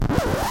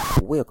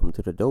Welcome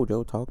to the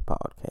Dojo Talk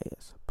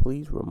Podcast.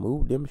 Please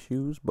remove them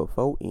shoes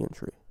before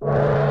entry.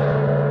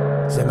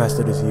 Zen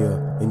Master is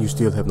here, and you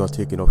still have not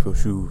taken off your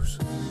shoes.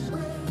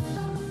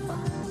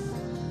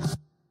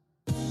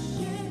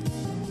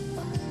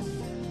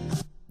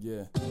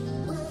 Yeah.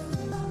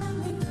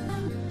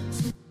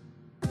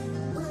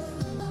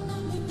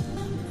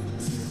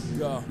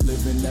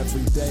 Living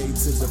every day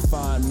to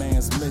define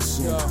man's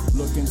mission.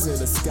 Look into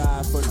the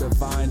sky for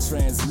divine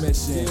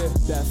transmission.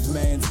 Deaf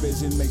man's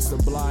vision makes the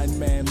blind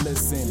man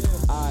listen.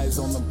 Eyes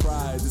on the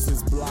prize, this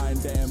is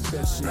blind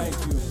ambition. Thank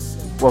you.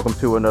 Welcome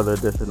to another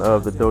edition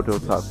of the Dojo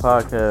Talk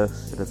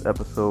Podcast. It is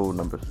episode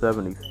number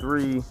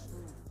 73.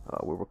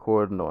 We're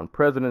recording on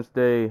President's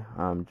Day.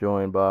 I'm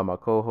joined by my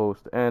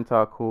co-host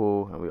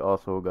Antakul, and we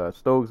also got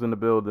Stokes in the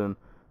building.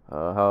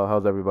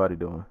 How's everybody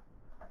doing?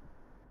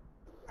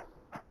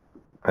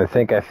 I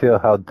think I feel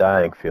how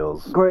dying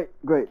feels. Great.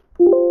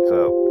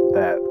 So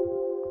that.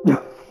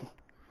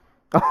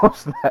 Oh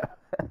snap!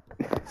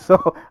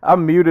 So I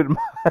muted my.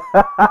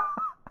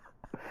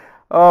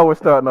 Oh, we're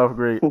starting off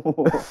great.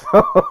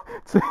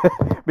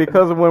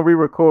 Because of when we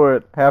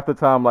record, half the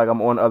time, like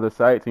I'm on other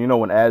sites, and you know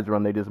when ads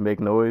run, they just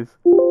make noise.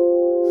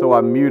 So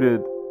I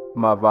muted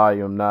my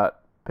volume,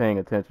 not paying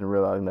attention,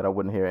 realizing that I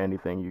wouldn't hear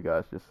anything you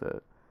guys just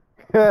said.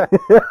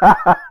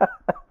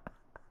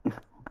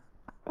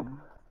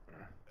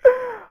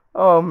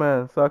 Oh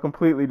man, so I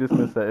completely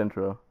dismissed that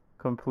intro.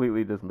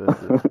 Completely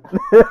dismissed it.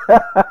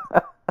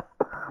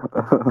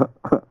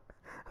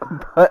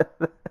 But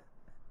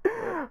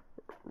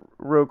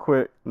real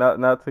quick,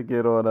 not to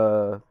get on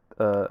a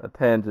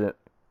tangent,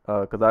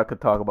 because I could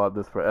talk about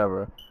this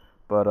forever.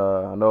 But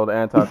I know the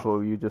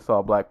Antakul, you just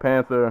saw Black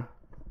Panther.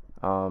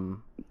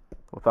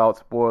 Without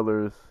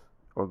spoilers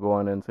or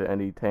going into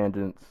any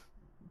tangents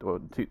or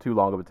too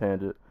long of a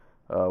tangent,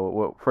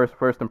 what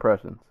first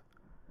impressions?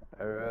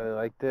 I really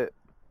liked it.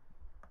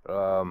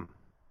 The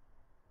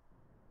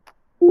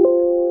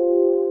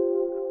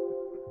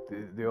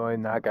only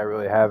knock I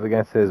really have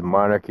against it is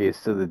monarchy is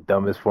still the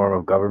dumbest form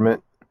of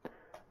government.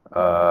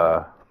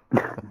 I'm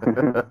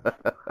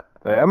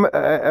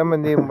gonna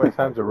need more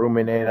time to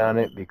ruminate on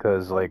it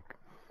because, like,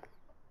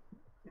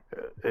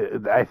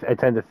 I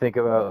tend to think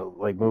about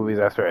like movies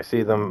after I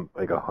see them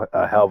like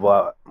a hell of a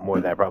lot more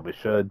than I probably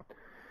should.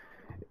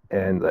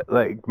 And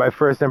like my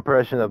first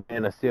impression of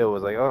Man of Steel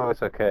was like, oh,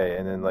 it's okay,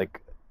 and then like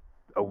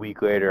a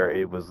week later,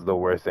 it was the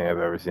worst thing I've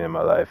ever seen in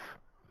my life.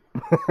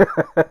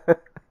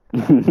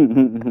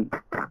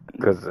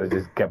 Because I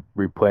just kept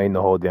replaying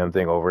the whole damn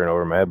thing over and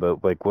over in my head.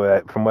 But like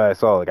from what I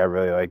saw, like I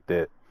really liked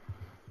it.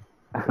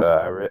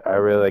 I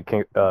really like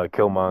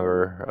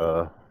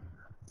Killmonger.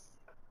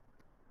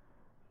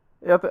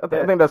 Yeah, I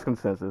think that's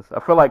consensus. I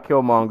feel like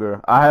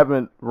Killmonger. I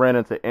haven't ran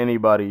into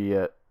anybody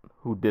yet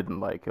who didn't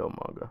like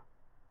Killmonger.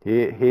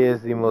 He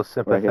is the most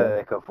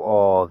sympathetic of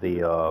all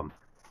the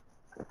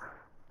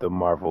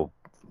Marvel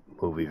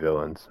movie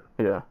villains.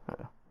 Yeah.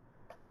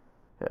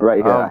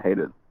 Right here, I hate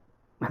it.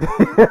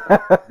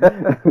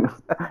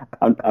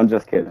 I'm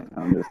just kidding.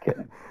 I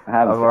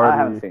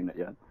haven't seen it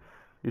yet.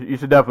 You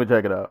should definitely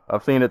check it out.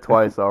 I've seen it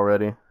twice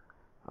already.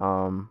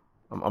 I'm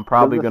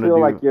probably gonna do.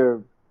 Like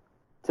your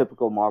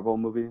typical Marvel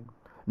movie?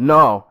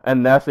 No,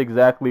 and that's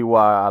exactly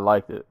why I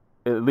liked it.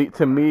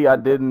 To me, I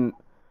didn't.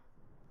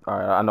 All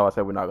right, I know I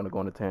said we're not gonna go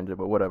on a tangent,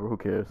 but whatever. Who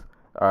cares?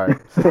 All right,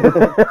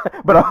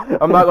 but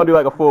I'm not gonna do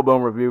like a full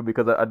blown review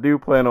because I do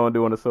plan on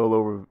doing a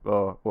solo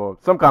or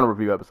some kind of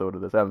review episode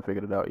of this. I haven't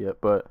figured it out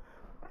yet, but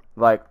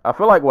like I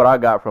feel like what I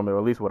got from it, or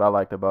at least what I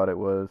liked about it,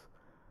 was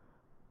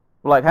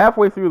like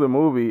halfway through the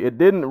movie, it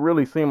didn't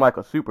really seem like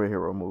a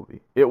superhero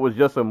movie. It was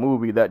just a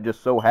movie that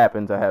just so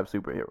happened to have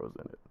superheroes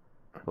in it.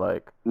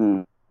 Like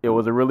it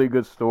was a really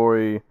good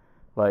story.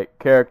 Like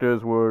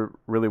characters were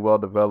really well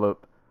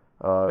developed.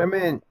 I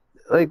mean,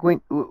 like when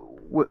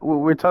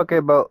we're talking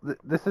about,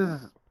 this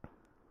is,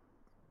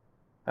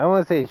 I don't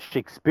want to say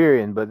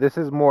Shakespearean, but this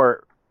is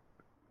more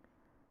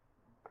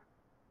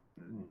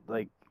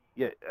like,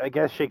 yeah, I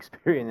guess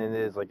Shakespearean than it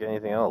is like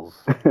anything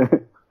else.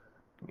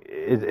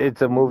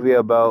 It's a movie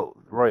about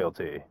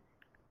royalty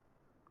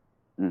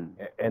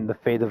and the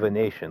fate of a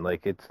nation.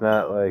 Like, it's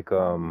not like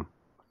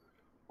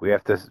we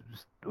have to,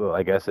 well,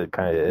 I guess it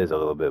kind of is a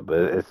little bit, but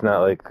it's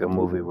not like a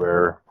movie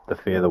where the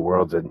fate of the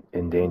world's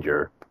in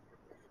danger.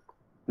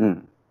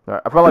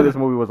 I felt like this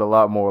movie was a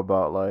lot more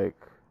about like,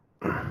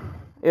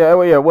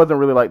 it wasn't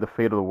really like the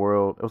fate of the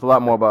world. It was a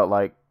lot more about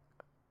like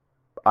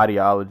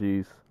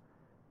ideologies,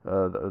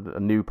 a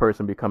new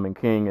person becoming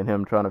king and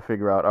him trying to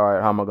figure out, all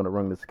right, how am I going to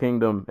run this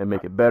kingdom and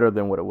make it better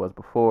than what it was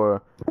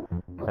before?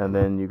 And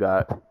then you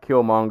got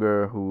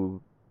Killmonger,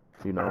 who,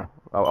 you know,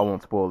 I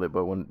won't spoil it,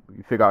 but when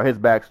you figure out his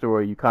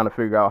backstory, you kind of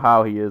figure out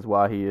how he is,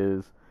 why he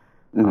is.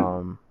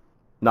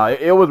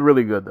 It was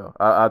really good though.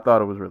 I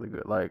thought it was really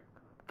good. Like,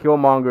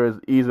 Killmonger is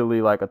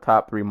easily like a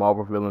top 3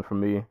 Marvel villain for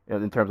me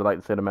in terms of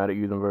like the cinematic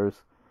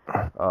universe.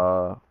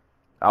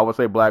 I would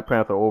say Black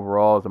Panther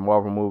overall as a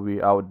Marvel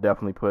movie, I would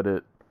definitely put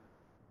it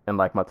in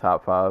like my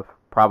top 5,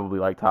 probably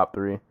like top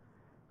 3.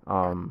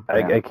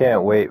 I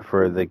can't wait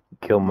for the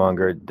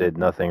Killmonger did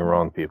nothing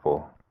wrong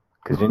people.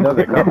 Because you know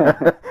they're coming.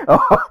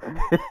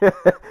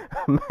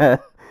 Man,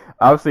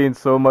 I've seen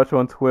so much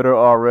on Twitter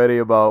already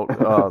about.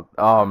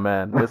 Oh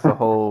man, it's a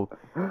whole.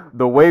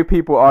 The way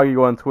people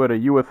argue on Twitter,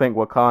 you would think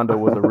Wakanda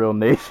was a real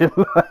nation.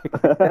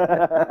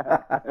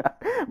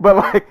 But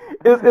like,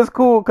 it's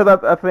cool because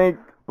I think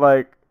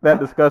like that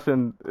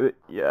discussion.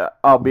 Yeah,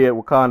 albeit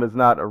Wakanda's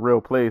not a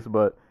real place,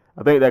 but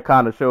I think that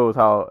kind of shows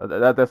how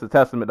that's a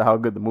testament to how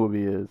good the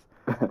movie is.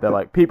 That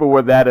like people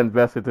were that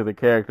invested to the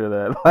character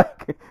that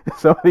like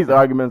some of these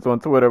arguments on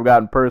Twitter have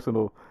gotten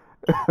personal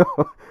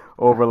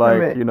over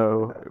like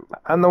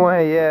On the one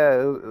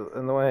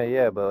hand,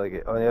 yeah, but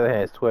like on the other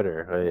hand, it's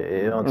Twitter.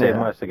 It don't take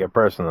much to get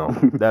personal.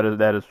 That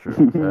is true.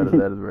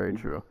 That is very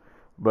true.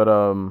 But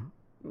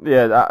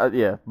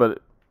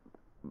but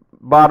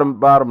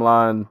bottom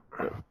line,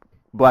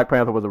 Black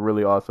Panther was a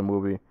really awesome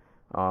movie.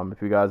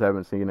 If you guys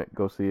haven't seen it,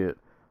 go see it.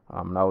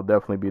 And I will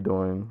definitely be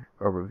doing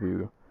a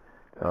review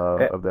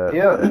of that.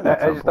 Yeah,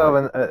 I just thought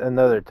of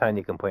another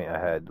tiny complaint I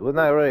had. Well,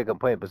 not really a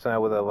complaint, but something I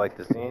would have liked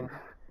to seen.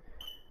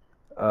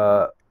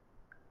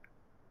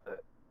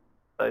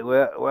 Like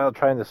without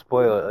trying to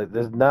spoil it, like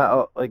there's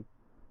not like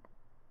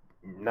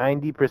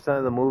 90%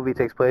 of the movie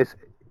takes place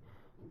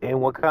in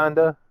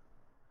Wakanda,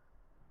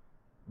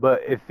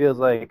 but it feels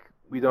like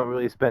we don't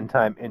really spend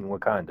time in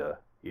Wakanda.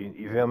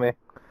 You feel me?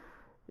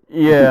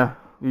 Yeah.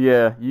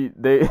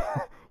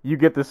 You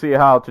get to see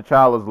how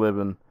T'Challa's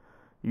living.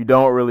 You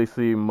don't really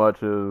see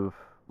much of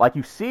like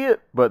you see it,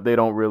 but they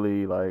don't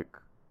really like.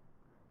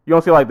 You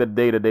don't see like the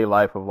day-to-day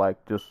life of like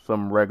just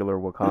some regular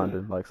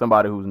Wakandan, like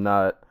somebody who's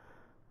not,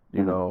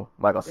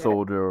 like a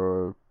soldier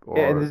or.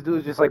 Yeah, and this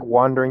dude's just like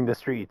wandering the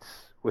streets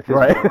with his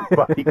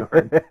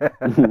bodyguard.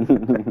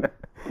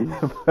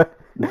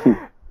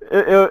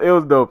 It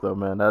was dope though,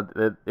 man.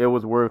 It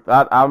was worth.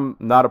 I'm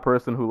not a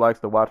person who likes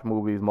to watch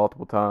movies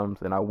multiple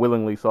times, and I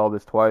willingly saw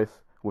this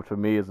twice, which for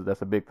me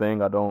that's a big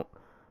thing. I don't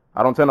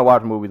tend to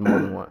watch movies more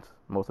than once.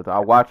 Most of the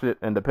time, I watch it,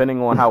 and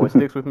depending on how it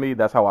sticks with me,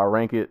 that's how I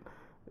rank it.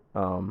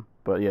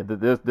 But yeah,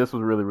 this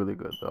was really, really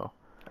good though.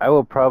 I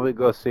will probably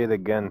go see it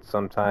again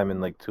sometime in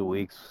like 2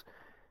 weeks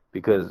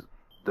because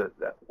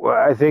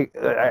I think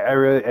I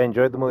really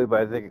enjoyed the movie,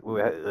 but I think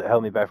what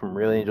held me back from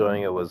really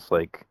enjoying it was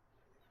like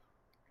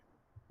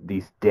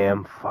these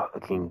damn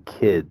fucking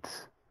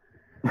kids.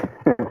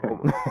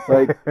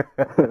 like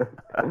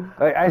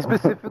I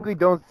specifically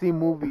don't see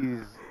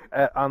movies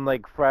on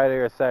like Friday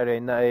or Saturday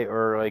night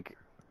or like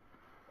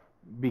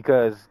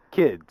because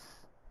kids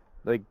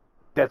like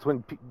that's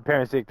when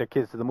parents take their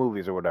kids to the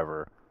movies or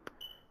whatever.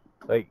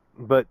 Like,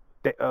 but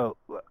they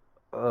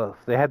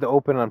had to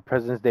open on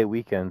President's Day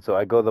weekend, so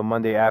I go the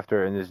Monday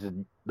after, and there's just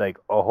like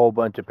a whole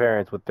bunch of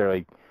parents with their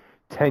like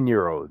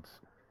 10-year-olds,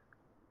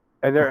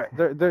 and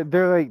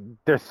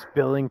they're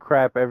spilling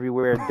crap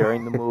everywhere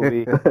during the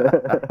movie.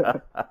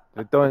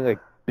 They're throwing like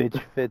bitch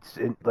fits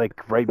in,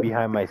 like right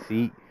behind my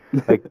seat.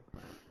 Like,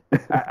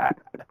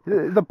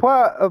 the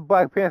plot of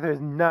Black Panther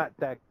is not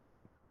that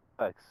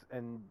complex,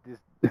 and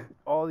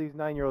all these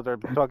 9-year-olds are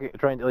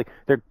trying to like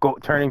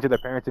turning to their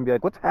parents and be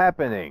like, "What's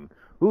happening?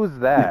 Who's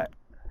that?"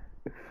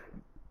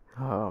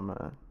 Oh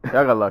man,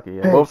 y'all got lucky.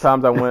 Yeah. Both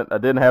times I went, I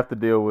didn't have to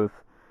deal with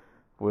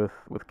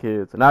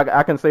kids, and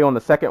I can say on the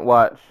second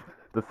watch,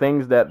 the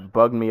things that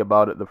bugged me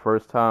about it the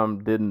first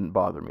time didn't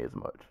bother me as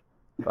much.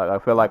 Like I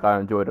feel like I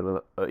enjoyed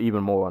it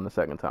even more on the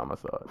second time I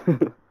saw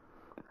it.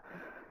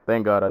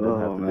 Thank God I didn't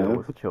have to deal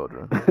with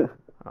children.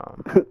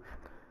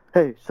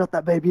 Hey, shut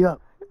that baby up.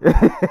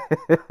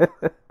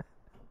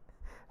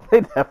 They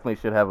definitely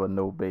should have a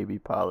no baby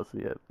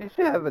policy. They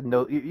should have a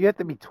no. You have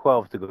to be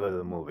 12 to go to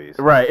the movies.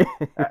 Right.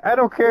 I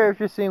don't care if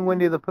you're seeing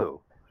Winnie the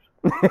Pooh.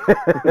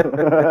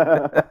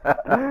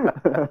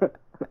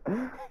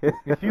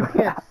 If you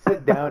can't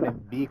sit down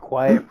and be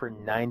quiet for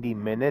 90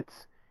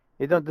 minutes,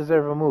 you don't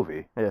deserve a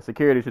movie. Yeah,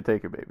 security should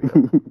take your baby up.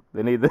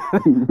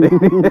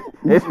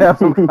 They should have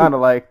some kind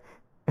of like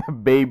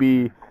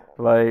baby,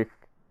 like,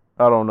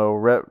 I don't know,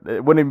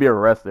 it wouldn't even be a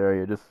rest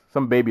area, just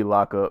some baby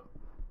lockup.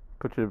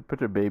 Put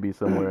your baby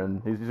somewhere,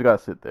 and he's just got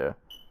to sit there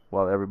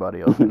while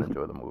everybody else can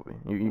enjoy the movie.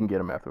 You can get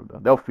him after we're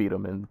done. They'll feed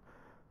him and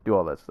do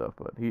all that stuff,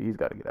 but he's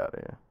got to get out of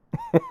here.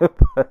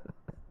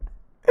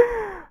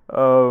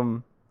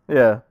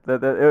 Yeah, it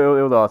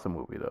was an awesome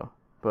movie though.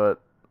 But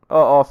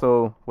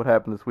also, what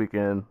happened this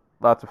weekend?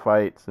 Lots of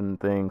fights and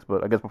things.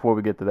 But I guess before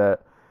we get to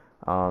that,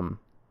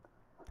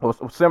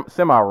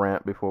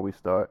 semi-rant before we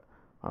start.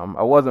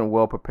 I wasn't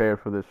well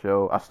prepared for this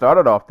show. I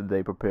started off the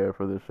day prepared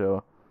for this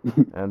show.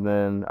 And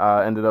then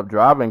I ended up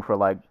driving for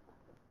like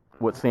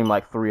what seemed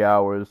like 3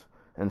 hours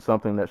and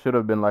something that should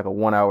have been like a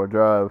 1-hour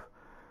drive.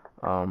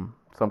 So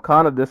I'm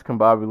kind of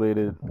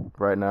discombobulated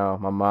right now.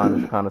 My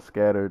mind is kind of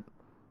scattered.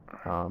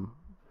 I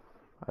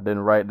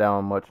didn't write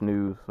down much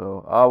news,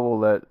 so I will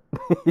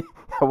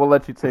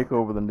let you take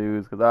over the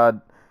news because I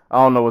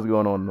don't know what's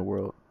going on in the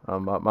world.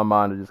 My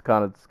mind is just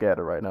kind of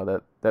scattered right now.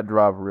 That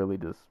drive really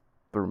just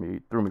threw me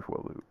for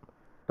a loop.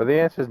 But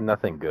the answer is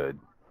nothing good.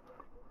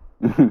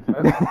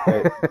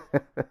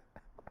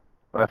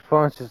 My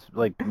phone's just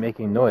like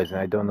making noise and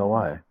I don't know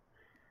why.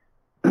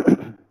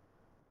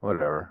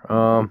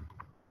 Whatever.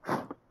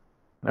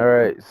 All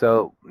right,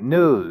 so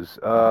news.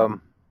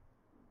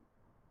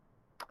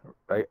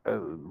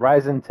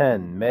 Ryzen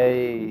 10,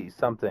 May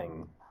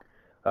something.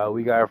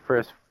 We got our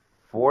first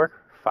four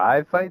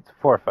fights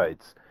for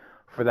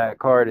that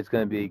card. It's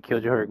going to be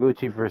Kyoji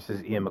Horiguchi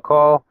versus Ian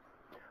McCall.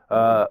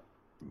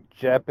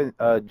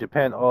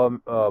 Japan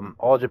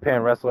All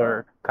Japan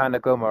wrestler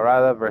Kaneko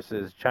Murata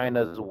versus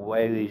China's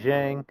Weili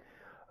Zhang.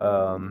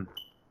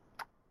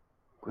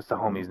 What's the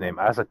homie's name?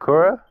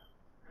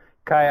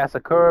 Kai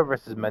Asakura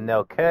versus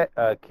Manel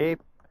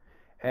Cape,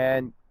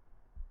 and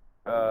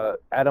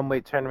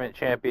atomweight tournament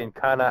champion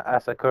Kana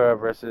Asakura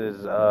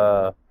versus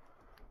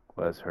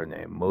what's her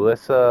name?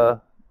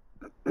 Melissa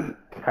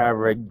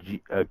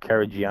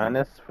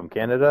Karagianis from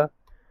Canada.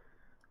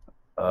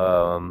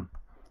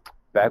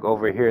 Back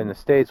over here in the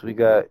States, we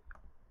got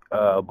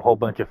a whole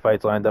bunch of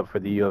fights lined up for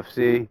the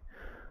UFC.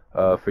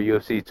 For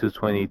UFC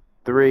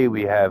 223,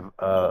 we have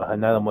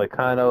Hanada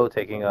Moicano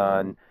taking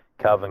on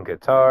Calvin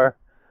Kattar.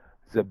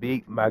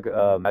 Zabit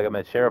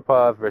Magomed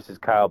Sharapov versus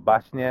Kyle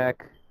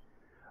Bochniak.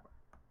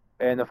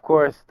 And of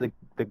course, the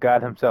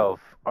god himself,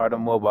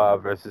 Artem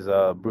Lobov versus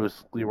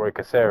Bruce Leroy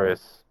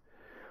Caceres.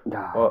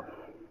 All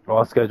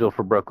scheduled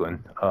for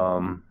Brooklyn.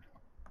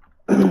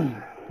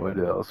 What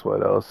else?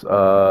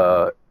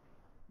 On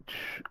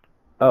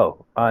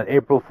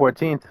April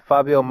 14th,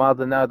 Fabio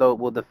Maldonado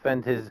will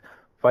defend his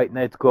Fight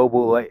Nights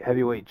Global Light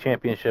Heavyweight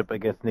Championship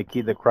against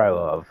Nikita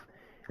Krylov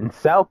in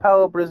Sao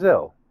Paulo,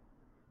 Brazil.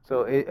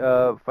 So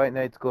Fight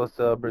Nights goes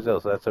to Brazil,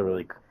 so that's a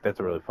really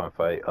fun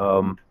fight.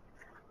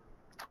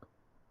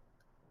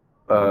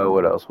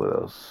 What else?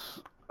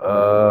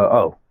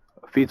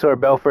 Vitor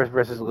Belfort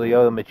versus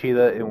Lyoto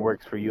Machida in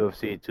works for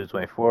UFC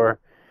 224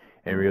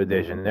 in Rio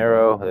de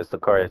Janeiro. That's the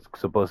card that's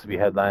supposed to be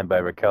headlined by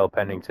Raquel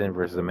Pennington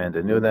versus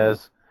Amanda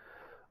Nunes.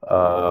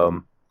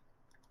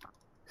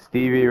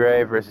 Stevie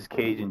Ray versus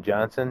Cajun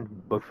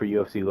Johnson, booked for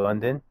UFC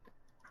London.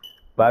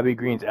 Bobby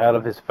Green's out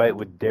of his fight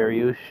with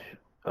Dariush.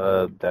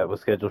 That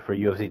was scheduled for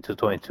UFC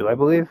 222, I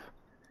believe.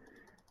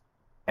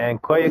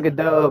 And Koya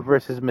Gadella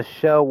versus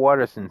Michelle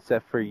Waterson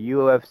set for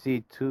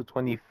UFC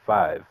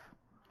 225.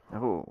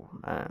 Oh,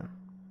 man.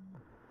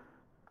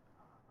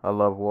 I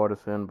love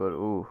Waterson, but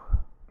ooh,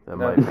 that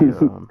might be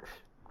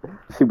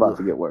she about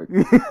to get work.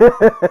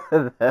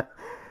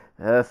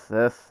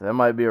 that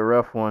might be a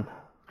rough one.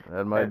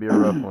 That might be a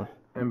rough one.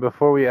 And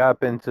before we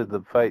hop into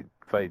the fight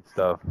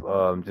stuff,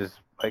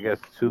 just I guess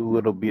two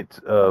little bits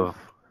of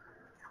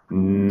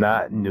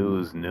not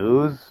news.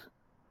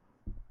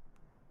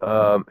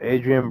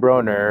 Adrian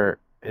Broner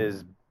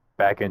is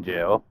back in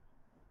jail.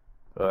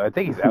 I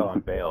think he's out on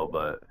bail,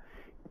 but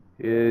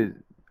he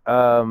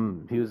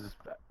was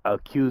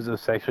accused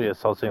of sexually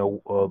assaulting a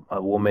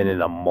woman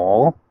in a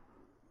mall.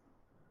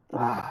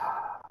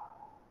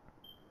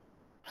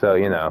 So,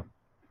 you know,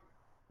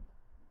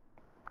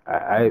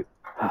 I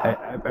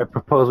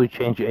propose we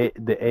change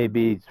the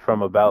AB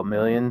from about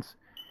millions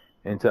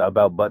into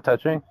about butt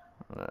touching.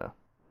 Yeah.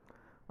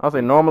 I'll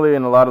say normally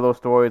in a lot of those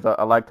stories,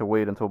 I like to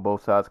wait until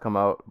both sides come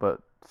out, but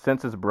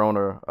since it's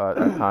Broner, I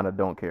kind of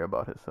don't care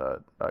about his side.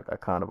 I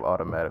kind of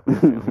automatically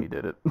assume he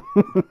did it.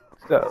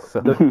 The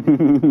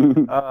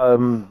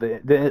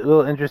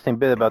little interesting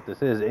bit about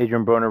this is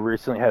Adrian Broner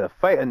recently had a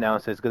fight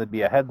announced that's going to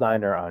be a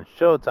headliner on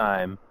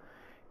Showtime,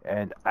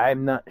 and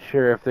I'm not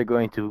sure if they're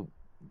going to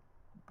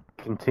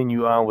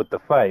continue on with the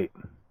fight.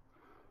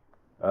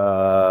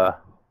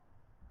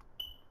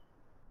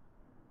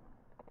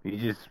 He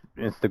just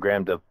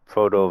Instagrammed a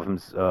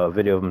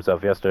video of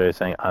himself yesterday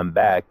saying, "I'm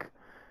back."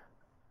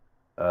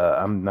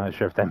 I'm not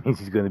sure if that means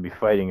he's going to be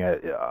fighting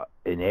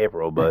in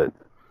April, but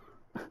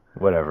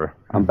whatever.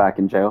 I'm back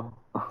in jail.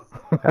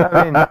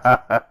 I mean,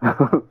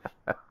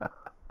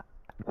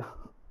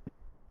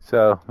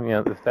 so, you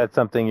know, if that's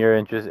something you're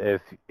interested,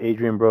 if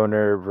Adrian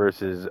Broner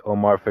versus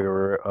Omar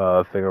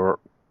Figueroa, Omar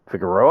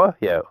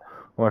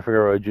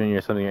Figueroa Jr.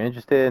 is something you're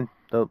interested in,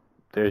 oh,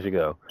 there you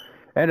go.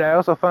 And I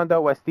also found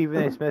out why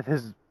Stephen A. Smith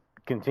is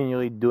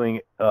continually doing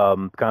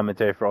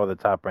commentary for all the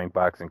top-ranked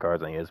boxing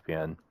cards on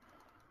ESPN.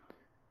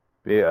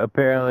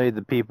 Apparently,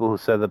 the people who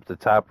set up the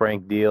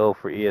top-ranked deal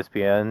for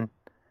ESPN,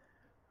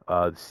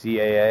 the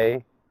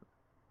CAA,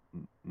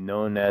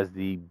 known as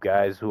the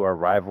guys who are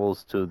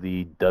rivals to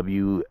the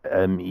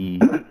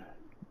WME,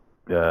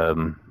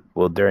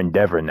 well, they're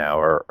Endeavor now,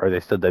 or are they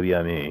still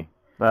WME?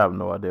 I have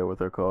no idea what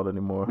they're called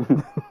anymore.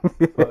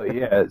 Well,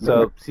 yeah,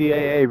 so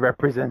CAA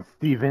represents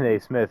Stephen A.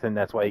 Smith, and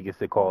that's why he gets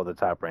to call the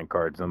top-ranked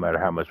cards, no matter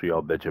how much we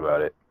all bitch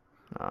about it.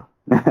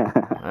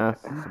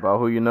 It's about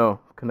who you know.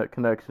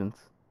 Connections.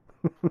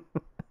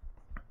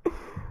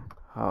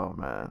 Oh,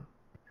 man.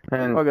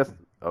 And I guess.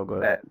 Oh, go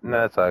ahead.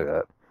 No, that's all I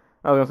got.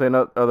 I was gonna say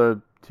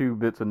other two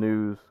bits of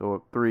news,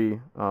 or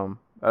three. I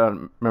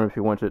don't remember if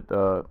you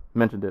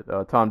mentioned it.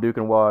 Tom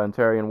Duquesnoy and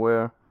Terrion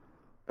Ware.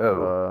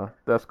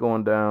 That's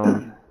going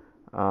down.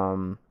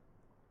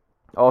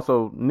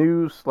 Also,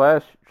 news /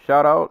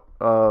 shout out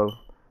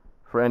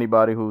for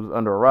anybody who's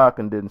under a rock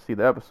and didn't see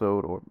the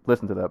episode or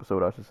listen to the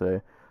episode, I should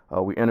say.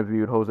 We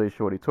interviewed Jose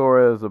Shorty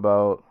Torres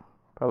probably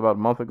about a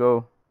month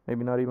ago,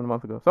 maybe not even a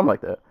month ago, something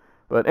like that.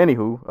 But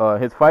anywho,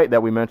 his fight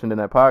that we mentioned in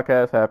that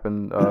podcast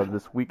happened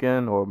this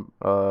weekend, or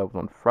was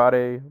on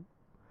Friday.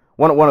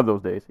 One of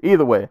those days.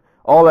 Either way,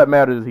 all that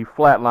matters is he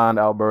flatlined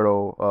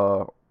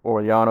Alberto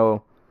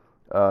Orellano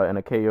in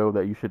a KO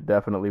that you should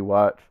definitely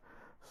watch.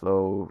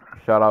 So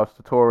shout outs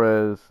to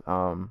Torres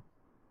and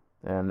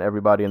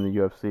everybody in the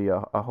UFC.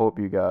 I hope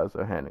you guys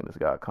are handing this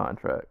guy a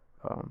contract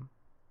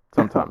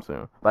sometime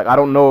soon. Like, I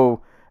don't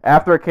know,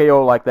 after a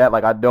KO like that,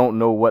 like, I don't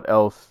know what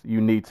else you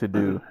need to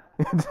do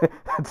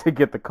to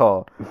get the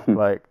call.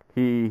 Like,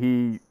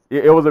 it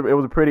was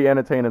a pretty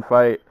entertaining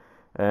fight,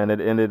 and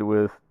it ended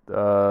with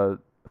I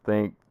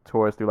think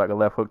Torres threw like a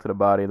left hook to the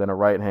body, then a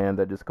right hand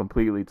that just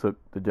completely took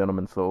the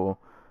gentleman's soul.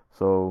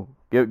 So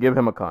give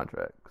him a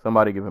contract.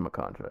 Somebody give him a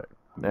contract.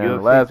 And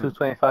UFC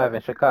 225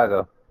 in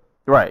Chicago.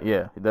 Right,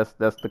 yeah. That's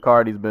the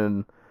card he's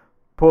been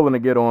pulling to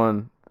get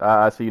on.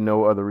 I see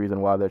no other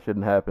reason why that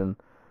shouldn't happen.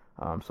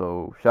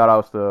 So shout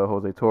outs to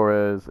Jose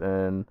Torres.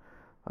 And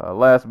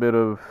last bit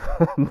of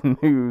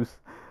news,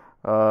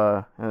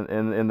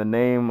 in the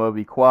name of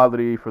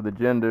equality for the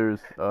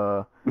genders,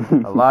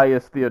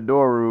 Elias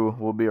Theodorou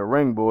will be a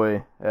ring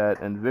boy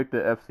at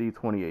Invicta FC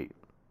 28.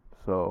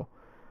 So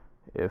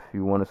if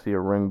you want to see a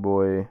ring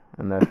boy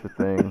and that's the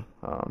thing,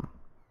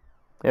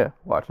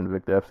 watch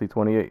Invicta FC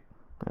 28,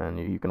 and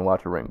you can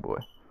watch a ring boy.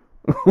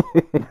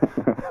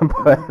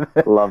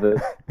 Love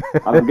it.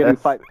 I'm getting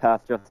Fight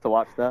Pass just to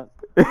watch that.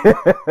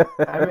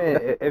 I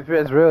mean, if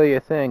it's really a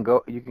thing,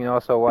 you can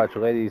also watch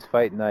Ladies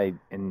Fight Night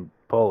in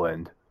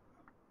Poland.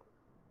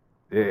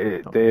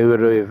 They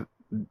literally,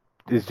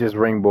 it's just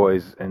ring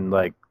boys and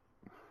like,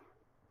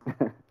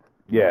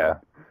 yeah,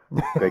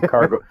 like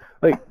cargo,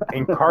 like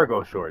in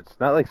cargo shorts,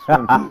 not like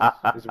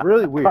swimsuits. It's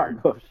really weird.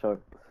 Cargo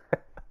shorts.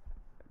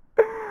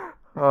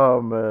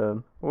 Oh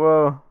man.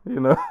 Well,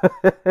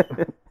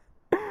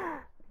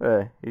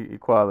 hey,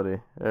 equality.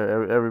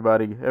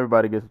 Everybody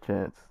gets a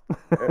chance.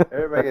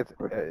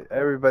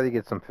 Everybody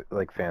gets some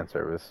like fan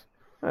service.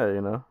 Hey,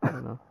 you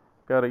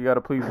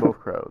gotta please both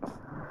crowds.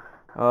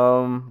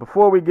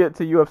 Before we get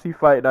to UFC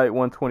Fight Night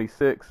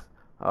 126,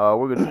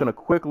 we're just gonna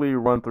quickly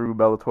run through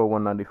Bellator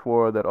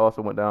 194 that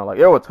also went down. Like,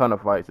 there were a ton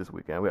of fights this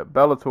weekend. We had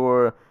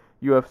Bellator,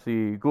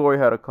 UFC, Glory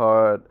had a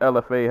card,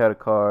 LFA had a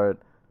card.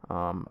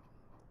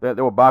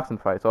 There were boxing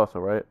fights also,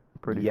 right?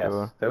 Pretty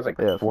sure. There was like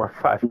 4 or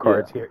 5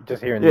 cards here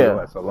in the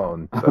U.S.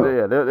 alone. So.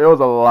 Yeah, there was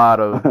a lot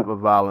of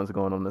violence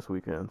going on this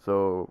weekend.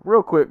 So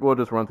real quick, we'll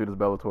just run through this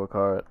Bellator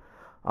card.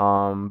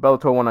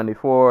 Bellator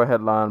 194,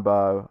 headlined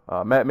by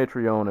Matt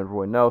Mitrione and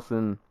Roy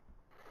Nelson.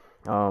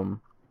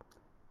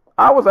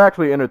 I was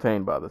actually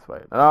entertained by this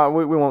fight.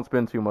 We won't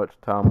spend too much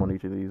time on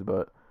each of these,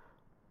 but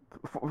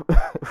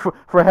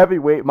for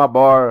heavyweight, my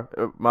bar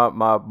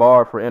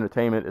for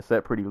entertainment is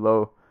set pretty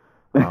low.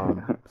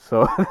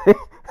 So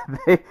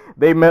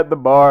they met the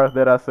bar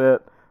that I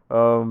set.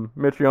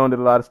 Mitrione did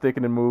a lot of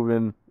sticking and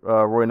moving.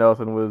 Roy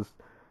Nelson was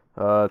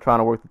trying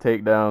to work the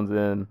takedowns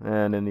in,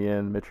 and in the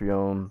end,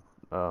 Mitrione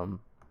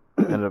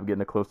ended up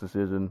getting a close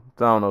decision.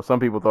 So I don't know. Some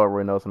people thought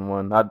Roy Nelson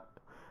won.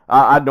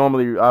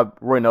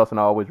 Roy Nelson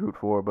I always root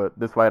for, but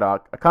this fight I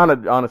kind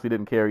of honestly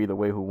didn't care either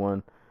way who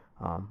won.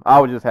 I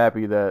was just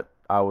happy that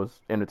I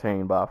was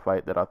entertained by a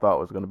fight that I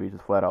thought was going to be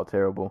just flat out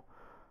terrible.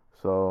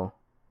 So.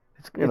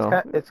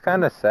 It's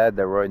kind of sad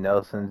that Roy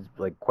Nelson's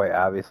like quite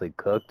obviously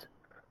cooked,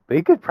 but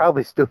he could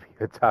probably still be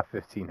a top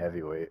 15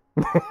 heavyweight.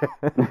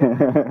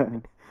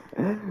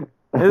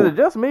 Is it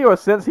just me, or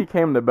since he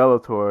came to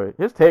Bellator,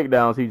 his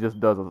takedowns he just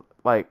does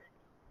like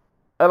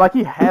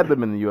he had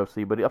them in the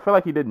UFC, but I feel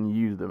like he didn't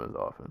use them as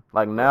often.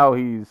 Like now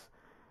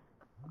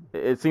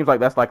it seems like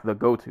that's like the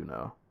go-to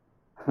now.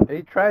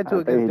 He tried to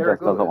against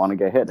Derek Lewis. He just doesn't want to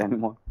get hit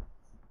anymore.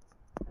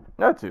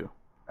 That too.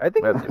 I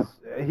think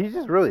he's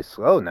just really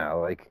slow now.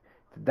 Like.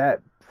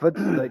 That foot,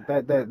 like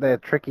that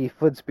tricky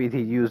foot speed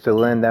he used to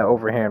land that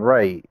overhand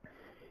right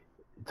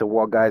to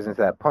walk guys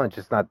into that punch,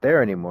 it's not there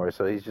anymore.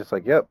 So he's just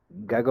like, "Yep,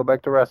 gotta go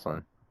back to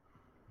wrestling."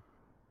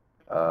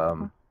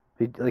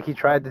 He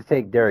tried to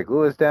take Derek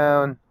Lewis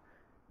down.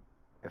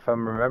 If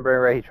I'm remembering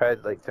right, he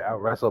tried to out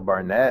wrestle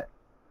Barnett.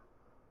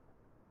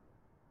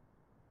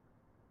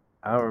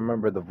 I don't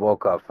remember the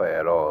Volkov fight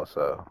at all.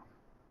 So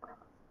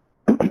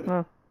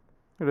it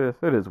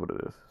is what it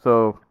is.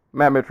 So.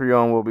 Matt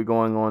Mitrione will be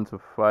going on to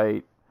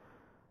fight.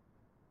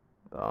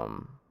 I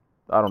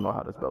don't know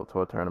how this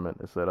Bellator tournament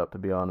is set up, to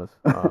be honest.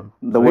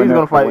 The winner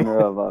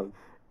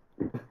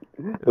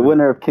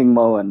of King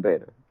Mo and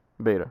Bader.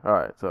 All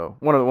right, so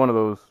one of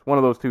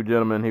those two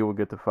gentlemen he will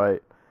get to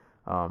fight.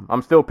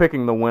 I'm still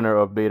picking the winner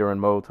of Bader and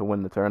Mo to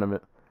win the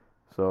tournament.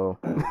 So,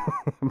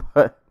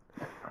 but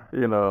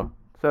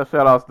shout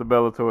outs to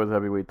Bellator's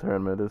heavyweight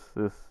tournament.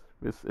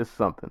 It's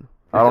something.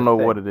 I don't know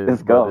what it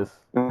is, but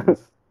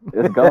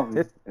it's going.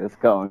 It's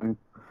going.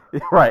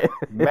 Right.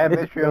 Matt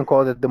Mitrione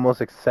called it the most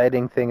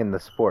exciting thing in the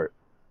sport.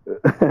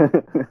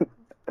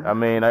 I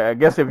mean, I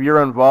guess if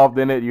you're involved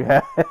in it, you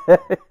have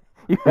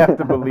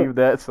to believe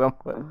that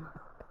somewhat.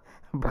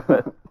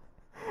 But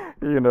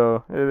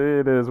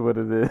it is what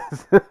it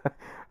is.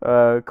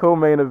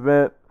 Co-main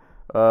event: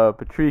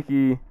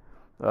 Patricky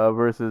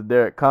versus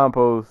Derek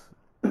Campos.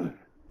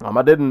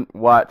 I didn't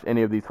watch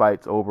any of these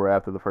fights over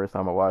after the first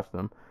time I watched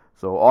them.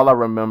 So all I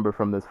remember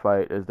from this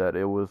fight is that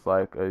it was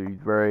like a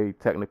very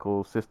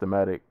technical,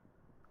 systematic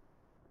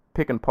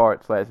picking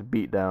part /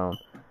 beat down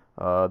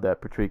that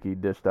Patricky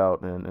dished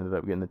out and ended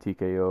up getting the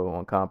TKO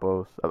on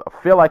Campos. I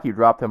feel like he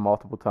dropped him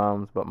multiple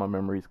times, but my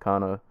memory's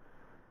kind of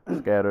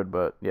scattered.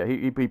 But yeah,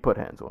 he put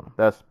hands on him.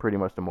 That's pretty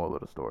much the moral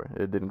of the story.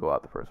 It didn't go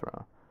out the first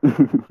round.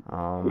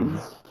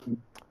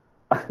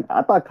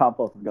 I thought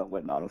Campos was gonna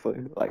win, honestly.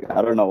 Like,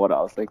 I don't know what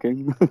I was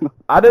thinking.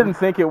 I didn't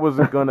think it was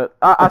gonna.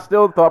 I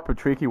still thought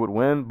Patricky would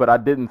win, but I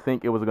didn't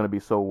think it was gonna be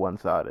so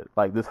one-sided.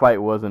 Like, this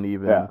fight wasn't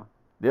even. Yeah.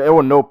 There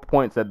were no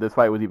points that this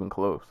fight was even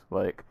close.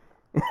 Like,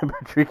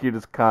 Patricky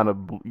just kind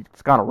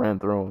of ran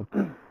through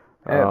him.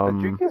 Yeah,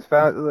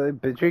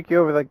 Patricky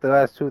over like the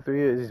last 2-3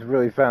 years, he's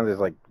really found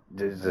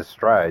his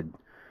stride.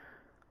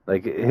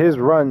 Like, his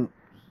recent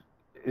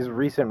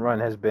run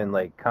has been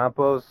like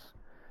Campos,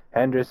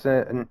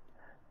 Henderson,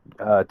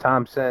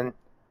 Thompson,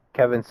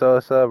 Kevin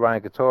Sosa,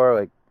 Ryan Couture.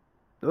 Like,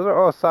 those are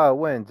all solid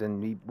wins,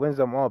 and he wins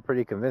them all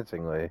pretty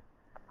convincingly.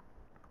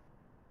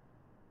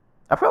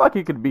 I feel like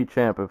he could be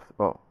champ if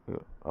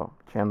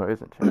Chandler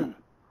isn't champ.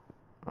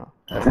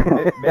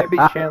 Maybe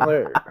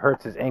Chandler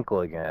hurts his ankle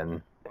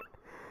again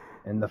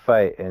in the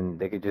fight, and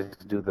they could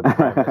just do the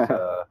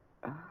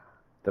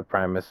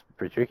Primus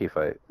Patricky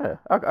fight. Yeah,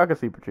 I could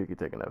see Patricky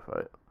taking that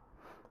fight.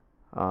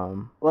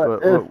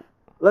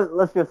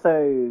 Let's just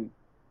say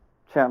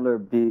Chandler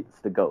beats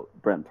the GOAT,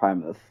 Brent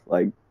Primus.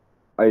 Like,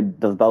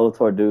 does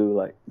Bellator do,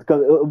 like,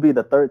 because it will be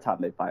the third time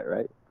they fight,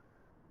 right?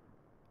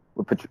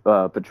 With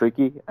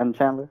Patricky and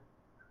Chandler?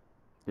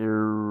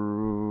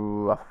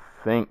 I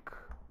think.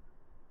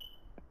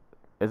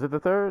 Is it the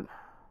third?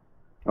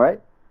 Right?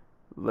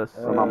 Let's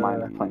see. My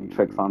mind is playing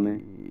tricks on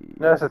me.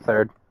 No, that's the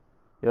third.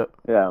 Yep.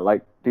 Yeah,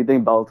 like, do you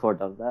think Bellator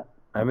does that?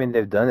 I mean,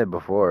 they've done it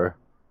before.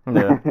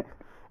 Yeah.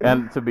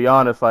 And to be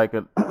honest, like,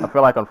 I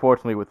feel like,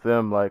 unfortunately, with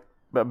them, like,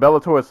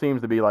 Bellator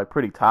seems to be, like,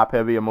 pretty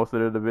top-heavy in most of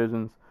their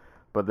divisions.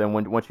 But then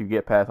once you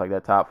get past, like,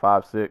 that top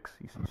 5, 6,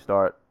 you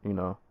start,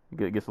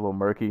 it gets a little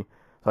murky.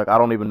 It's like, I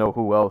don't even know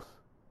who else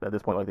at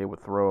this point, like, they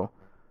would throw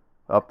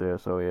up there.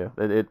 So, yeah,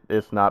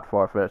 it's not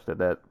far-fetched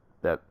that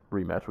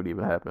rematch would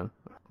even happen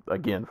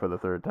again for the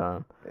third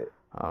time.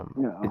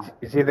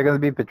 It's either going to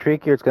be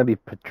Patricky or it's going to be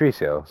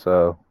Patricio.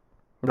 So,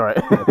 right.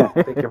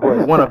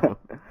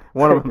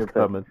 One of them's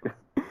coming.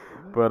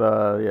 But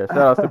yeah, shout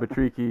outs to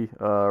Patricky.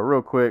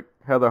 Real quick,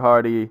 Heather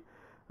Hardy,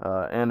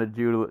 Anna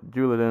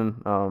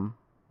Julian.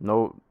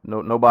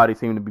 Nobody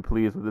seemed to be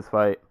pleased with this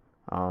fight.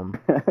 I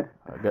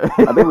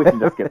think we should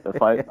just skip the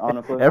fight,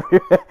 honestly.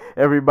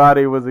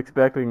 Everybody was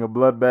expecting a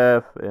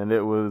bloodbath, and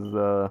it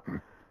was.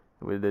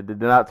 It did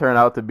not turn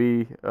out to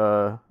be.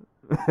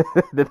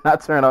 Did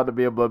not turn out to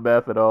be a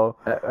bloodbath at all.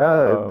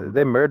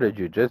 They murdered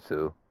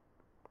jiu-jitsu.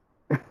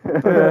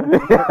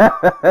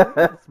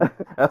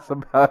 That's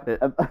about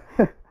it.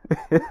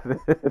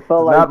 It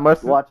felt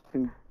like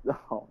watching.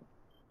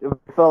 It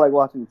felt like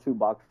watching two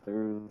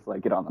boxers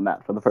like get on the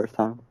mat for the first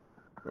time.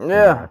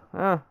 Yeah,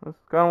 that's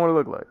kind of what it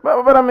looked like.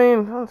 But I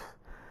mean,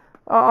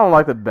 I don't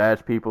like to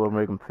bash people or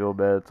make them feel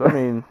bad. So I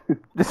mean,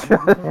 just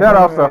shout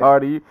out to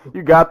Hardy.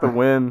 You got the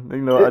win.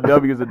 A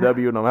W is a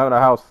W, no matter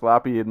how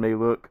sloppy it may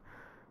look.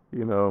 It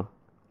is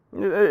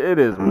what it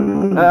is.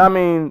 I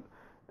mean,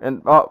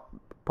 and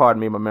pardon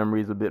me, my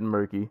memory is a bit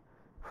murky.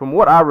 From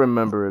what I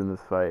remember in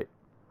this fight,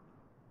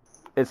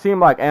 it seemed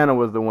like Anna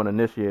was the one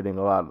initiating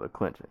a lot of the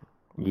clinching.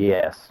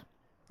 Yes.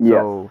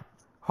 So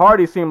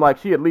Hardy seemed like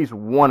she at least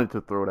wanted to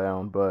throw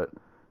down, but,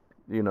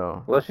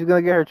 Well, she's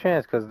going to get her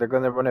chance because they're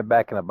going to run it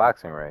back in a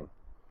boxing ring.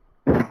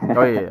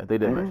 Oh, yeah, they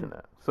did mention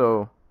that.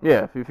 So,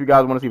 yeah, if you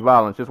guys want to see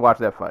violence, just watch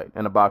that fight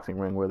in a boxing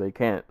ring where they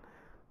can't,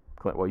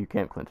 you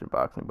can't clinch in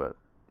boxing, but,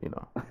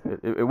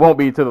 it won't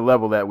be to the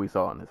level that we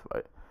saw in this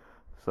fight.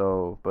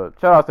 So, but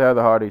shout out to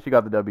Heather Hardy. She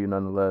got the W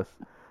nonetheless.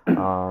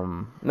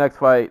 Next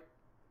fight,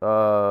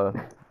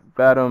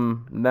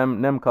 Vadim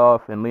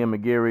Nemkov and Liam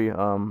McGeary.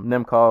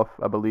 Nemkov,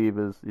 I believe,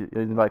 is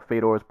like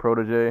Fedor's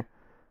protege or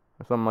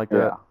something like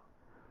that.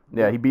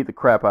 Yeah, he beat the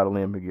crap out of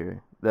Liam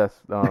McGeary. That's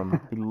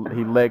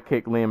he leg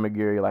kicked Liam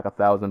McGeary like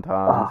 1,000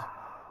 times.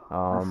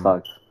 That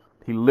sucks.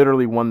 He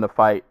literally won the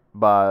fight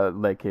by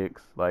leg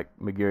kicks. Like,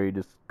 McGeary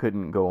just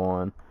couldn't go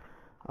on.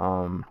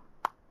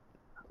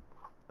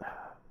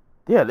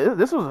 Yeah,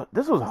 this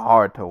was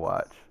hard to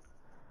watch.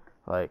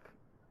 Like,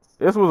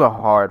 this was a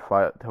hard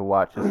fight to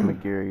watch. Just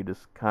McGeary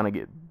just kind of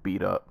get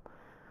beat up.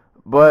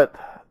 But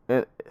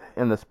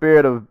in the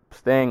spirit of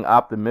staying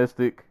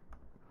optimistic,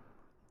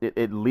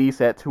 at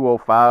least at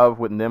 205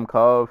 with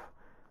Nemkov,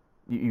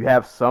 you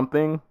have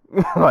something.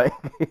 Like,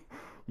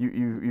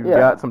 you've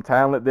got some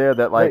talent there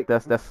that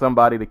that's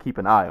somebody to keep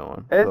an eye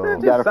on.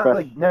 It just sounds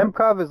like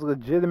Nemkov is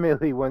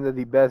legitimately one of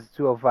the best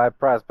 205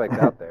 prospects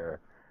out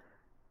there.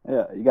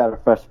 Yeah, you got a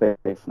fresh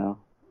face now.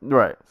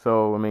 Right.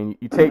 So, I mean,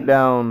 you take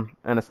down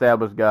an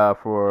established guy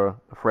for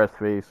a fresh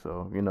face,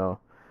 so,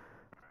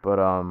 But,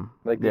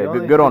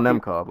 good on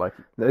Nemkov. Like,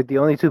 the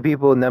only two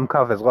people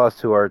Nemkov has lost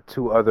to are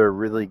two other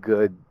really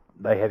good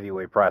light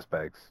heavyweight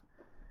prospects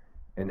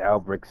and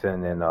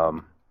Albrechtsen and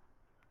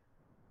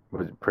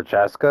was it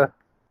Prochaska?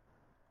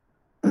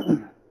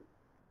 And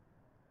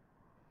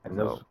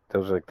those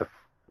are like the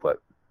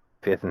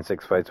fifth and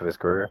sixth fights of his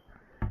career.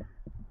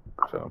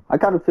 So I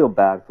kind of feel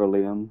bad for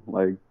Liam.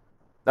 Like,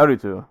 I do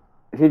too.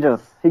 he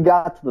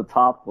got to the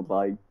top with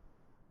like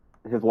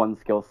his one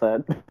skill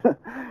set,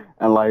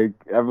 and like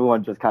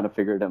everyone just kind of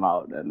figured him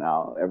out, and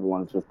now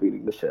everyone's just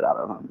beating the shit out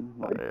of him.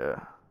 Like, Yeah.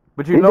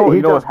 But you know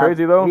what's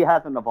crazy though? He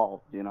hasn't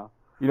evolved, you know.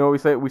 You know,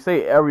 we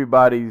say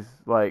everybody's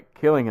like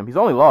killing him. He's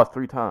only lost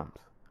 3 times.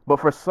 But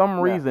for some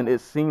reason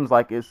it seems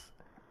like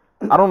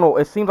I don't know,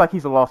 it seems like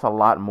he's lost a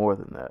lot more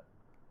than that.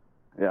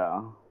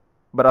 Yeah.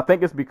 But I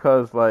think it's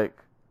because like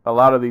a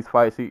lot of these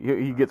fights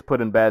he gets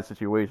put in bad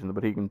situations,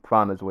 but he can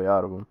find his way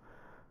out of them.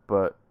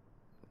 But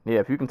yeah,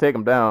 if you can take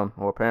him down,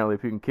 or apparently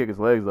if you can kick his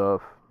legs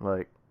off,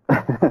 like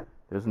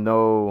there's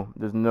no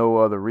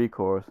other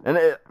recourse. And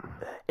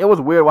it was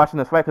weird watching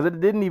this fight because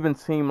it didn't even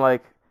seem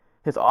like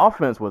his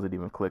offense wasn't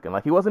even clicking.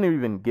 Like he wasn't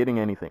even getting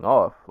anything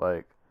off.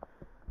 Like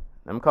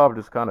Nemkov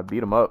just kind of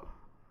beat him up.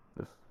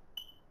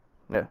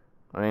 Yeah.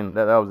 I mean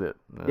that was it.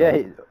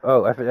 Yeah.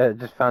 I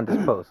just found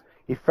this post.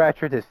 He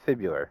fractured his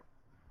fibula.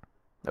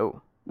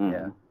 Oh.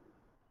 Yeah.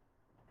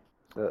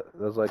 So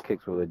those leg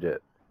kicks were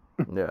legit.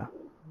 Yeah.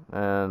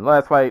 And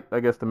last fight,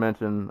 I guess to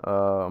mention,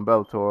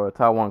 Bellator,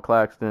 Taiwan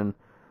Claxton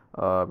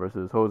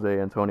versus Jose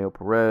Antonio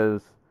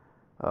Perez.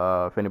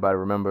 If anybody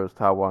remembers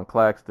Taiwan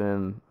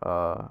Claxton,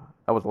 that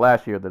was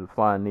last year, the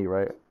flying knee,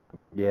 right?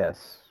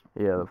 Yes.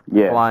 Yeah,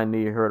 the flying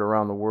knee heard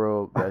around the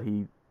world that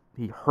he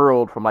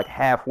hurled from like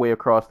halfway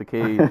across the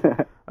cage.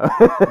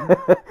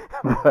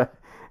 But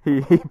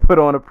he put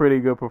on a pretty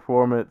good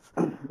performance.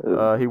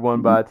 He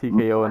won by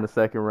TKO in the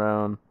second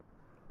round.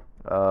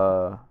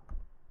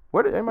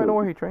 Anybody know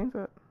where he trains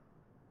at?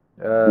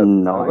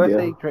 No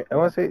idea. I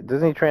want to say,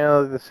 doesn't he train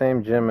out of the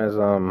same gym as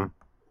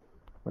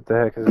what the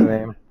heck is his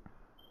name?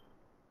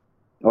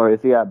 Or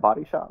is he at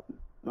Body Shop?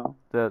 No.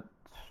 That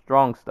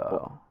Strong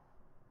Style.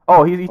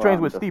 Oh, he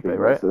trains with Stipe,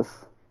 right?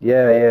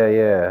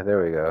 Yeah.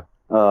 There we go.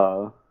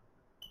 All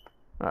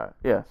right.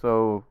 Yeah.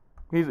 So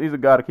he's a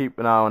guy to keep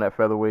an eye on at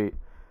featherweight.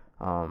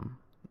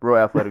 Real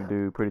athletic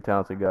dude, pretty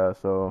talented guy.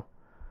 So,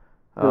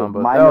 but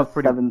minus that was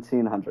pretty.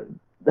 1,700.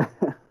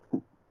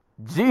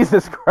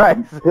 Jesus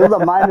Christ! He was a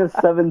minus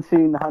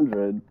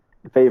 1,700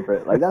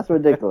 favorite. Like that's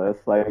ridiculous.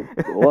 Like,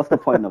 what's the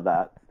point of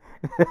that?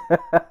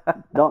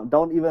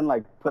 Don't even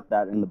like put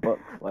that in the book.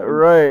 Like,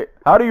 right.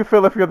 How do you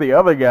feel if you're the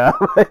other guy?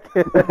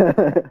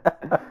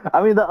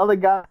 I mean, the other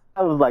guy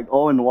was like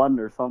 0-1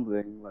 or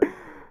something. Like,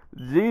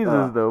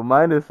 Jesus though,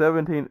 minus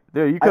 17.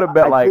 Dude, you could have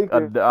bet like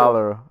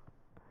 $1.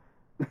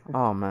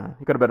 Oh man,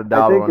 you could have bet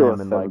 $1 on him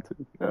and like.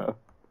 Yeah.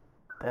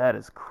 That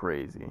is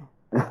crazy.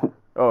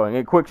 Oh, and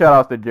a quick shout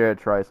outs to Jared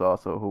Trice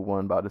also, who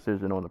won by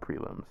decision on the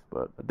prelims,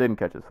 but didn't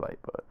catch his fight.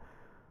 But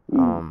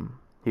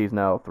he's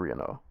now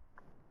 3-0.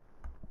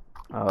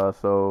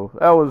 So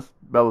that was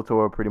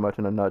Bellator pretty much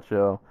in a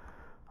nutshell.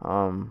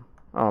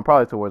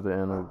 Probably towards the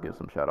end we'll get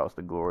some shout outs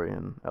to Glory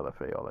and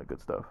LFA, all that good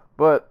stuff.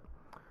 But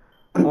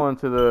on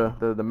to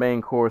the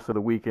main course of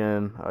the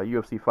weekend,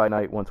 UFC Fight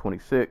Night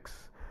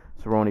 126,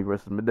 Cerrone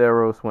versus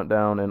Medeiros went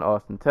down in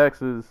Austin,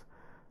 Texas.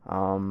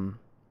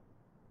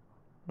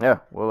 Yeah,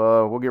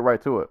 we'll get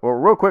right to it. Well,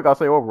 real quick, I'll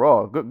say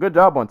overall, good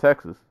job on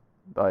Texas.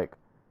 Like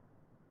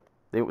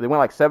they went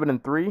like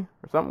 7-3 or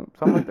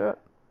something like that.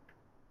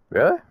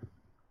 Really?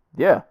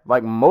 Yeah,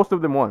 like most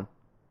of them won.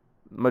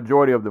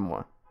 Majority of them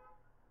won.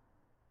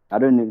 I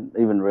didn't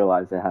even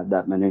realize they had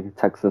that many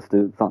Texas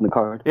dudes on the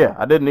card. Yeah,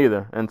 I didn't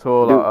either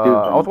until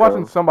I was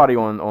watching somebody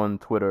on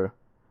Twitter.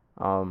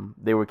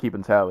 They were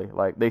keeping tally.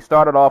 Like they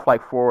started off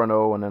like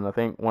 4-0, and then I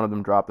think one of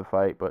them dropped the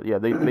fight. But yeah,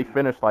 they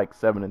finished like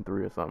 7-3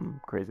 or something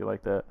crazy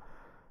like that.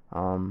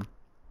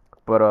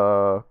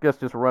 But guess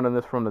just running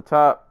this from the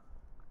top.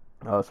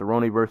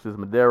 Cerrone versus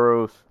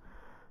Medeiros.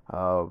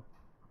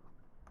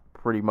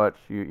 Pretty much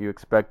you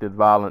expected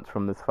violence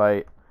from this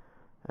fight,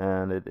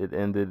 and it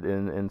ended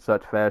in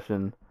such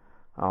fashion.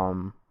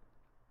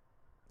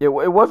 It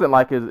wasn't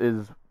like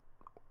as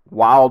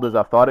wild as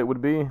I thought it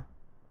would be.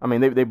 I mean,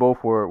 they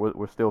both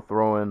were still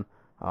throwing.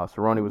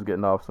 Cerrone was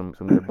getting off some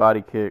good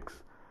body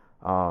kicks.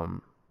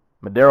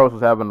 Medeiros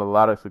was having a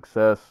lot of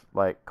success,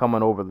 like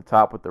coming over the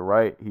top with the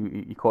right.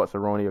 He caught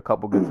Cerrone a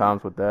couple good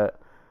times with that.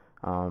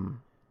 I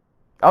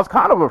was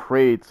kind of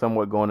afraid,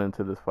 somewhat going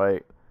into this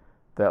fight,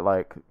 that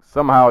like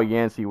somehow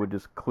Yancey would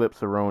just clip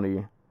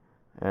Cerrone,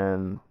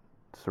 and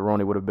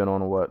Cerrone would have been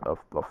on a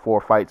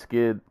 4-fight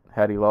skid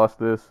had he lost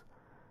this.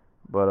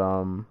 But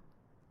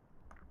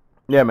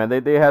yeah, man,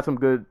 they had some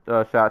good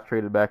shots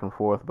traded back and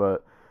forth,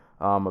 but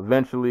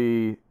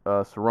eventually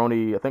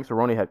Cerrone, I think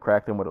Cerrone had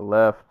cracked him with a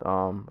left. There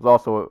was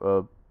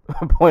also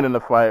a point in the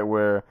fight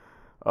where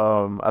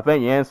I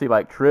think Yancey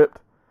like tripped,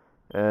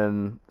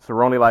 and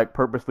Cerrone like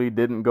purposely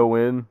didn't go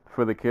in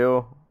for the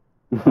kill.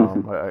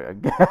 I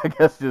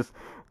guess just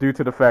due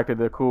to the fact that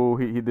they're cool,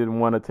 he didn't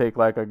want to take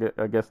like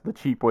I guess the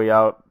cheap way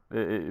out,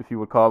 if you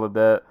would call it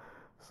that.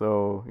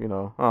 So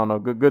I don't know,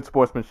 good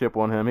sportsmanship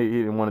on him. He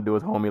didn't want to do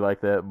his homie like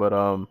that, but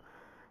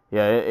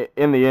Yeah,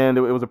 in the end,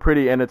 it was a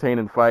pretty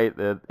entertaining fight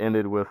that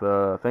ended with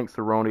I think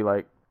Cerrone,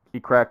 like, he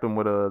cracked him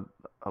with a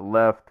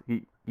left.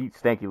 He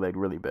stanky leg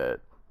really bad.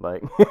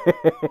 Like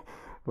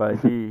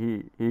like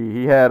he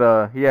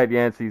had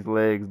Yancey's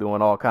legs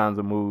doing all kinds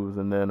of moves,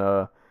 and then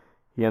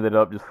he ended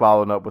up just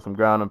following up with some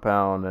ground and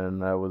pound,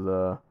 and that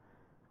was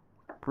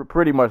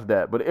pretty much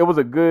that. But it was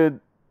a good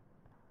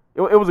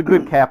it was a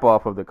good cap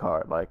off of the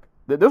card. Like,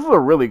 this was a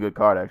really good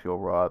card actually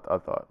overall. I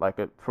thought, like,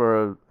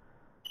 for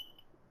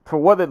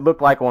what it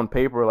looked like on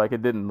paper, like,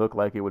 it didn't look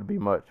like it would be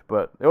much,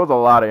 but it was a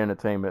lot of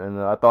entertainment, and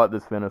I thought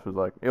this finish was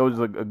like, it was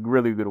a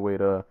really good way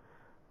to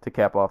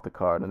cap off the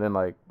card. And then,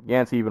 like,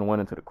 Yancey even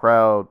went into the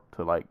crowd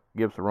to, like,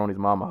 give Cerrone's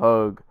mom a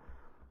hug.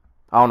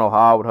 I don't know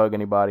how I would hug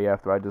anybody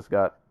after I just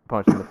got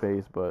punched in the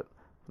face, but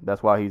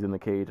that's why he's in the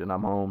cage and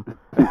I'm home.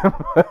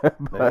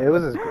 It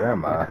was his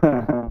grandma.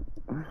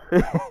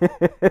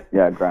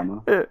 Yeah, grandma.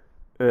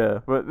 Yeah,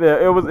 but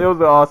yeah, it was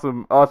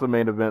an awesome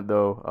main event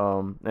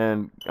though.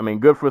 And I mean,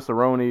 good for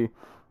Cerrone.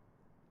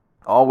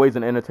 Always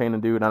an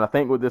entertaining dude, and I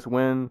think with this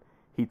win,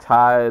 he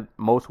tied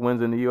most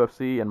wins in the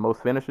UFC and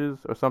most finishes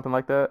or something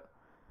like that.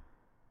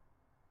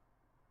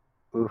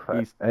 Oof,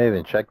 I didn't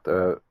even check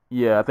the.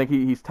 Yeah, I think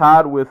he's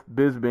tied with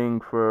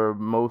Bisping for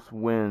most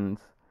wins,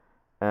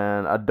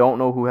 and I don't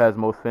know who has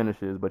most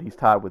finishes, but he's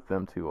tied with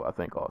them too, I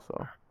think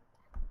also.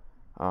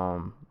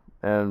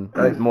 And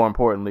more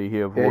importantly,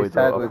 he avoids a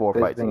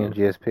 4-fight thing in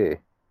GSP.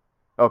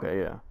 Okay,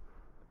 yeah.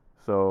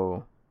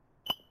 So,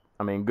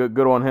 I mean, good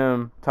on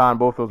him tying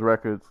both those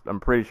records.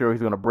 I'm pretty sure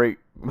he's gonna break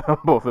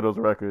both of those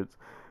records.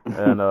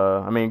 And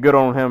I mean, good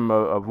on him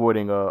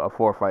avoiding a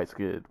 4-fight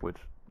skid, which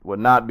would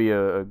not be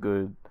a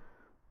good,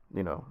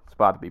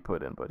 spot to be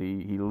put in. But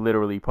he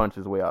literally punched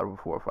his way out of a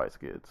 4-fight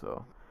skid.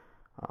 So,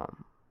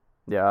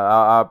 yeah,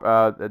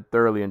 I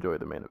thoroughly enjoyed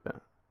the main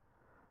event.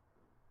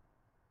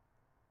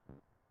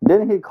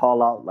 Didn't he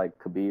call out like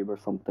Khabib or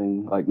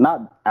something? Like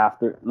not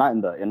in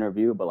the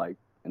interview, but like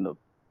in the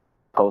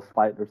post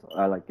fight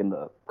or like in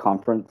the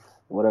conference,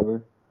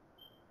 whatever.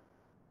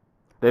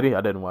 Did he?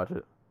 I didn't watch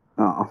it.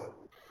 Oh.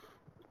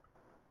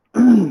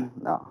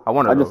 No. I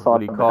wonder. I just saw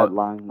the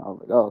headline. I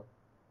was like, oh.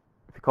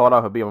 If he called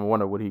out Khabib, I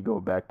wonder would he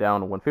go back down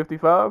to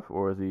 155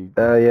 or is he?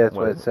 Yeah, that's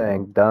what it's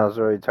saying. Donald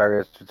Cerrone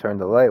targets to return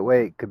to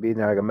lightweight. Khabib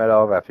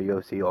Nurmagomedov after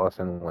UFC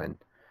Austin win.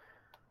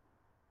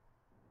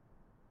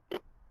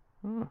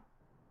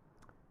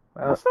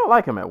 I still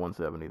like him at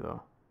 170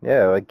 though.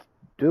 Yeah, like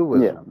dude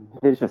was. Yeah,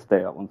 he should stay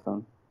at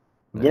 170.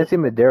 Yancy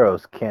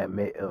Medeiros can't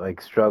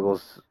make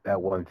struggles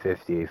at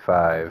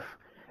 155,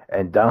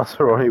 and Donald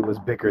Cerrone was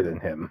bigger than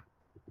him.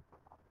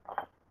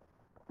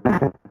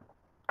 Yeah,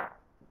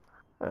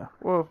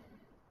 well,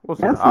 we'll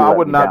see. I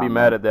would not be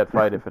mad at that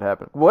fight if it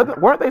happened.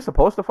 Weren't they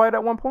supposed to fight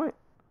at one point?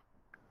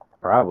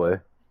 Probably.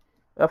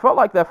 I felt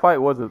like that fight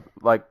was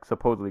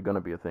supposedly going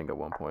to be a thing at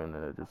one point, and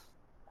then it just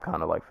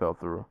kind of like fell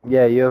through.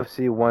 Yeah,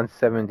 UFC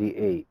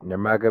 178.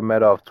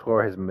 Nurmagomedov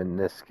tore his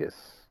meniscus.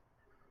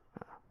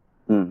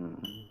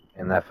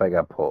 And that fight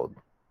got pulled.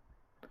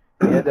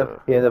 He ended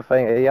up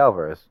fighting Eddie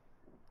Alvarez.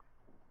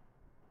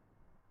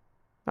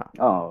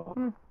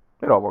 Oh.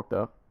 It all worked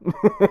out.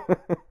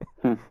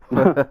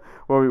 What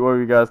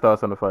were you guys'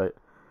 thoughts on the fight?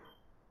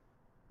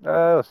 It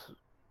was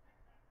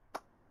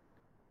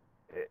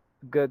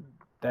good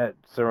that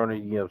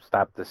Cerrone,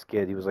 stopped the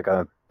skid. He was like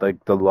on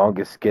the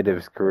longest skid of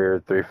his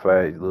career,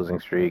 3-fight losing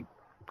streak.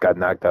 Got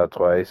knocked out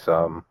twice.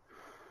 I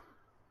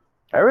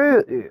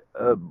really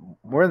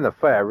more than the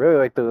fight. I really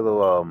like the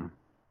little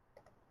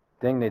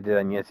thing they did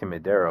on Yancy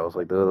Medeiros,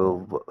 like the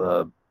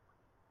little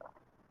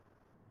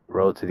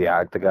road to the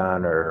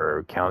octagon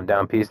or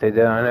countdown piece they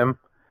did on him,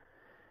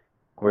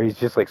 where he's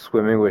just like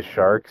swimming with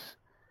sharks.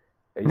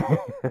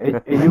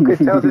 And you could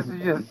tell this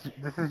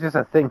is just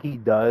a thing he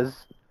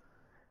does.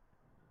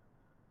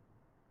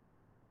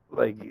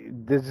 Like,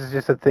 this is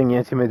just a thing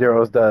Yancy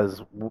Medeiros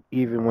does,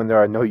 even when there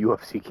are no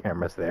UFC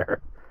cameras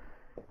there.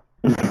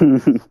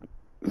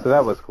 So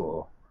that was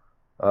cool.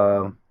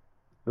 But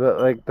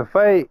like the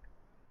fight,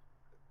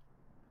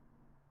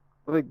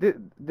 like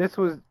this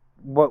was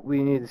what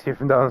we needed to see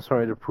from Donald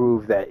Cerrone to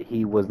prove that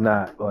he was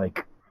not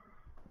like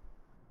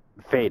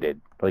faded,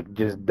 like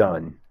just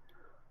done.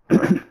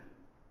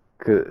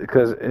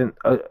 Because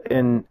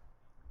in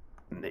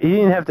he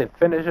didn't have to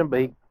finish him,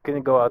 but he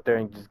couldn't go out there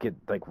and just get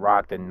like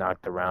rocked and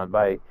knocked around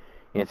by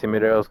Yancy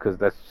Medeiros, because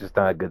that's just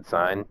not a good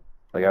sign.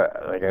 I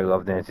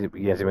love Yancy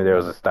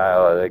Medeiros'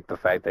 style. I like the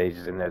fact that he's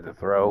just in there to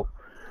throw,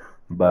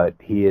 but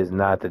he is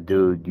not the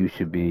dude you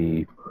should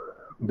be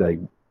like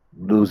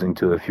losing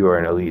to if you're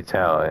an elite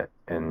talent.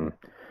 And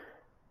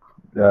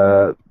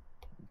Donald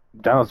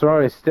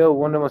Cerrone is still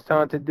one of the most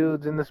talented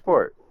dudes in the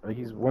sport. Like,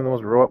 he's one of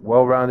the most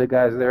well-rounded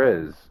guys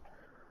there is.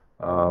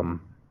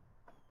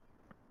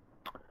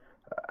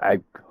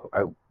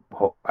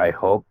 I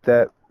hope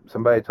that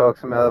somebody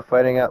talks him out of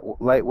fighting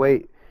at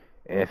lightweight.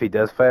 And if he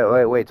does fight at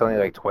lightweight, it's only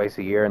like twice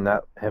a year, and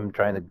not him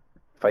trying to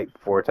fight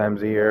 4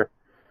 times a year.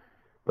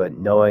 But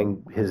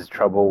knowing his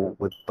trouble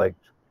with like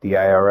the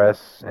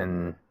IRS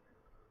and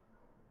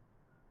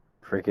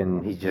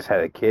freaking, he just had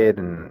a kid,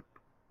 and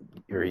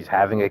or he's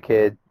having a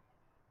kid,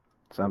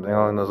 something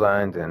along those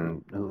lines,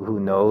 and who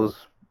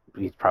knows?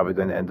 He's probably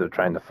going to end up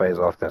trying to fight as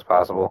often as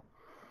possible.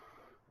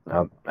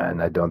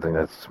 And I don't think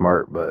that's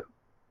smart, but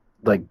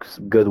like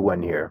good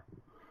win here.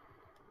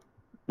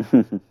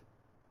 I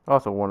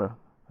also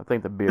I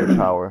think the beard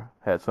power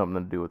had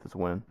something to do with this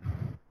win.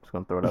 Just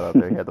gonna throw that out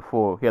there. He had the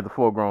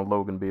full grown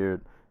Logan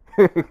beard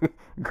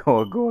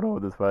going on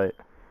with this fight.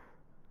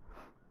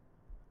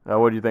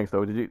 What do you think,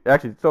 Stowe? Did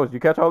you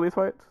catch all these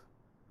fights?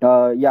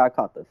 Yeah, I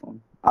caught this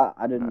one.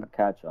 I didn't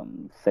catch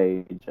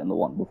Sage and the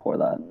one before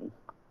that.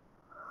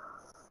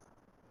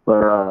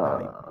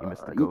 But you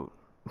missed the goat.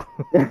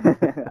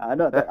 I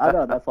know.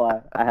 That's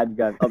why I had you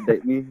guys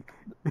update me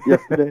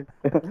yesterday.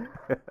 I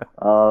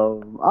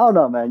don't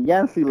know, man.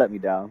 Yancy let me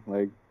down.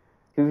 Like,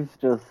 he's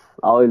just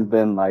always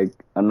been like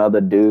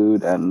another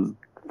dude, and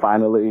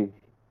finally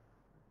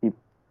he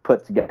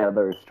put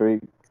together a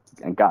streak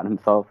and got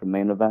himself a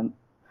main event.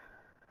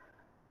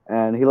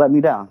 And he let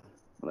me down.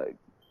 Like,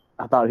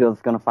 I thought he was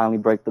gonna finally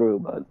break through,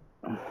 but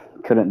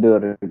couldn't do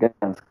it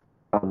against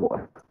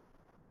Cowboy.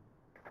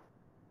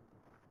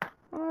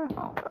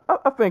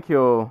 I think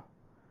he'll.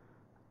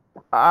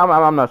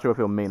 I'm not sure if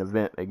he'll main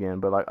event again,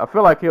 but like I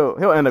feel like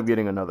he'll end up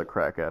getting another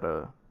crack at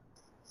a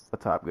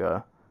top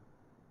guy.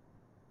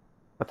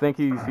 I think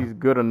he's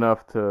good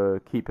enough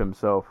to keep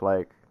himself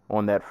like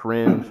on that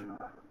fringe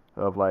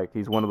of like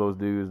he's one of those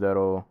dudes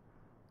that'll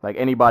like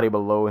anybody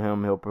below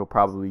him he'll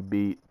probably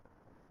beat,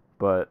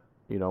 but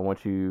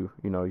once you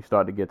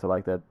start to get to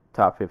like that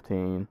top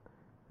 15.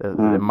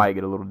 It might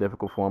get a little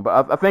difficult for him,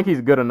 but I think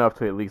he's good enough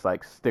to at least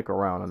like stick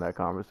around in that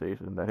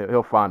conversation. That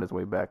he'll find his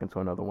way back into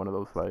another one of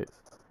those fights.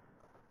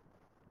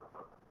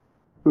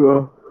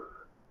 Yeah,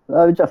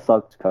 it just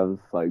sucked because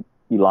like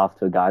you lost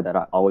to a guy that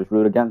I always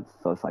root against,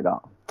 so it's like,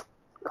 oh,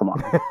 come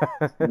on.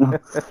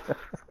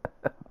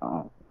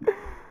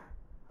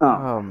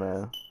 Oh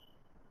man,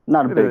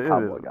 not a big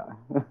Cowboy guy.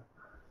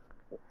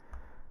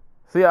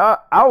 See, I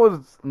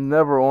was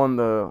never on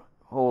the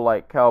whole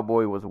like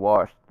Cowboy was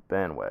washed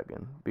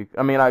bandwagon.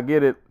 I mean, I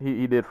get it.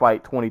 He did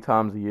fight 20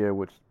 times a year,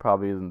 which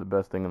probably isn't the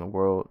best thing in the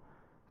world.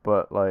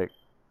 But like,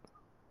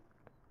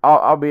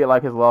 albeit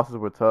like his losses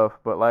were tough,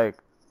 but like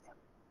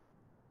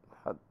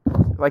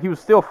he was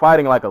still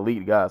fighting like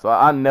elite guys. So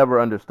I never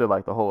understood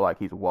like the whole like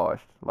he's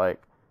washed. Like,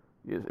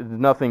 it's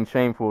nothing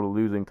shameful to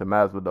losing to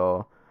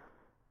Masvidal.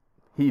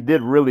 He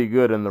did really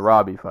good in the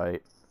Robbie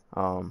fight.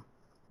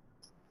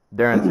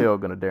 Darren Till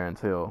gonna Darren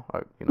Till.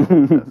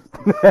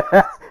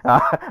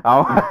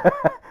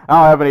 I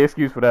don't have any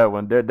excuse for that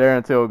one.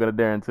 Darren Till gonna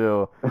Darren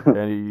Till,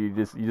 and you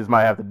just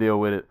might have to deal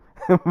with it.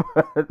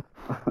 But,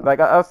 like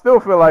I still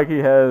feel like he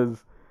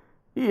has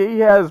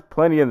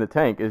plenty in the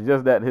tank. It's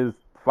just that his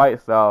fight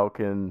style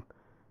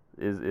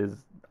is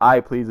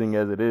eye pleasing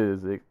as it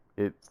is.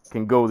 It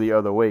can go the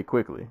other way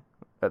quickly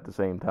at the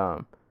same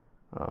time.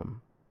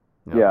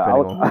 Yeah,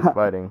 depending on who's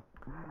fighting.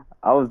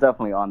 I was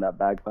definitely on that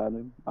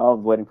backpedaling. I was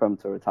waiting for him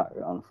to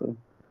retire, honestly.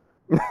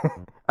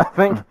 I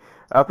think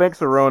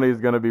Cerrone is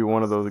going to be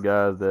one of those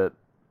guys that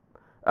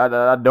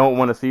I don't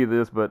want to see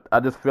this, but I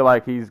just feel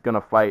like he's going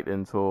to fight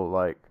until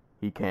like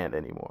he can't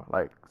anymore.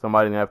 Like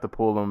somebody's going to have to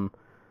pull him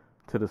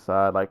to the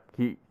side. Like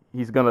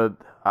he's going to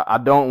I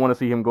don't want to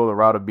see him go the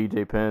route of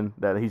BJ Penn,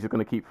 that he's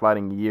going to keep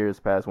fighting years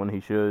past when he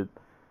should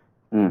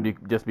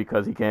just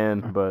because he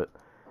can, but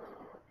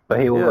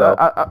he will.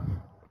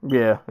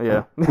 Yeah.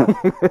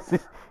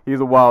 He's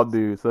a wild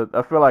dude, so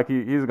I feel like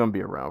he's gonna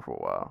be around for a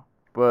while.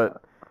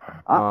 But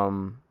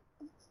I'm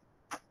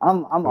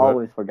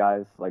always for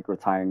guys like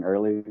retiring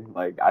early.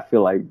 Like I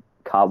feel like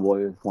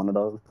Cowboy is one of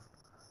those.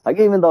 Like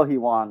even though he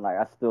won, like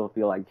I still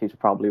feel like he should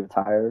probably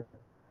retire.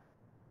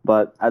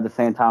 But at the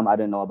same time, I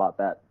didn't know about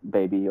that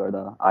baby or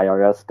the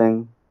IRS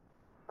thing,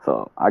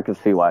 so I can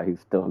see why he's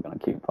still gonna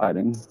keep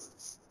fighting.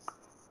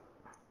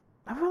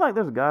 I feel like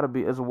there's gotta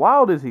be, as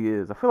wild as he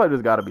is, I feel like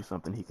there's gotta be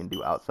something he can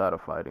do outside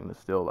of fighting to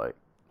still like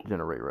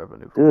generate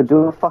revenue. Dude,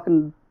 do a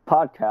fucking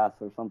podcast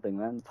or something,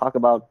 man. Talk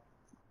about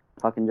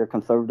fucking your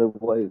conservative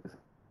ways.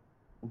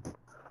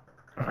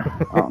 I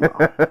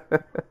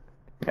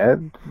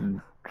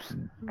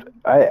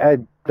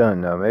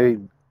don't know.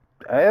 Maybe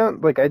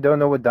I don't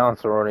know what Don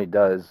Cerrone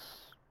does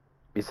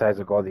besides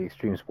like all the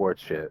extreme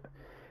sports shit.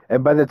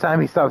 And by the time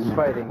he stops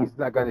fighting, he's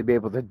not going to be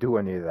able to do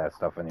any of that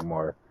stuff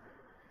anymore.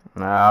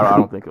 Nah, I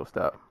don't think he'll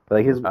stop.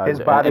 Like his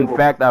body will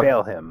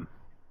fail him.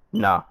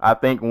 No, I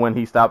think when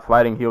he stops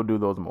fighting, he'll do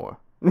those more.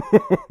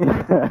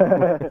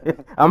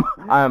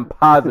 I'm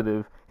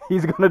positive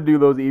he's gonna do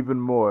those even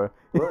more.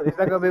 Well, he's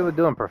not gonna be able to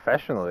do them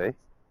professionally.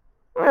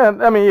 Yeah,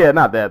 I mean, yeah,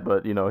 not that,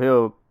 but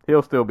he'll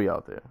still be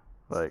out there.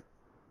 Like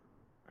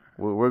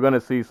we're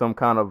gonna see some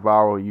kind of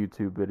viral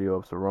YouTube video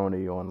of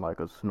Cerrone on like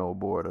a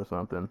snowboard or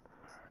something.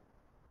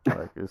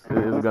 Like it's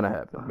gonna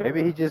happen.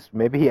 Maybe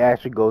he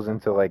actually goes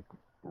into like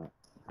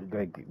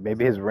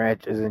maybe his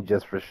ranch isn't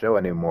just for show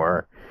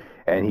anymore,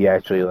 and he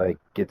actually like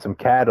gets some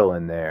cattle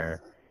in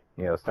there.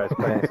 Starts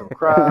planting some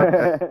crops.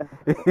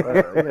 Gets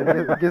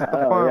the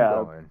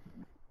farm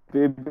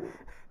going.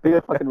 Be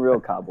a fucking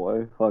real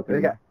cowboy.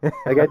 Fucking.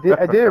 I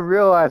didn't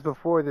realize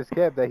before this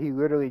camp that he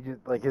literally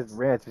just like his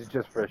ranch is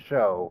just for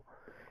show,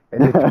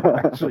 and they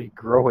don't actually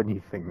grow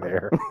anything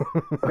there.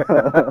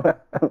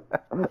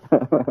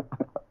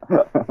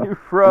 You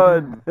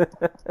fraud.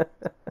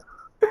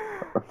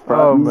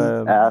 Oh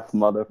man, ass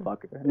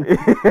motherfucker.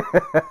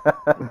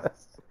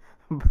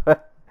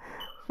 But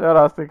shout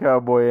outs to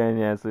Cowboy and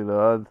Yancey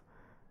though.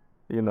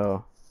 You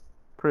know,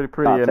 pretty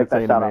Take that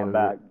entertaining shout main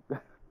out event.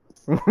 back.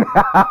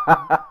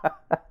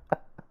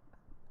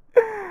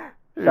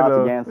 Shout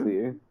out to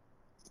Yancey.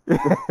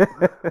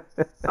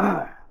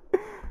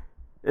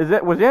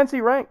 Was Yancey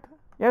ranked?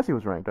 Yancey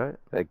was ranked, right?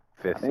 Like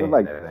I think 15.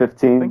 like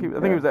 15. I think he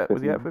was at.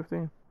 Was he at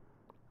 15?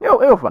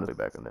 He'll find his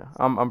way back in there.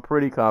 I'm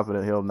pretty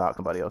confident he'll knock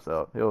somebody else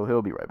out.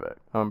 He'll be right back.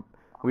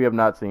 We have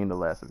not seen the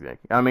last of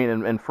Yankee. I mean,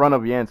 in front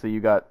of Yancey, you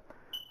got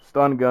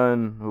Stun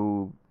Gun,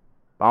 who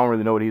I don't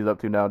really know what he's up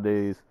to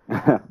nowadays.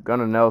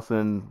 Gunnar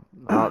Nelson,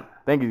 I don't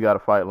think he's got a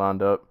fight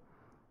lined up.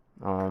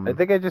 I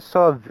think I just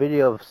saw a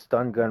video of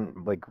Stun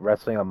Gun like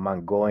wrestling a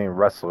Mongolian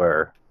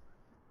wrestler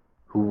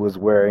who was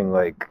wearing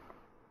like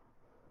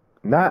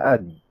not a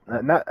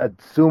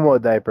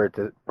sumo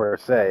diaper per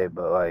se,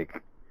 but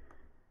like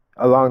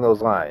along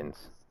those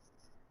lines.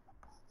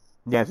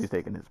 Yancey's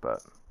taking his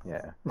spot.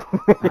 Yeah.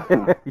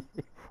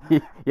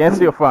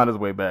 Yancey will find his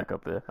way back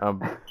up there. I'm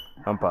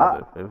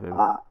positive.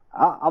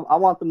 I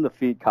want them to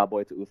feed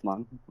Cowboy to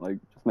Usman. Like,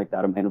 just make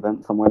that a main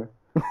event somewhere.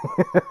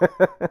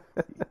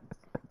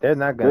 They're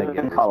not gonna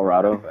get in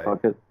Colorado. That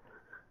Fuck it.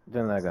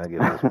 They're not gonna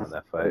give Usman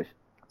that fight.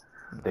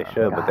 They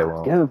should, but they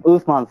won't. Give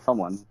Usman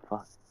someone.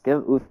 Fuck.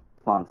 Give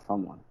Usman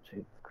someone.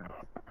 Jesus Christ.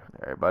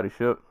 Everybody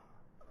shook.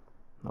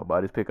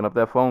 Nobody's picking up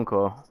that phone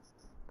call.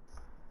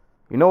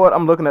 You know what?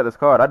 I'm looking at this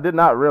card. I did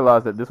not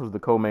realize that this was the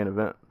co-main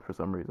event for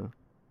some reason.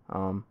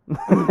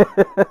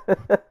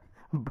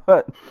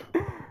 But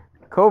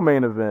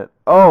co-main event.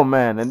 Oh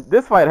man, and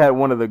this fight had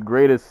one of the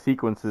greatest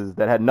sequences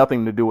that had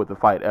nothing to do with the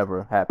fight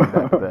ever happened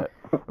after that.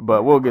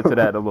 But we'll get to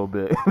that in a little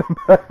bit.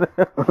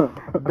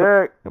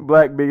 Derek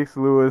Black Beast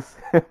Lewis,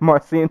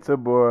 Marcin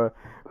Tybura,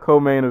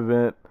 co-main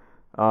event.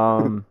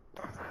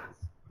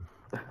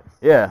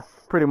 Yeah,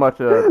 pretty much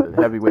a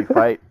heavyweight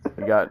fight.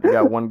 You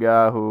got one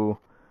guy who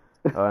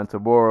in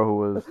Tybura who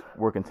was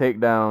working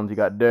takedowns. You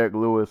got Derek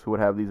Lewis who would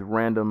have these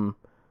random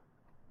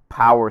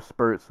power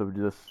spurts of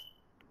just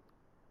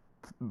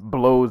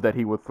blows that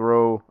he would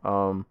throw.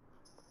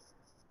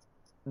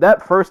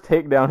 That first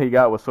takedown he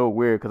got was so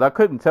weird because I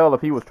couldn't tell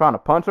if he was trying to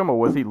punch him or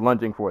was he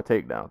lunging for a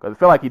takedown. Because I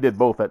felt like he did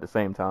both at the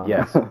same time.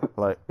 Yes.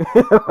 like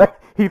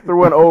he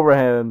threw an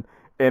overhand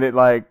and it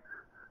like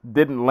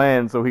didn't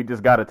land, so he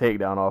just got a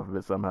takedown off of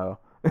it somehow.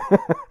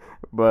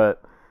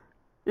 But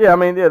yeah, I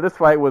mean, yeah, this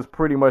fight was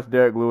pretty much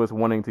Derek Lewis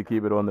wanting to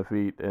keep it on the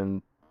feet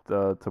and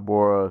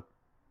Tybura,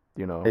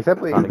 you know,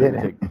 except he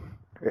didn't.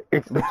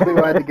 Especially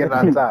wanted to get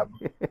on top.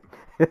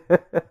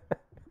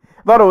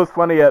 I thought it was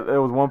funny.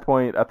 There was one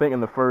point, I think in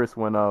the first,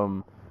 when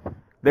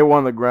they were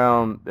on the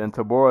ground and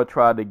Tybura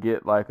tried to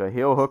get like a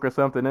heel hook or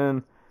something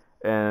in,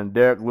 and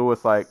Derek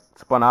Lewis like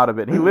spun out of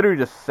it. He literally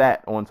just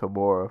sat on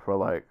Tybura for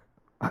like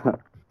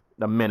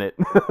a minute.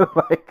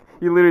 Like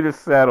he literally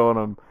just sat on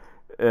him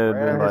and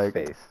right then, on like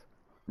his face.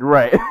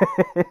 Right.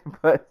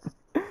 But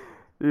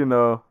you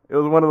know, it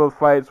was one of those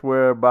fights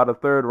where by the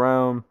third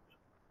round,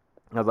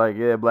 I was like,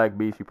 yeah, Black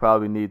Beast, you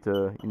probably need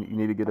to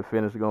get a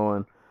finish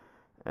going.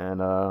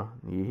 And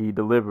he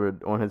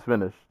delivered on his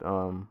finish.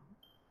 I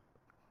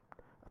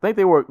think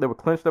they were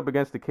clinched up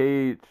against the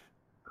cage.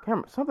 I can't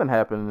remember, something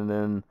happened, and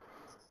then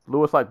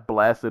Lewis like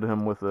blasted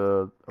him with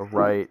a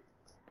right.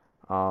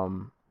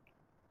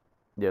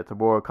 Yeah,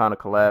 Tybura kind of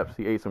collapsed.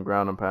 He ate some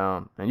ground and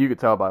pound, and you could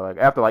tell by like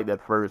after like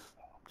that first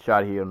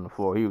shot he hit on the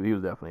floor, he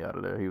was definitely out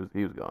of there. He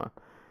was gone.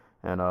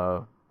 And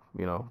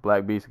you know,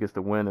 Black Beast gets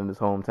the win in his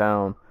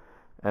hometown,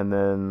 and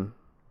then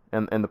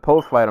in the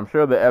post fight, I'm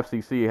sure the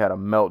FCC had a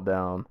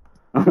meltdown.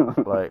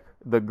 Like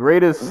the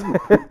greatest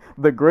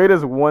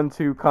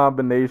 1-2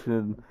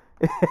 combination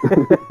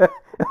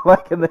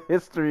like in the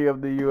history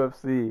of the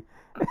UFC.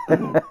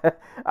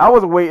 I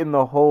was waiting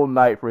the whole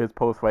night for his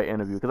post-fight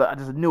interview because I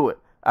just knew it.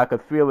 I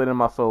could feel it in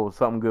my soul.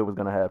 Something good was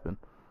gonna happen.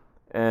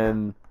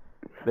 And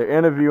they're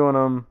interviewing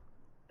him.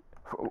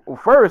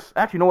 First,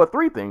 actually, you know what?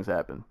 3 things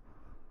happened.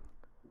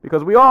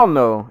 Because we all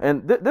know,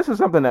 and this is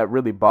something that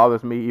really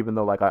bothers me, even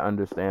though like I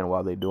understand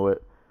why they do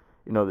it.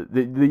 You know,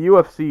 the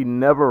UFC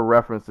never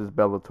references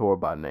Bellator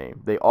by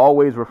name. They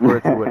always refer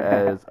to it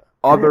as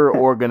other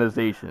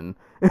organization.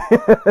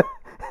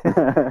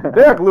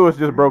 Derek Lewis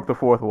just broke the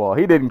fourth wall.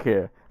 He didn't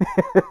care.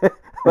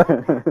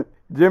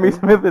 Jimmy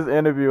Smith is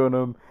interviewing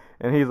him,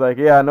 and he's like,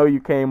 yeah, I know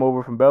you came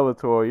over from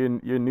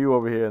Bellator. You're new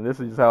over here, and this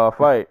is just how I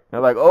fight. And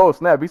I'm like, oh,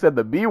 snap, he said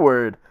the B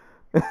word.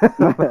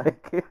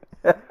 Like,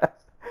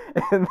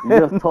 you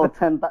just told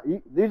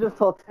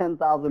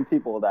 10,000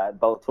 people that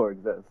Bellator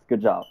exists. Good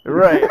job.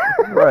 Right.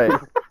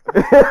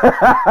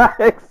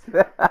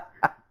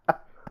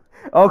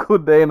 Uncle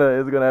Dana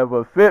is gonna have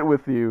a fit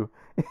with you.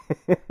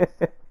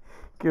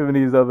 giving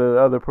these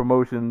other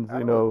promotions, I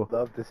you know. would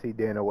love to see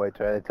Dana White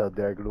try to tell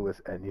Derek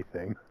Lewis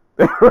anything.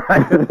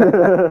 Right.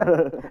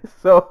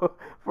 So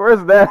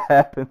first that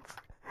happens.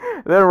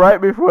 Then right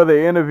before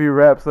the interview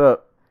wraps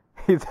up,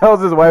 he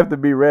tells his wife to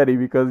be ready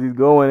because he's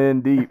going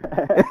in deep.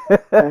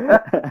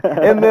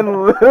 And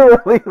then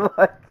literally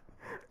like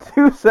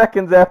 2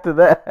 seconds after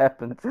that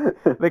happens,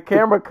 the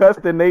camera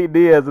cuts to Nate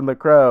Diaz in the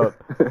crowd.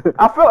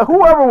 I felt like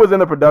whoever was in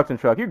the production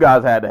truck, you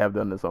guys had to have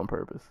done this on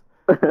purpose.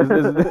 Because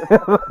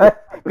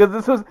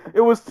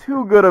it was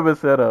too good of a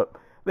setup.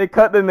 They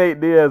cut to Nate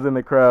Diaz in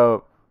the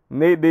crowd.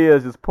 Nate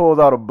Diaz just pulls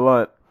out a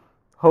blunt,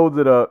 holds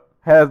it up,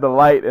 has the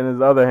light in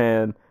his other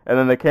hand, and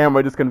then the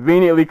camera just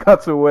conveniently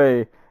cuts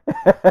away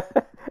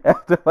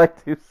after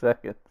like 2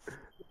 seconds.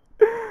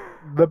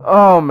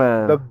 Oh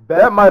man,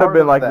 that might have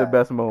been like the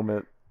best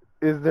moment.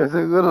 Is there's a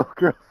little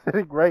girl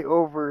sitting right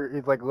over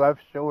his like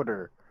left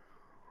shoulder,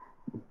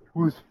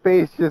 whose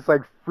face just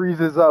like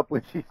freezes up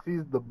when she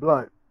sees the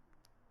blunt.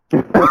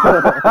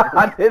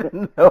 I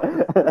didn't know.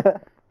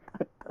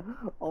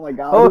 Oh my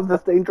God, who's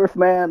this dangerous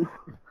man?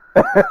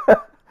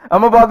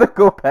 I'm about to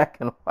go back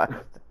and watch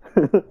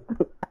it.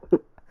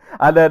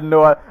 I didn't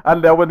know. I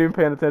wasn't even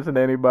paying attention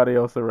to anybody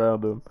else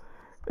around him.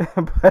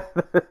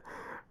 But,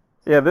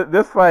 yeah,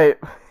 this fight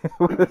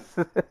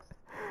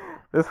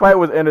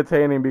was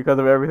entertaining because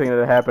of everything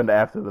that happened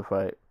after the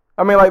fight.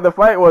 I mean, like, the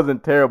fight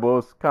wasn't terrible. It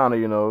was kind of,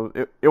 you know,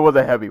 it was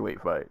a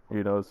heavyweight fight.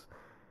 You know, it's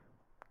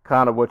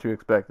kind of what you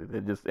expected.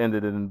 It just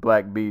ended in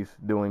Black Beast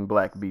doing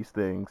Black Beast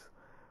things.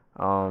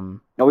 No,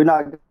 we're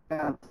not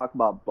gonna talk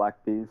about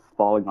Black Beast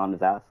falling on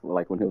his ass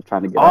like when he was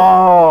trying to get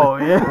Oh,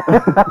 yeah.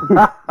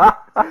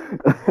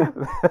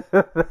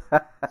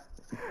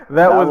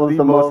 that was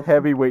the most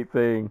heavyweight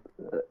thing.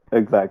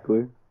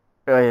 Exactly.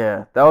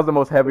 Yeah, that was the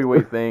most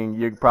heavyweight thing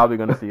you're probably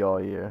gonna see all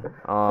year.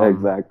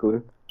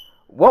 Exactly.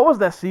 What was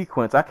that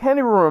sequence? I can't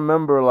even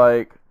remember.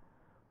 Like,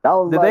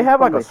 did they have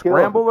like a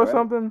scramble or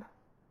something?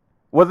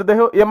 Was it the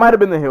heel? It might have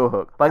been the heel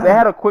hook. Like, they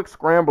had a quick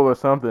scramble or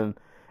something,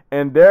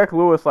 and Derek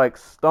Lewis like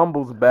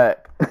stumbles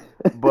back,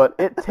 but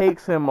it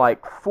takes him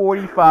like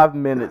 45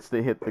 minutes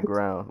to hit the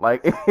ground.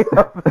 Like,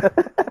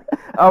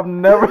 I've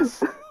never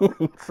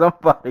seen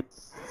somebody.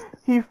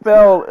 He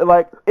fell,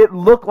 like, it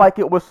looked like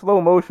it was slow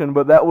motion,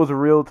 but that was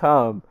real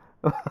time.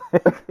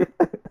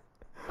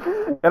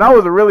 And I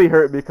was really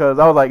hurt because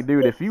I was like,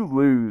 dude, if you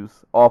lose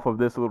off of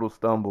this little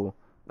stumble,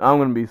 I'm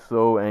going to be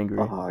so angry.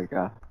 Oh, my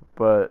God.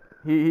 But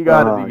he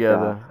got it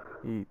together.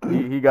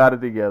 He got it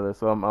together.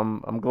 So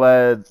I'm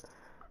glad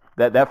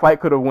that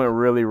fight could have went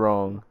really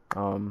wrong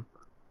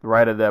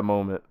right at that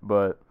moment.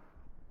 But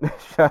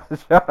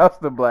shout outs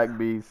to Black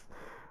Beast.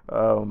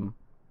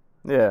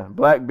 Yeah,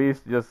 Black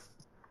Beast just...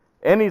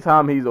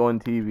 Anytime he's on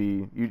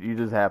TV, you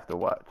just have to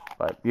watch.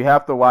 Like, you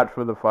have to watch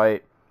for the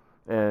fight.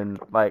 And,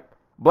 like,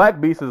 Black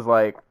Beast is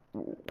like,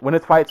 when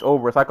his fight's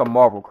over, it's like a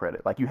Marvel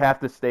credit. Like, you have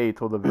to stay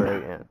till the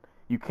very end.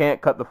 You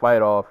can't cut the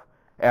fight off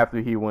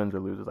after he wins or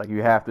loses. Like,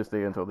 you have to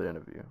stay until the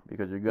interview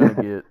because you're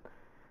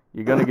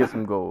gonna get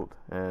some gold.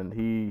 And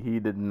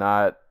he did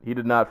not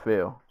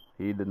fail.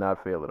 He did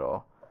not fail at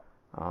all.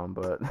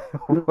 But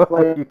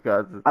what you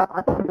guys?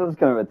 I thought he was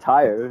gonna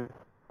retire.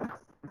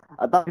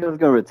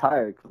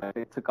 Because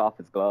he took off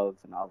his gloves,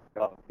 and I was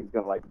like, oh, he's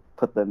gonna like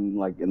put them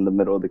like in the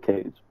middle of the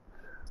cage.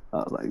 I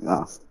was like,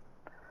 nah.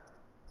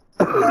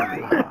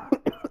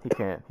 He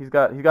can't. He's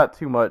got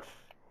too much.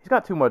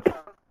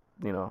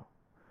 You know,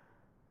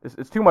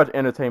 it's too much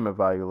entertainment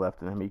value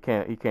left in him. He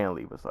can't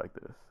leave us like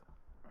this.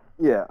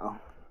 Yeah.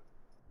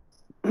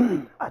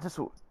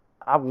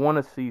 I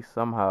want to see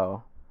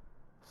somehow,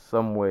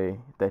 some way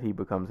that he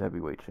becomes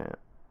heavyweight champ.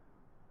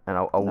 And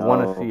I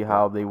want to see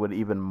how they would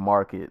even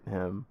market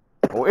him,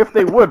 or if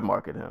they would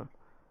market him.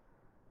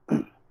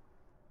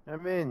 I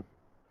mean,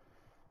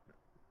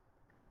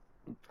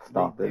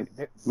 Stop they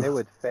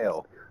would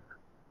fail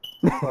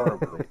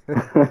horribly.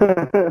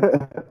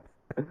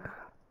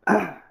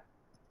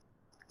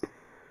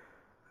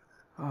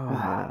 Oh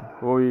man,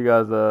 what were you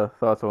guys'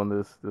 thoughts on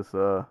this this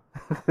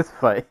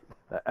fight?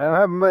 I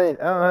don't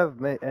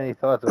have any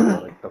thoughts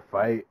about like the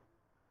fight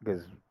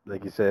because,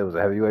 like you said, it was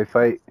a heavyweight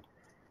fight.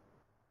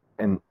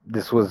 And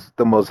this was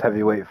the most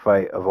heavyweight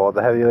fight of all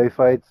the heavyweight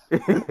fights.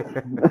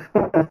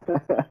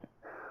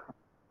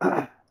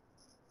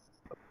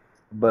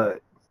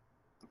 But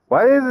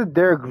why isn't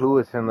Derek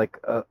Lewis in like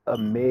a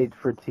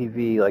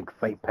made-for-TV like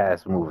Fight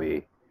Pass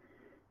movie?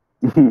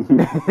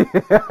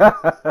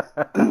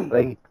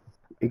 Like,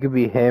 it could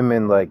be him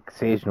and like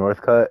Sage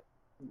Northcutt.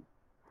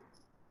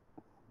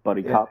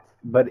 Buddy cop.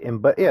 Buddy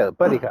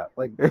cop.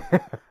 Like,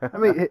 I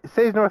mean,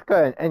 Sage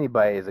Northcutt and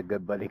anybody is a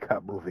good buddy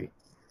cop movie.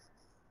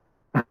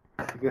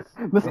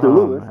 Mr.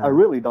 Lewis, man. I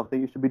really don't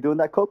think you should be doing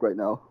that coke right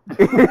now.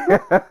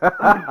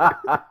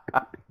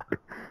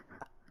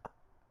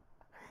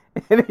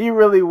 And he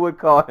really would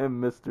call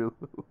him Mr.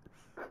 Lewis.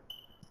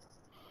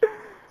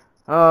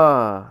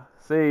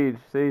 Sage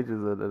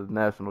is a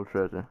national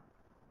treasure.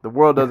 The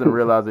world doesn't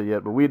realize it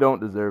yet, but we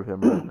don't deserve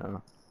him right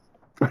now.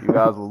 You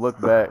guys will look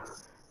back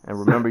and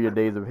remember your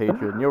days of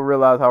hatred, and you'll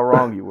realize how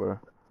wrong you were.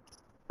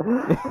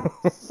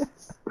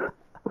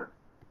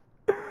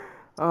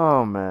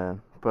 Oh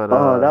man, but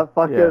that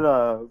fucking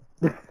yeah.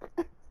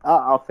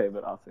 I'll save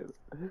it. All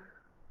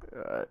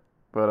right.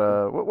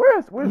 But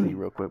where's he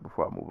real quick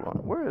before I move on?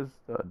 Where is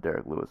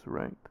Derek Lewis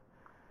ranked?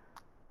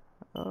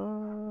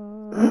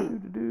 Oh,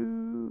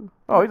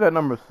 he's at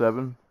number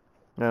 7,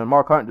 and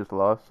Mark Hunt just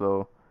lost.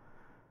 So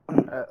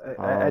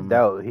I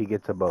doubt he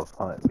gets above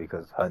Hunt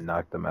because Hunt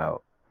knocked him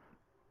out.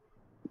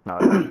 no,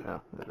 yeah,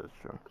 that is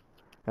true.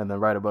 And then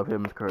right above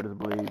him is Curtis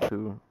Bleed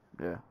too.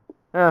 Yeah.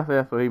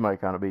 So he might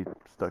kind of be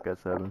stuck at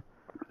 7.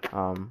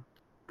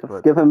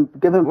 But Give him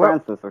Well-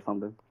 Francis or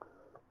something.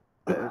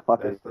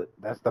 Fuck it.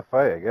 That's the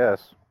fight, I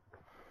guess.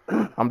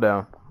 I'm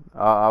down.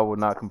 I would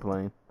not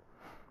complain.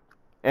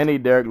 Any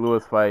Derek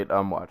Lewis fight,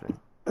 I'm watching.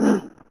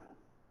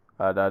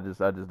 I just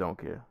don't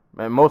care.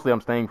 And mostly,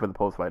 I'm staying for the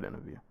post-fight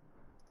interview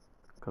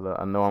because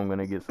I know I'm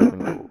gonna get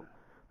something cool.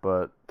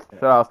 But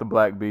shout outs to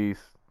Black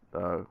Beast.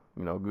 Good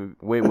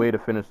way to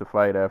finish the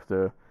fight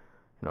after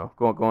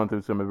going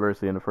through some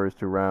adversity in the first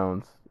 2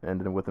 rounds,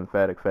 and then with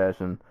emphatic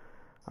fashion.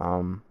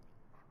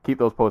 Keep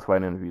those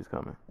post-fight interviews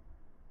coming.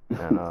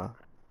 And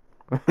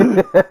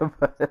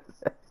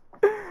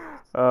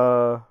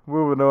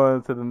moving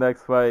on to the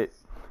next fight.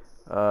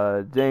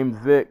 James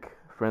Vick,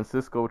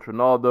 Francisco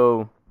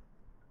Trinaldo.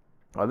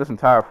 This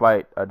entire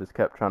fight, I just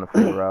kept trying to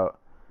figure out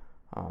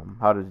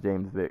how does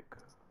James Vick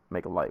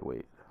make a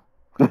lightweight?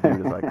 'Cause he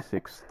was like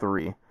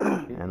 6'3",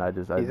 and I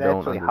He's don't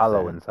actually understand.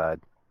 hollow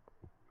inside.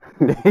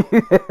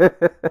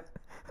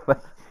 Like,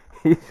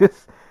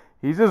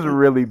 he's just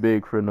really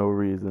big for no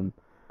reason.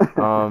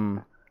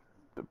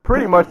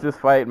 Pretty much this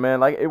fight, man.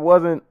 Like it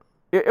was an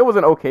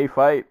okay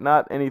fight,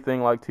 not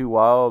anything like too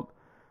wild.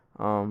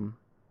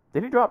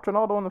 Did he drop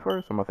Trinaldo in the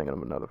first? Or am I thinking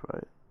of another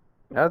fight?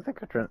 I think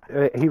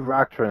he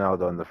rocked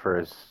Ronaldo in the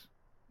first.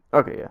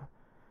 Okay,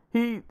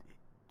 yeah.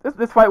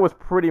 This fight was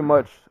pretty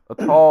much a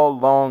tall,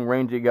 long,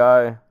 rangy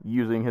guy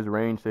using his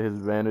range to his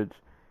advantage,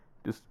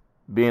 just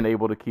being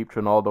able to keep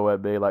Trinaldo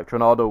at bay. Like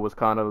Trinaldo was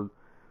kind of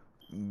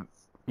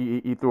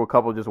he threw a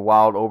couple just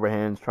wild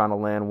overhands trying to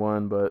land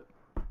one, but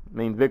I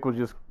mean Vic was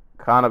just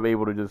kind of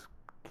able to just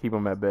keep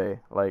him at bay.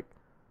 Like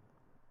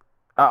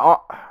I'm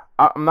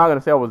not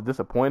gonna say I was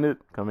disappointed.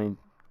 I mean,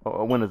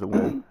 a win is a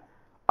win.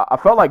 I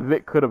felt like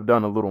Vic could have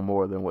done a little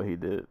more than what he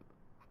did,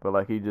 but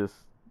like he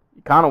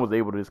kind of was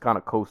able to just kind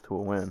of coast to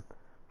a win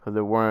because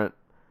there weren't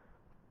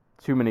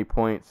too many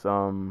points.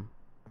 Other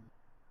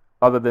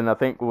than I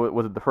think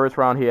was it the first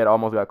round he had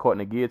almost got caught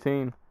in a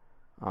guillotine.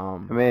 I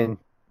mean,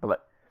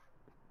 But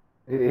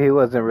he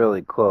wasn't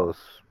really close.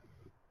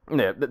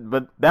 yeah,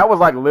 but that was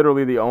like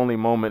literally the only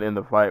moment in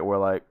the fight where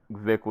like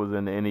Vic was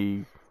in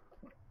any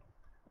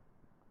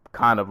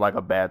kind of like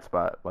a bad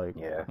spot. Like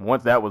Yeah.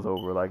 once that was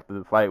over, like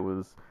the fight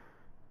was,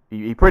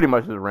 he pretty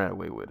much just ran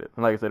away with it.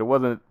 And like I said, it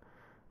wasn't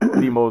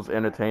the most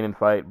entertaining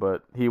fight,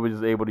 but he was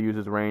just able to use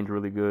his range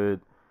really good.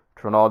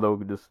 Trinaldo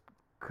just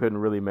couldn't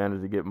really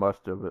manage to get much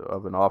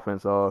of an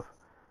offense off,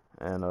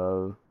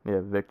 and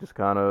Vic just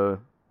kind of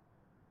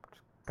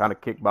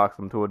kickboxed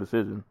him to a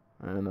decision,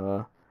 and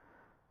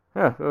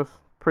it was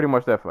pretty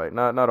much that fight.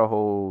 Not a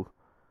whole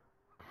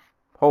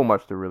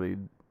much to really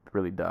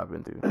dive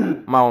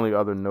into. My only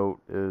other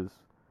note is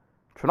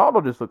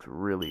Trinaldo just looks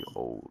really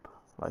old.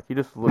 Like he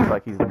just looks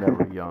like he's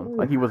never young.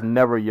 Like he was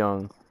never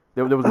young.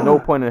 There was no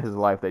point in his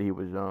life that he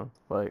was young.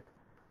 Like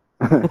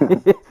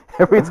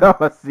every time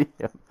I see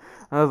him,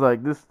 I was like,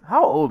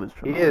 how old is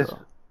Trinaldo? He is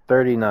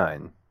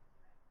 39.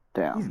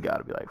 Damn. He's got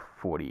to be like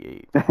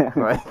 48.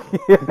 Right?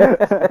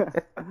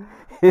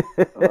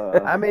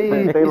 I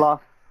mean, they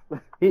lost.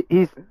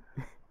 He's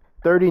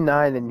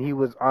 39, and he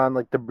was on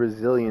like the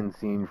Brazilian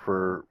scene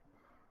for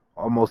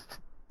almost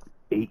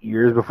 8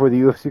 years before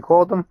the UFC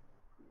called him.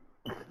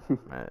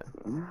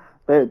 Man.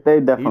 They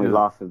definitely just-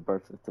 lost his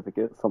birth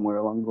certificate somewhere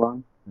along the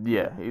line.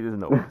 Yeah, he doesn't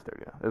know he's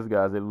 39. This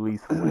guy's at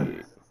least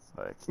 48.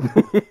 Like,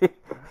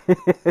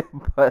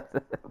 but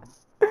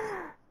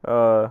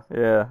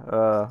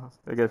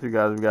I guess you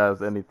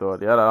guys any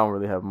thought? Yeah, I don't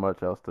really have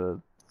much else to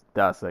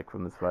dissect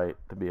from this fight,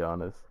 to be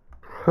honest.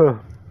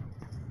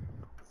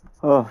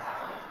 Oh,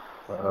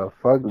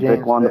 Fuck James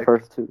Vic won the Vick.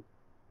 first 2.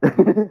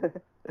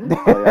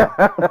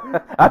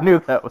 I knew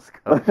that was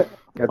coming. That's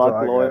Fuck all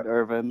I Lloyd got.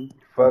 Irvin.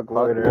 Fuck Fuck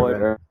Lloyd Lloyd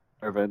Irvin.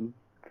 Irvin.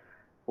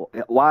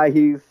 Why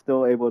he's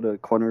still able to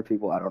corner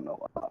people, I don't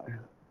know why.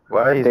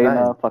 Why he's Dana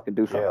not? fucking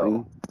do jail.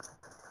 something.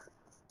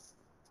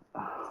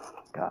 Oh,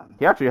 God.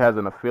 He actually has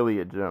an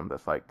affiliate gym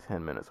that's like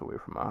 10 minutes away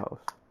from my house.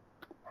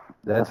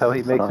 That's how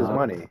he makes his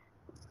money.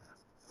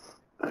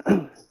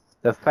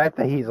 The fact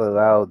that he's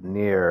allowed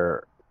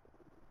near,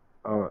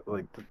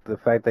 the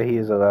fact that he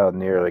is allowed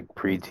near like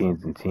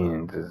preteens and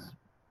teens is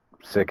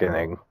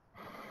sickening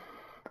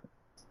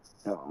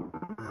Oh,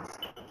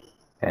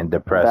 and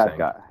depressing.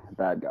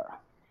 Bad guy.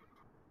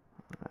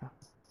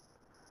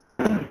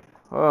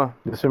 Well,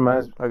 This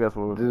reminds. I guess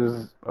we'll. This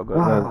is, Oh, go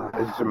ahead.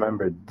 I just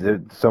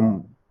remembered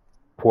some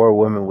poor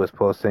woman was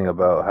posting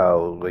about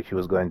how like she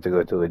was going to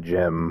go to a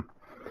gym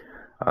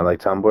on like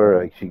Tumblr.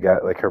 Like she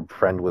got like her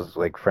friend was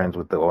like friends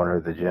with the owner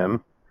of the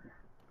gym,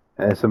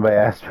 And somebody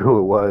asked who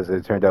it was, and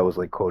it turned out it was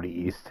like Cody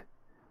East.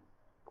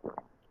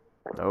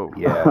 Oh,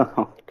 Yeah,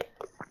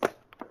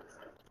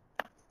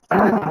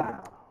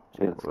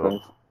 Jesus Well.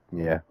 Christ.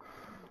 yeah.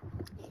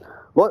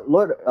 What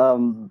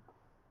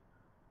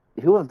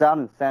he was down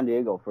in San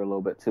Diego for a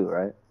little bit too,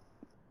 right?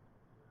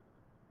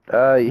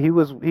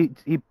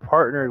 He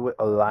partnered with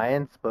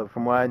Alliance, but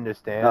from what I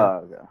understand,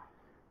 Oh, okay.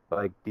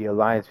 like the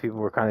Alliance people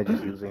were kind of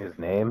just using his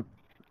name.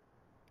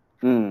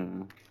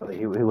 Mm. Like,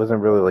 he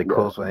wasn't really like Yeah.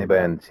 close with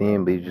anybody on the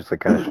team, but he just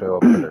like kind of show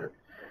up for.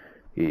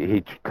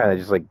 He kind of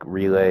just like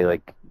relay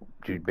like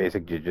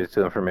basic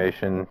jiu-jitsu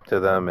information to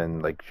them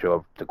and like show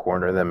up to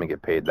corner them and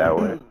get paid that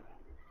way.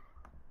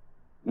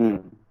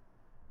 Mm.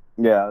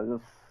 Yeah,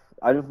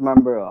 I just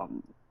remember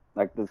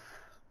like this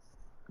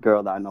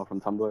girl that I know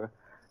from Tumblr.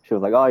 She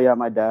was like, "Oh yeah,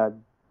 my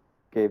dad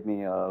gave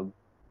me a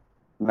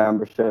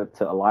membership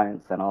to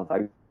Alliance," and I was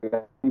like,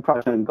 yeah, "You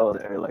probably shouldn't go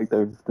there. Like,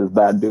 there's this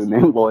bad dude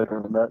named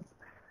Loiter that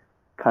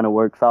kind of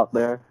works out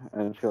there."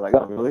 And she was like,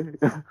 "Oh really?"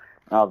 And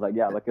I was like,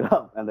 "Yeah, look it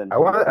up." And then I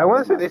want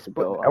to say she they had to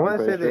split. go, I want I'm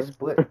to say pretty they sure.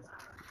 split.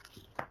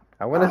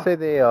 I want to say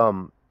they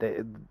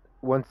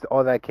once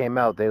all that came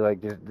out, they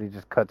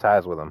just cut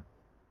ties with him.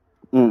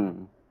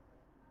 Mm.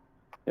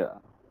 Yeah,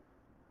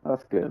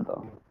 that's good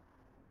though.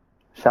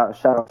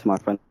 Shout out to my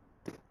friend.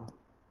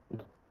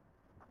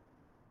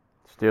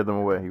 steered them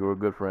away. You were a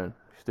good friend.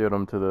 Steered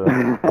them to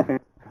the.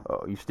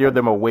 You steered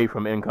them away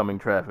from incoming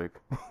traffic.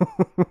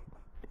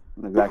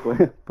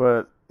 Exactly.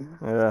 But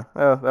yeah,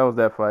 that was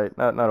that fight.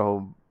 Not a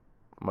whole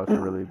much to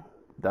really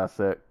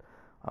dissect.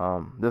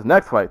 This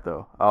next fight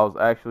though, I was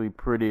actually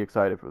pretty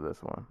excited for this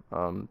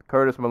one.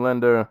 Curtis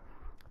Millender,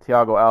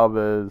 Thiago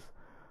Alves.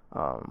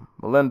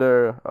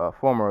 Millender, a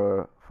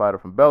former fighter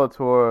from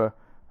Bellator.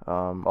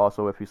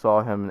 Also, if you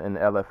saw him in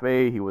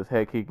LFA, he was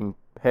head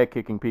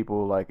kicking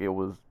people like it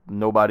was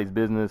nobody's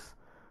business.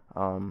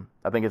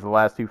 I think his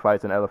last two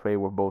fights in LFA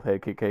were both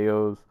head kick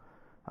KOs.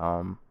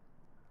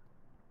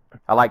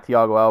 I like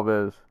Thiago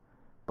Alves,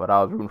 but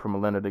I was rooting for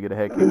Millender to get a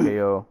head kick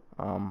KO.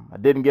 I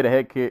didn't get a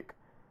head kick,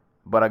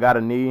 but I got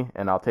a knee,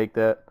 and I'll take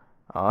that.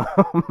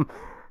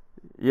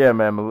 Yeah,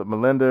 man,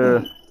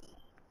 Millender,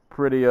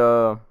 pretty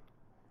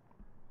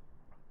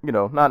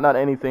not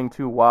anything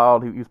too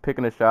wild. He was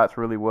picking his shots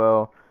really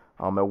well.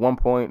 At one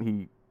point,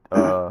 he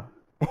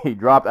he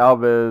dropped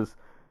Alves,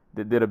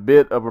 did a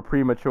bit of a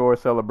premature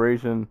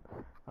celebration,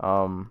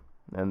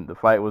 and the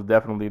fight was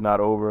definitely not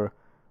over.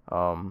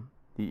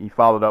 He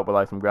followed up with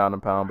like some ground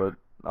and pound, but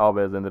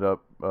Alves ended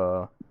up,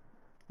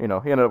 he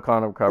ended up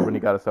kind of recovering. He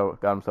got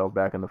himself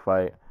back in the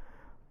fight.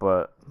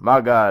 But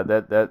my God,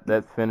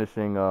 that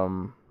finishing,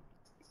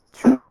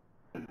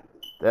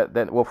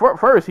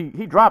 first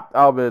he dropped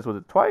Alves. Was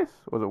it twice?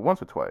 Was it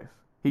once or twice?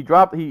 He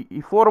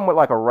floored him with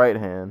like a right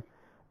hand,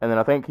 and then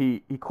I think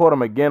he caught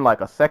him again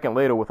like a second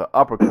later with an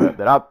uppercut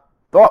that I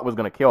thought was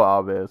gonna kill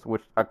Alves,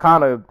 which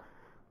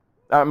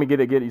get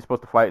it. You're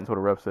supposed to fight until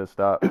the ref says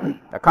stop.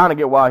 I kind of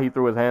get why he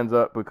threw his hands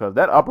up because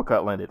that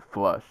uppercut landed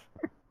flush.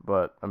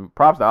 But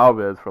props to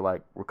Alves for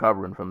like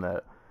recovering from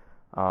that.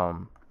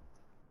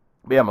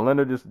 But yeah,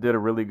 Millender just did a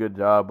really good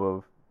job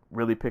of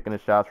really picking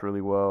his shots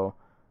really well.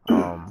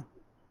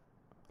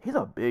 He's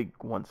a big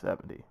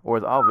 170, or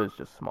is Alves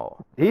just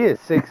small? He is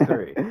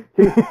 6'3".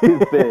 He's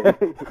big.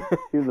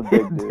 He's a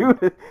big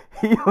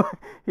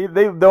dude.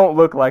 They don't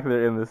look like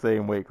they're in the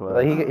same weight class.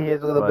 Like, he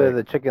has a little bit of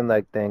the chicken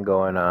leg thing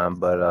going on,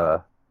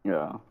 but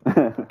Yeah.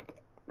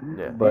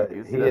 Yeah, but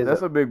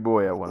that's a big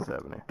boy at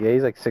 170. Yeah,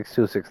 he's like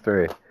 6'2",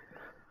 6'3".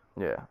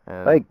 Yeah,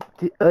 and Like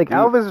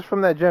Alves is from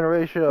that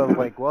generation of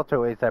like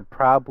welterweights that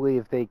probably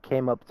if they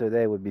came up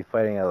today would be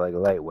fighting at like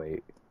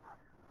lightweight.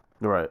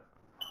 right.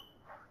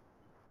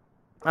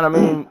 And I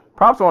mean,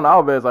 props on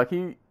Alves. Like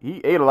he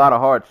ate a lot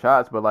of hard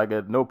shots, but like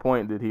at no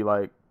point did he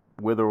like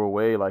wither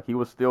away. Like he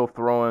was still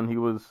throwing. He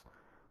was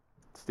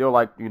still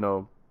like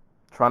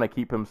trying to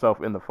keep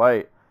himself in the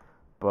fight.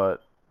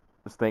 But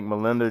I just think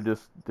Millender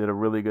just did a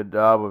really good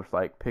job of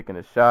like picking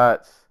his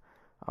shots.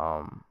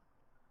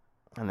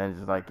 And then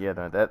just like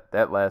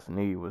that last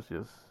knee was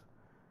just.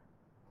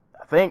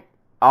 I think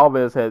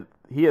Alves had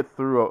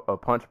threw a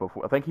punch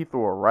before. I think he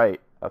threw a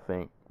right. I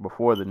think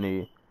before the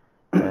knee,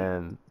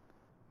 and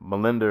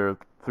Millender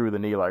threw the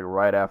knee like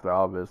right after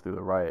Alves threw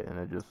the right, and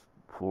it just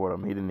floored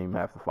him. He didn't even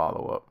have to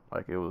follow up.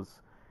 Like it was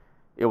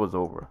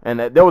over. And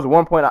there was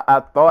one point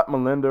I thought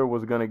Millender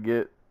was gonna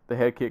get the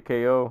head kick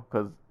KO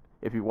because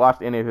if you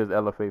watched any of his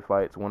LFA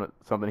fights,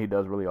 something he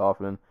does really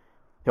often,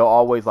 he'll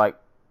always like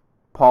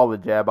paw the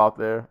jab out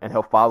there, and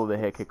he'll follow the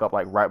head kick up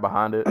like right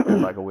behind it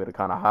as like a way to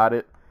kind of hide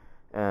it.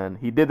 And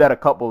he did that a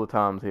couple of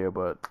times here,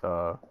 but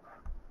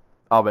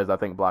Alves I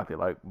think blocked it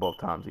like both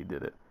times he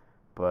did it.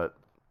 But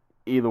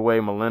either way,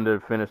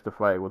 Millender finished the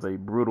fight with a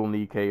brutal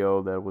knee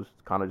KO that was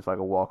kind of just like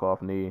a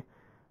walk-off knee.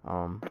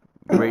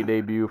 Great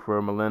debut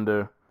for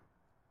Millender.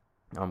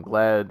 I'm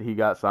glad he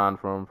got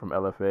signed from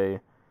LFA.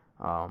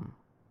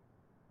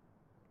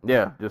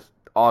 Yeah, just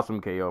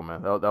awesome KO,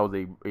 man. That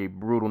was a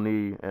brutal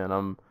knee,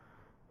 and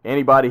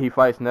anybody he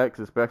fights next,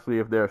 especially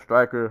if they're a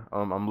striker,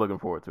 I'm looking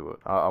forward to it.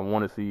 I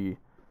want to see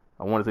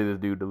I want to see this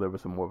dude deliver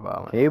some more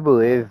violence. Can you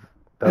believe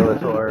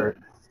Bellator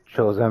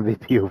chose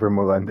MVP over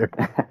Melender?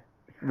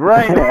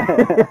 Right.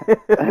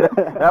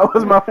 That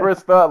was my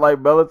first thought. Like,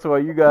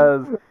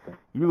 Bellator,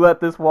 you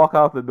let this walk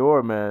out the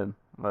door, man.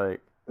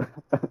 Like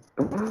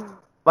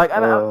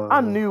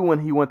I knew when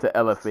he went to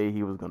LFA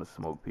he was gonna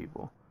smoke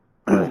people.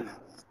 Like,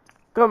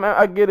 come man,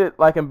 I get it.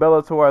 Like in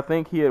Bellator, I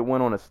think he had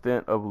went on a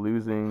stint of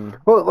losing.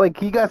 Well, like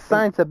he got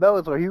signed to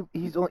Bellator.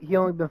 He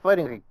only been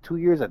fighting like 2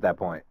 years at that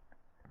point.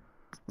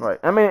 Right.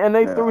 I mean, and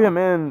they threw him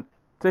in.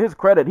 To his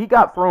credit, he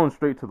got thrown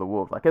straight to the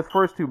wolves. Like his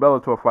first 2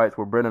 Bellator fights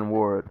were Brennan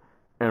Ward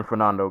and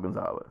Fernando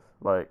Gonzalez.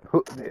 Like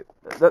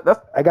that's.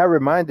 I got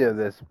reminded of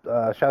this.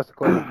 Shouts to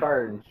Cody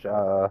Carton.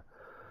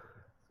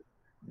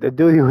 The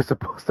dude he was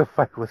supposed to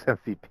fight was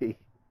MVP,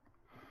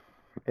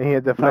 and he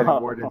had to fight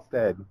Ward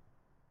instead.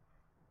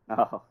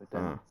 Oh,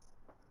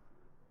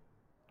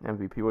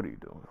 MVP, what are you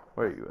doing?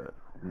 Where are you at?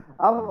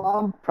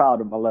 I'm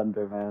proud of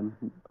Melender, man.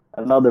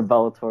 Another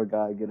Bellator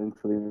guy getting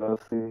to the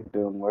UFC,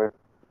 doing work.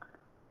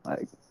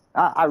 Like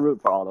I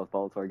root for all those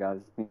Bellator guys.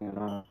 You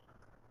know,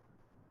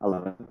 I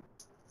love it.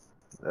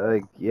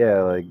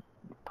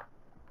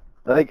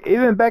 Like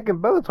even back in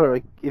Bellator,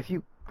 like if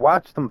you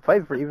watched them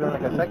fight for even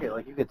like a second,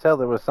 like you could tell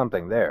there was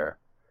something there.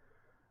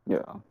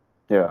 Yeah.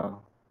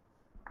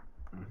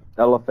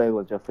 LFA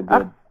was just a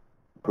good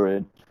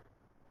bridge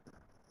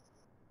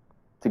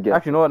to get.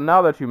 Actually, you know what?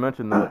 Now that you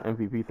mentioned the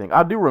MVP thing,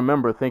 I do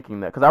remember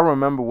thinking that because I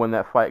remember when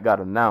that fight got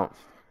announced,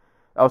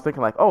 I was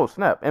thinking like, oh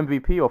snap,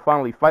 MVP will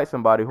finally fight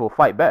somebody who'll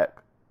fight back.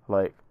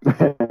 Like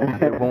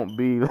it won't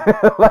be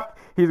like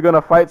he's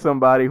gonna fight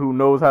somebody who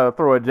knows how to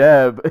throw a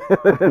jab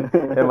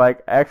and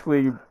like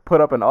actually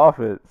put up an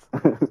offense.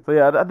 So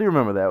yeah, I do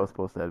remember that was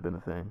supposed to have been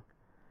a thing.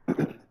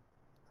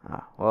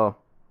 Well,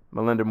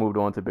 Melender moved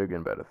on to bigger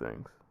and better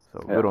things. So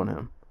good on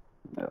him.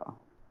 Yeah.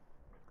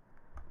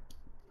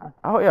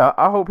 Oh yeah,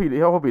 I hope he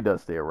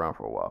does stay around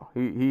for a while.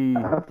 He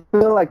I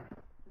feel like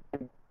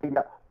he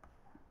got.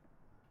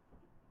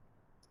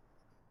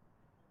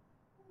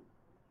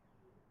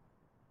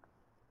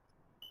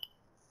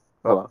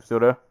 Oh, still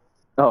there?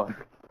 Oh,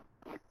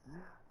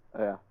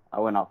 yeah.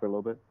 I went out for a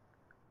little bit.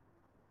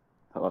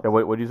 Hello. Yeah,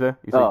 what'd you say?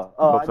 You said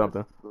hope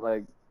something.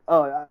 I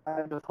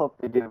just hope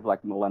they give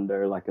like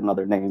Melender like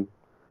another name,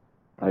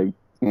 like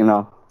you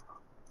know,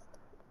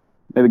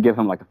 maybe give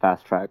him like a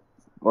fast track,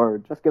 or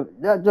just give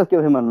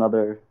him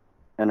another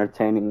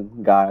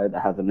entertaining guy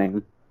that has a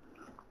name.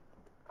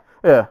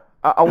 Yeah,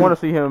 I want to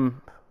see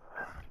him.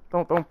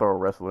 Don't throw a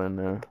wrestler in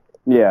there.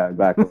 Yeah,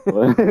 exactly.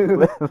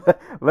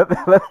 let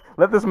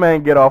this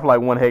man get off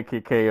like one head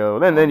kick KO.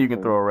 Then you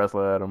can throw a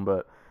wrestler at him.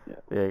 But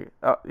yeah,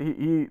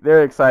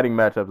 they're exciting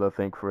matchups I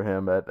think for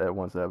him at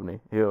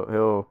 170.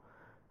 He'll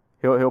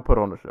put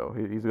on the show.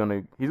 He's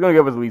gonna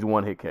give us at least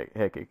one head kick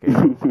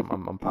KO.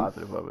 I'm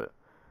positive of it.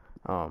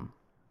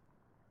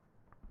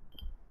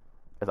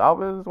 Is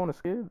Alvarez on a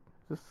skid? Is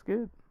this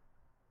skid?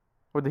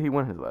 Or did he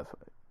win his last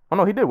fight? Oh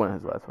no, he did win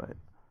his last fight.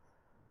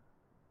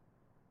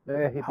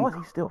 Yeah, How is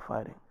he still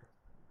fighting?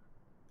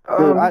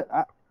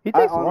 He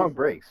takes long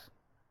breaks.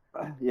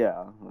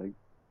 Yeah, like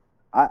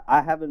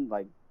I haven't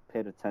like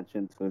paid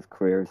attention to his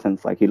career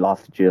since like he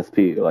lost to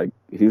GSP. Like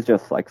he's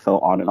just like so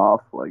on and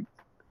off. Like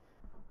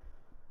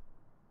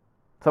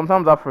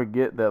sometimes I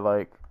forget that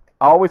like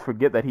I always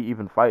forget that he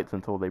even fights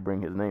until they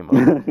bring his name up.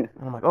 And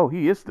I'm like, oh,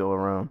 he is still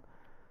around.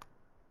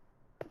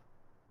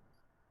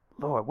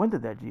 Lord, when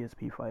did that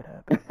GSP fight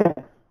happen?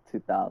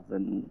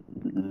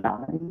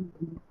 2009.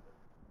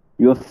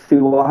 UFC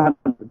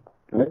 100.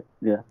 Right?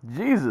 Yeah.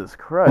 Jesus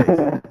Christ.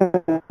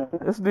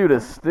 This dude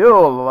is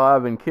still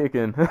alive and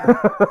kicking.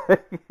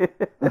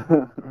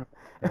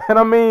 And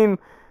I mean,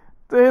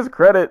 to his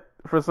credit,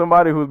 for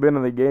somebody who's been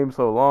in the game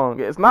so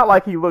long, it's not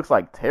like he looks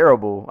like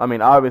terrible. I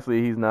mean,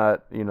 obviously he's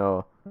not, you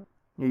know,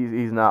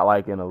 he's not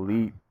like an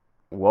elite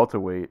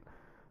welterweight,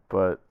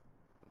 but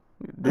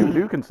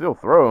dude can still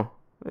throw.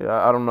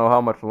 Yeah, I don't know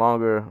how much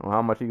longer or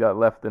how much he got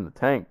left in the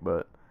tank,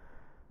 but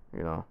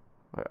you know,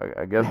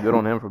 I guess good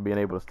on him for being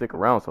able to stick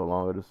around so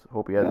long. I just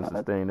hope he hasn't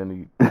sustained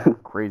any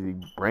crazy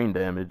brain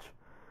damage.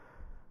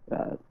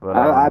 But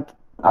I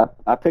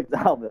picked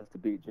Alves to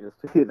beat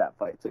GSP that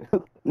fight too.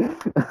 You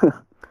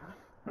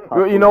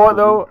know what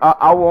though?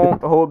 I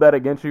won't hold that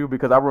against you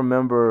because I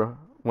remember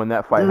when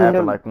that fight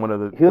happened. Like one of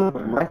the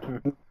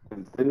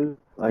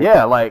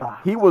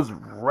he was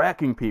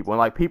wrecking people, and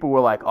like people were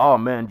like, "Oh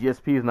man,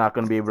 GSP is not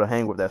going to be able to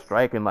hang with that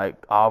strike," and like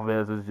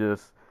Alves is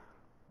just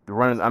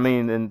running. I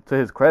mean, and to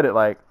his credit,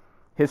 like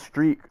his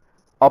streak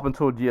up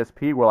until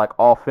GSP were like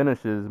all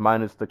finishes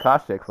minus the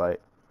Koscheck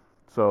fight.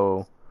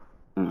 So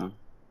I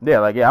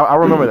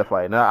remember that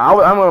fight.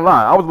 Now I'm gonna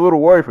lie, I was a little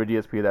worried for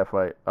GSP that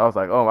fight. I was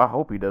like, oh, I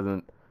hope he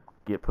doesn't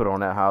get put on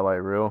that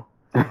highlight reel.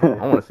 I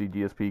want to see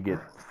GSP get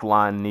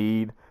flying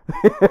kneed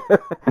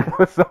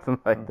or something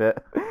like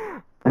that.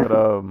 But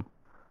those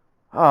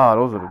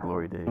are the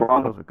glory days.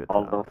 Those are good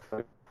times.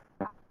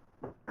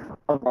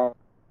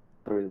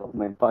 Three of those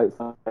main fights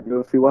at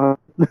UFC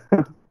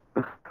 100.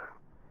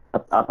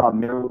 I thought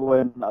Mir would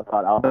win. I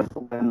thought Alves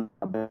would win.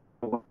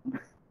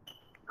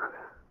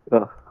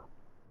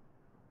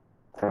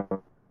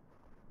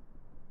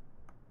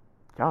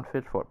 John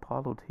Fitch fought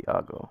Paulo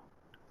Tiago.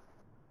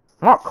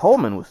 Mark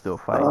Coleman was still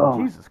fighting. Oh.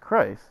 Jesus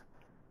Christ.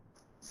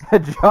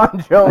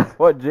 John Jones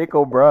fought Jake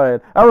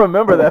O'Brien. I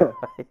remember that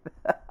fight.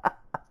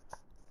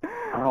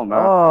 I don't know.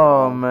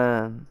 Oh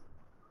man.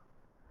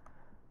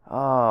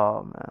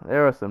 Oh man.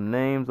 There are some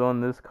names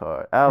on this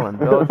card. Alan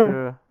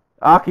Belcher.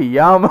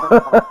 Akiyama.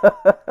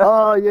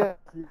 Oh yeah.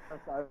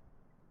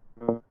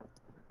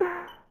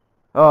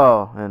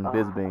 Oh, and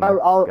Bisbing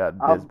I'll- got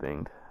I'll-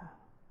 Bisbinged.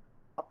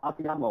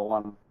 Akiyama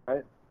won,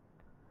 right?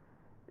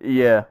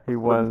 Yeah, he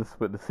won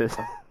split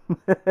decision.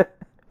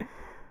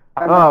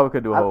 Oh, we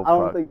could do a whole I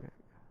don't podcast. think.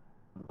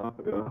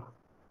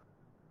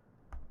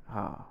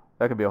 Oh,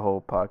 that could be a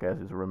whole podcast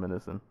just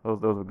reminiscing.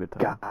 Those were good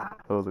times. God.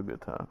 Those were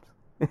good times.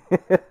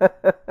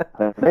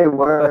 They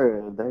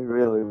were. They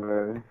really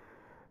were.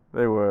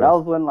 They were. That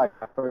was when like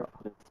I first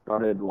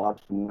started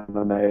watching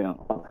MMA and I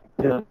was like,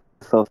 dude,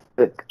 it's so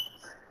sick.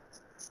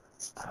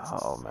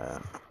 Oh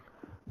man.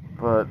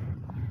 But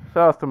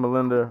shout out to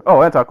Melinda.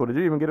 Oh, and Taco, did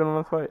you even get in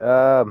on this fight?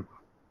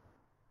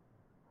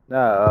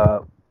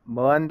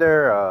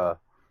 Melender,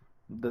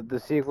 the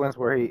sequence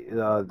where he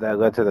that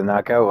led to the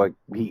knockout, like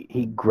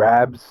he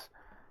grabs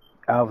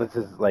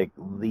Alvis's like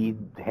lead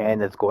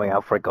hand that's going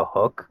out for like a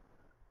hook,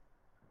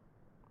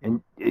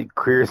 and it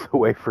clears the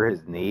way for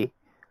his knee.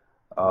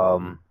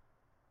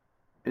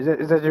 Is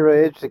actually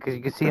really interesting because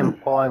you can see him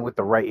pawing with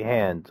the right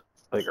hand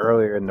like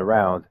earlier in the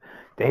round.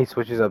 Then he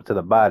switches up to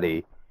the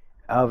body.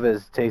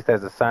 Alves takes that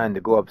as a sign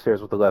to go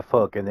upstairs with the left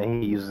hook, and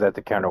then he uses that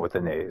to counter with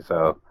the knee.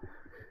 So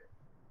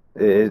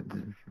it's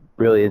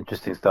really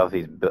interesting stuff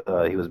he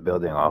was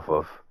building off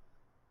of.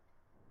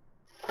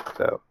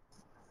 So,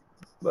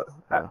 but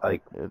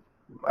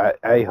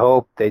I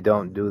hope they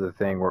don't do the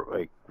thing where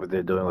like what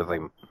they're doing with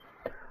like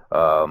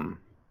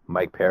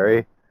Mike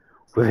Perry,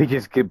 where they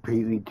just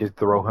completely just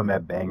throw him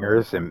at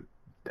bangers and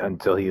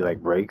until he like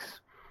breaks.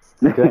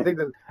 'Cause I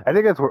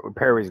think that's what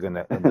Perry's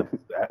gonna end up.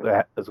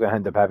 That's gonna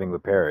end up having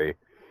with Perry.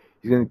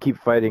 He's gonna keep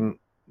fighting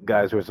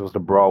guys who are supposed to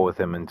brawl with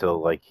him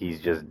until like he's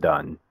just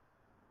done.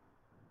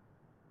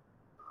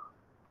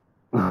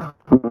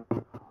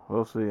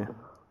 We'll see.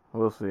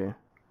 We'll see.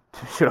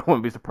 Shit, I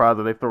wouldn't be surprised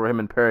if they throw him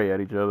and Perry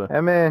at each other.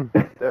 I mean,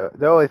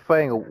 they're only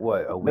fighting a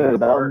week Yeah, that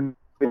apart. would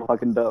be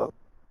fucking dope.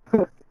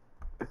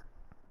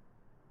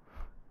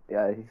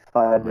 Yeah, he's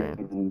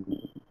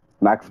fighting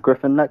Max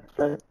Griffin next,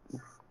 right?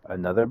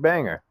 Another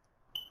banger.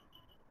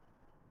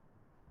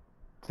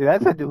 See,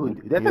 that's a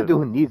dude. That's a dude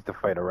who needs to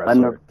fight a I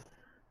wrestler.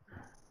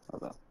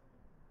 never.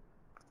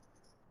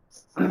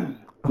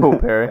 Oh,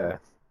 Perry. Yeah.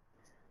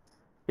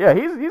 Yeah,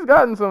 he's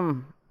gotten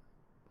some.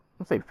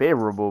 I'd say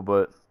favorable,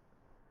 but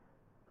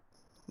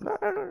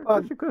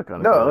I you could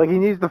kind of No, like he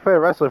needs to fight a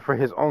wrestler for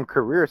his own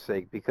career's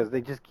sake because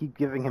they just keep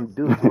giving him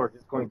dudes who are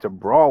just going to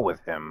brawl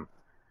with him.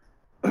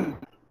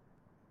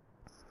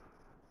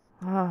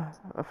 I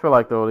feel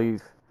like though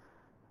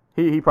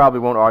he probably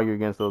won't argue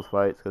against those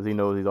fights because he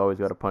knows he's always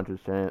got a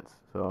puncher's chance.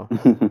 So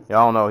yeah,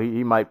 I don't know.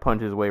 He might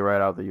punch his way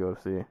right out the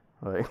UFC.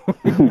 Like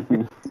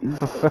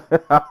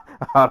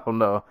I don't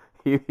know.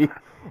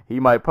 He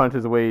might punch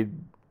his way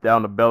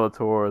down to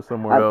Bellator or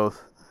somewhere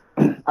else.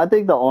 I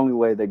think the only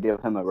way they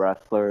give him a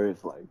wrestler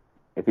is like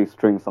if he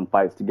strings some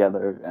fights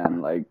together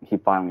and like he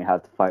finally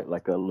has to fight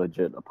like a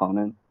legit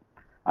opponent.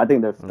 I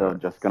think they're still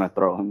just gonna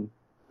throw him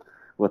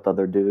with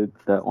other dudes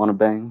that want to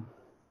bang.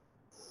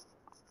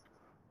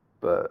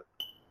 But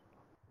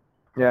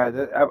yeah,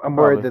 I'm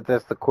worried that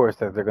that's the course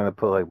that they're gonna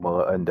put like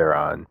Melender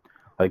on.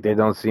 Like they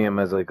don't see him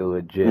as like a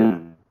legit,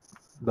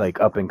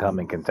 like up and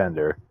coming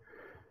contender.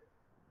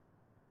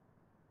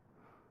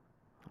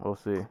 We'll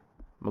see.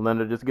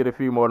 Melinda, just get a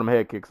few more of them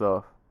head kicks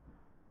off.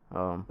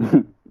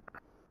 You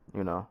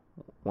know,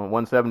 when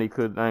 170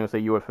 could, I ain't gonna say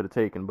yours for the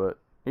taking, but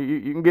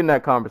you can get in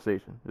that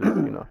conversation. Just,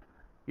 you know,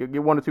 you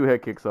get 1 or 2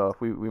 head kicks off.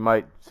 We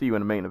might see you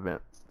in the main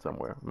event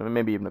somewhere.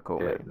 Maybe even a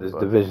co-main. Yeah, this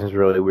division's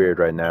really weird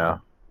right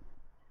now.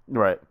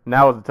 Right.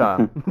 Now is the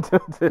time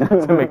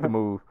to make the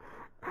move.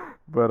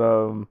 But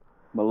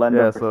Melinda,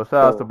 yeah, so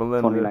shout out to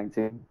Melinda.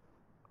 2019.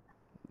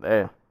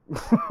 Yeah.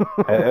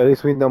 At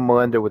least we know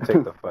Melender would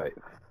take the fight.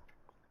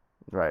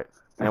 Right.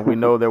 And we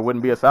know there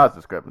wouldn't be a size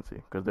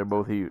discrepancy because they're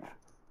both huge.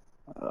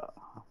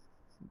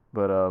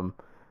 But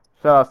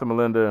shout out to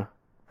Melinda,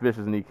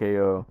 vicious knee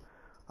KO.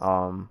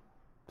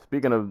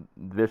 Speaking of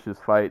vicious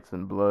fights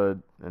and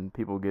blood and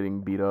people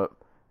getting beat up,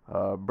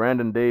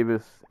 Brandon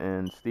Davis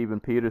and Steven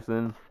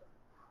Peterson.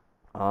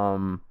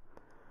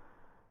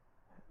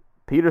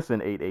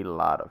 Peterson ate a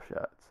lot of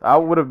shots. I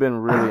would have been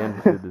really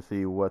interested to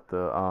see what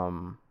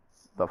the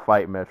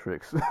fight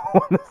metrics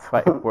on this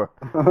fight were.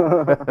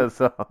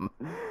 Because,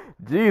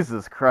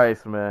 Jesus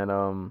Christ, man.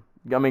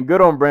 I mean, good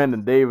on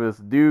Brandon Davis.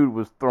 Dude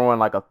was throwing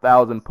like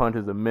 1,000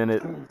 punches a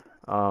minute.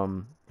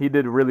 He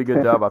did a really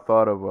good job, I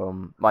thought,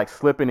 of like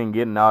slipping and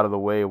getting out of the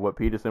way of what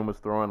Peterson was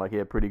throwing. Like he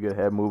had pretty good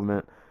head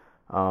movement.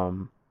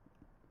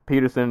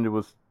 Peterson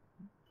was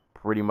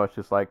pretty much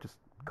just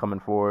coming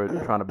forward,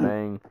 trying to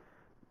bang.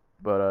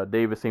 But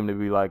Davis seemed to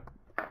be like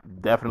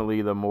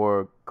definitely the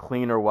more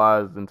cleaner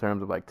wise in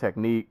terms of like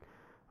technique.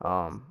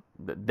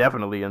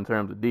 Definitely in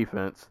terms of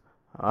defense.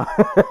 Uh,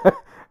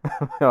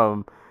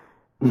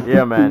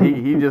 yeah, man,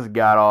 he just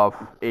got off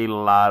a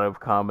lot of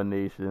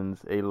combinations,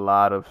 a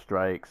lot of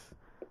strikes.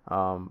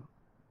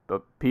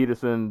 But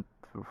Peterson,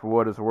 for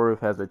what it's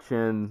worth, has a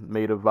chin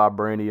made of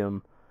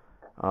vibranium.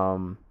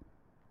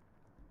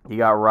 He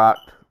got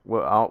rocked.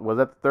 Was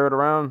that the third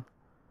round?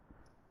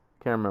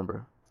 Can't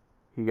remember.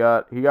 He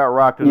got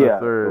rocked in the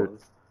third,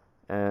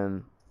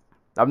 and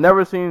I've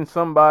never seen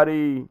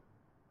somebody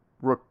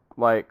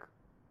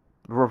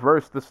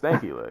reverse the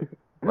stanky leg.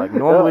 Like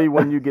normally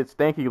when you get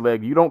stanky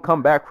leg, you don't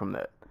come back from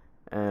that.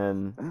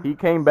 And he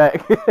came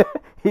back.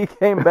 He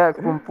came back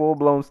from full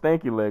blown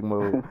stanky leg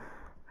mode.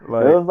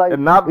 Like, it was like,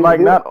 and not he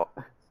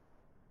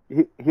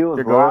was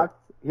rocked.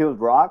 He was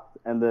rocked,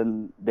 and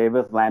then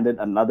Davis landed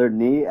another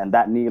knee, and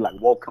that knee like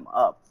woke him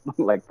up,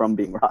 like from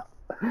being rocked.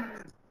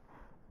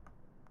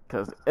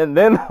 And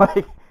then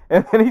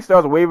he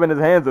starts waving his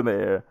hands in the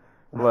air,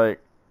 like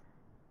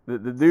the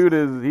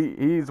dude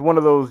he's one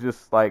of those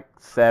just like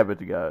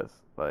savage guys,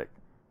 like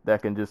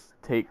that can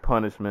just take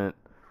punishment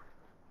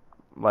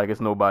like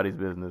it's nobody's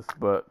business.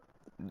 But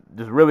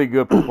just really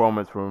good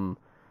performance from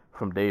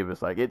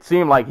Davis. Like it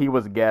seemed like he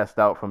was gassed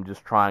out from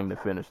just trying to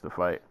finish the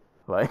fight.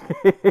 Like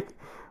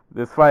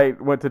this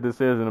fight went to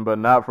decision, but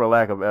not for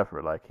lack of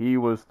effort. Like he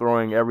was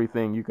throwing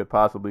everything you could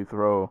possibly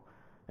throw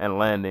and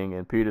landing,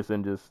 and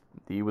Peterson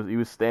he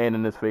was staying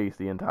in his face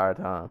the entire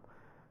time.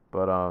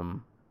 But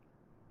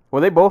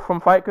were they both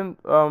from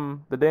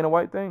the Dana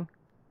White thing?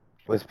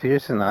 Was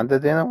Peterson on the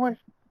Dana White?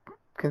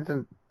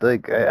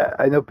 Like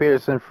I know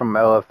Peterson from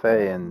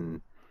LFA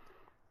and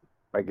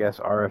I guess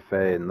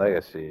RFA and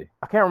Legacy.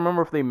 I can't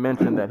remember if they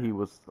mentioned that he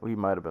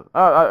might have been.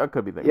 I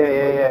could be thinking.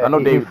 Yeah. I know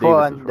He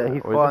fought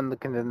fought in the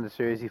Contender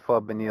Series. He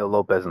fought Benito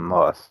Lopez and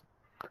lost.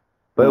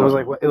 But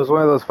it was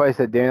one of those fights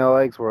that Dana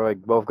likes, where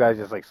like both guys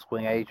just like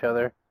swing at each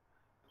other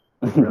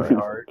really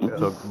hard.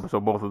 So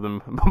both of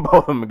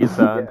them get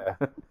signed. Yeah.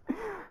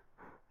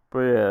 But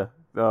yeah,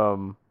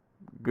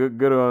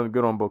 good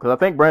on both. Because I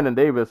think Brandon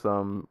Davis,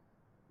 I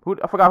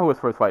forgot who his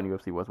first fight in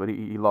UFC was, but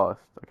he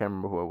lost. I can't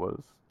remember who it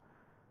was.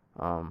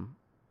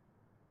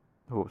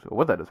 Who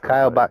was that? His first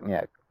Kyle fight?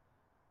 Bochniak.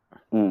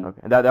 Okay,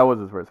 and that was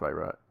his first fight,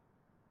 right?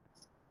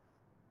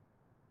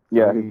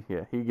 Yeah.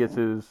 He gets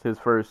his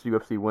first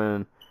UFC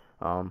win,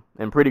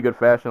 in pretty good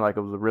fashion. Like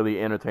it was a really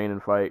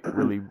entertaining fight,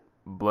 really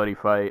bloody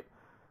fight.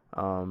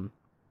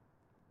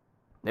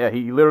 Yeah,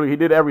 he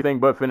did everything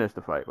but finish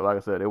the fight. But like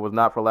I said, it was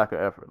not for lack of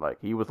effort. Like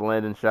he was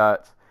landing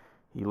shots,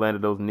 he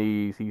landed those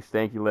knees, he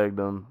stanky legged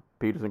them.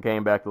 Peterson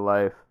came back to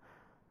life,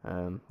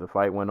 and the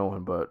fight went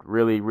on. But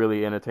really,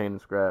 really entertaining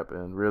scrap,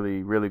 and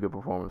really, really good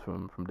performance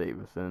from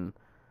Davis. And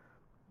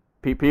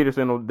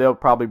Peterson, they'll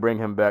probably bring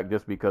him back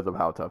just because of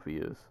how tough he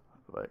is.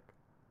 Like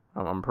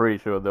I'm pretty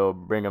sure they'll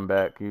bring him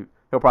back.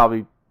 He'll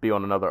probably be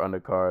on another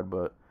undercard,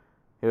 but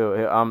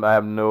I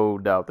have no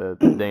doubt that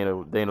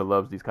Dana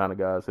loves these kind of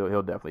guys.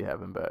 He'll definitely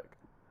have him back.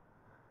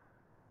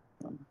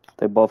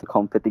 They both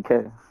come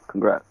 50K.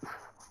 Congrats.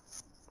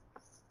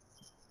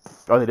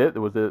 Oh, they did?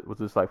 Was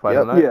this like fight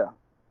of the night?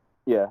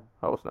 Yeah.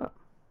 Oh, it's not.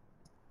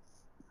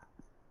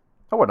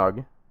 I wouldn't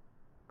argue.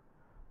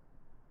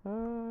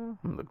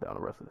 Let me look down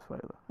the rest of this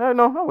fight.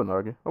 No, I wouldn't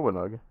argue.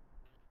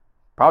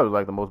 Probably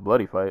like the most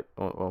bloody fight,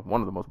 or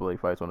one of the most bloody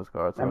fights on this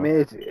card. So. I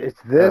mean,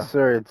 it's this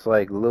or it's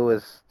like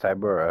Lewis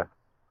Tybura.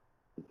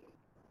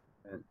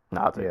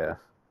 Nah, I'll take this.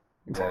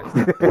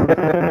 Exactly.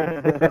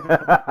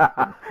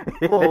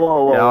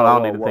 Whoa, I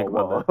don't need to think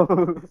about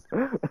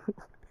that.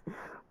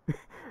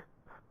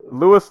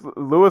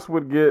 Lewis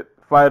would get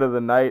fight of the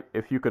night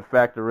if you could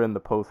factor in the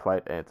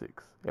post-fight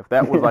antics. If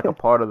that was like a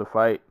part of the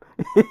fight,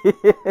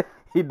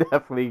 he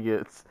definitely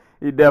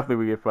would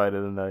get fight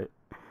of the night.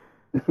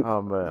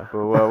 Oh man!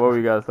 But what were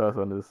you guys' thoughts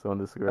on this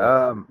script?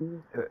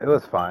 It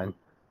was fine.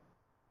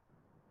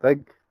 Like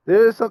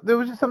there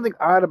was just something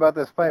odd about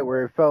this fight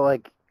where it felt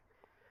like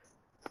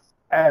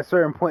at a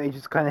certain point he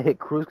just kind of hit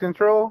cruise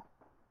control.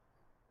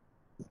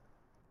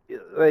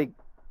 Like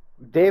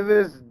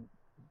Davis,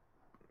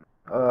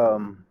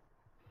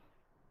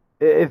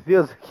 it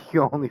feels like he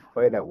can only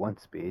fight at one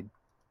speed.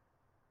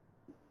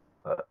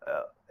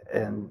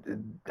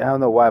 And I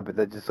don't know why, but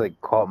that just like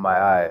caught my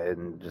eye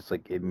and just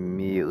like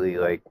immediately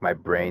like my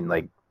brain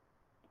like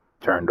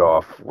turned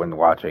off when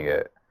watching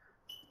it.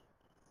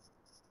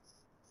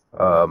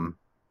 And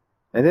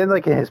then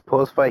like in his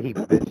post fight, he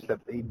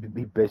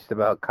bitched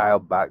about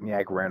Kyle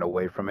Bochniak ran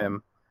away from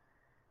him.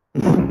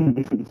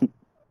 And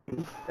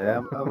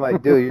I'm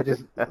like, dude, you're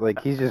just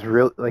like he's just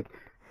real like.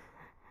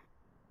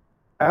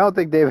 I don't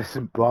think Davis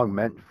and Blanc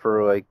meant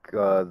for like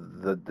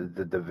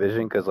the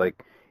division because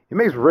like. He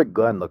makes Rick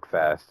Glenn look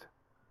fast.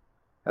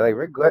 Like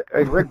Rick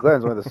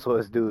Glenn's one of the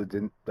slowest dudes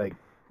in like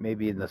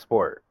maybe in the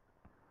sport.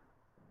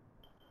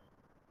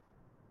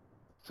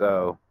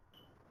 So,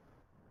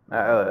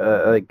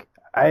 I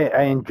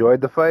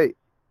enjoyed the fight.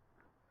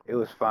 It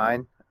was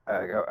fine.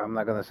 I'm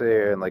not gonna sit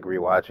here and like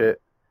rewatch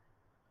it.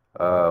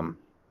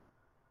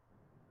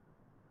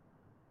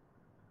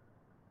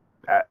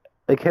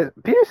 Like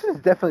Peterson's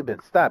definitely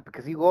been stopped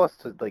because he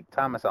lost to like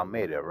Thomas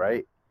Almeida,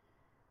 right?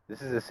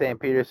 This is the same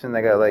Peterson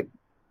that got like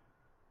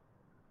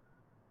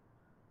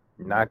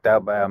knocked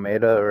out by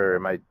Almeida, or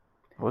am I?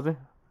 Was he?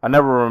 I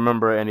never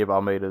remember any of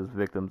Almeida's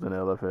victims in the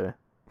LFA.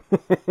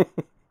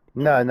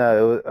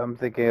 No, I'm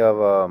thinking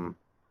of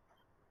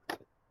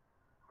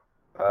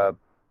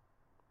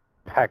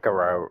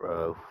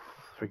Pacquiao.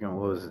 Freaking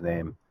what was his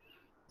name?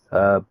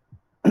 I'm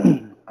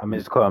gonna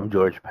just call him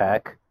George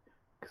Pack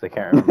because I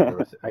can't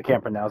remember. I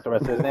can't pronounce the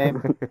rest of his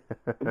name.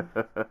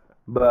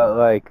 But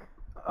like,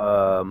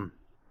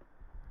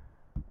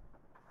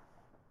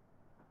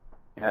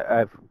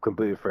 I've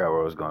completely forgot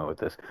where I was going with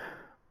this.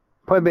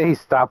 Point being,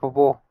 he's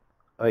stoppable.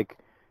 Like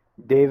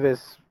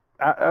Davis,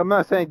 I'm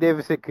not saying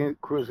Davis hit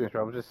cruise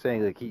control. I'm just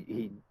saying like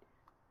he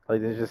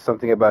like there's just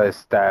something about his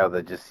style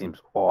that just seems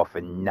off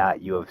and not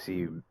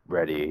UFC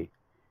ready,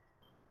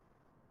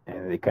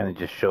 and they kind of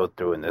just showed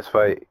through in this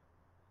fight.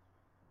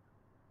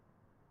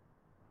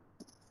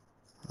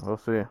 We'll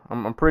see.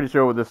 I'm pretty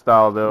sure with this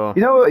style though.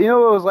 You know what it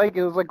was like?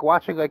 It was like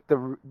watching like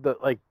the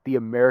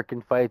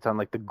American fights on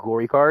like the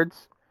gory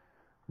cards.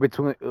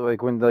 Between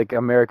like when like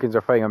Americans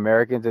are fighting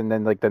Americans, and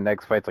then like the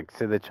next fight's like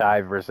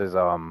Sidichai versus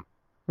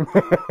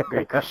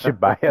Great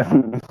Shibaya.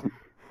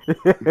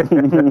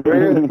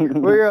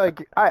 where you're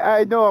like,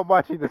 I know I'm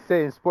watching the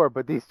same sport,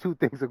 but these two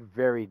things look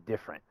very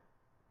different.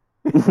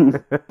 You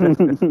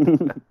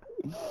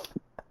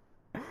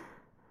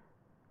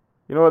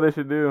know what they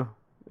should do?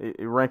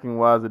 Ranking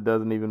wise, it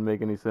doesn't even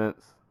make any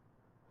sense.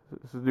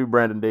 Let's do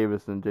Brandon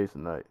Davis and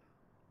Jason Knight.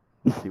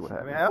 See what I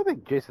happens. mean, I don't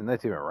think Jason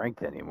Knight's even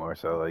ranked anymore,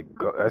 so like,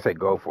 I say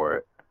go for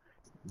it.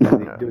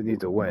 Dude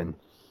needs a win.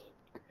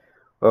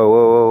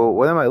 Whoa,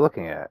 what am I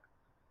looking at?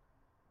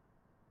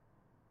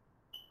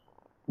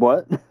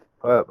 What?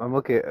 I'm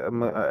looking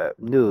at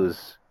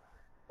news.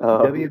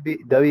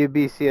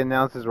 WBC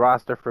announces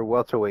roster for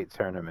welterweight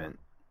tournament.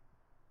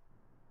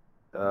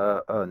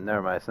 Oh,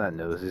 never mind. It's not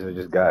news. These are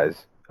just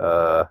guys.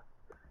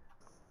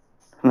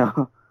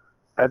 No.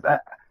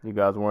 You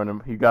guys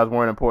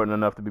weren't important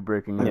enough to be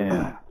breaking news.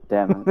 Yeah.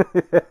 Damn it.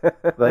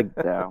 Like,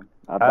 Damn.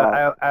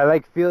 I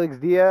like Felix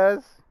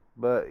Diaz,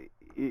 but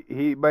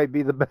he might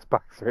be the best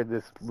boxer in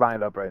this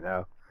lineup right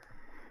now.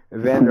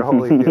 Evander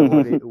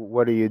Holyfield,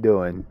 what are you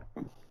doing?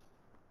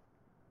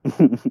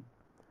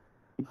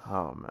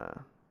 Oh man,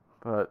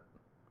 but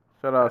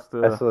shout outs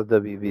to I saw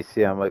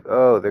WBC. I'm like,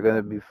 oh, they're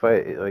gonna be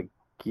fighting. Like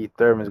Keith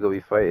Thurman's gonna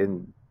be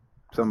fighting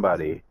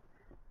somebody.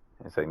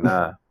 It's like,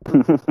 nah.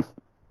 You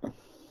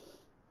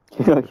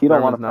don't want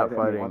Thurman's to not fight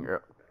fighting. anyone.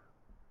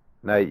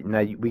 Now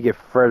we get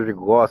Frederick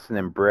Lawson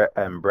and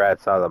Brad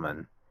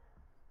Solomon.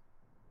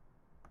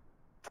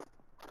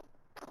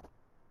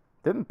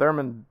 Didn't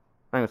Thurman?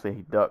 I'm gonna say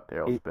he ducked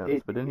Errol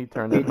Spence, but didn't he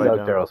turn He that fight ducked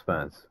down? Errol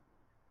Spence.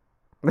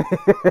 He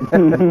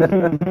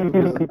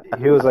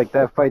was like,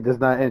 that fight does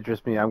not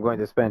interest me. I'm going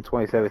to spend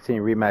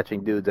 2017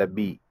 rematching dudes I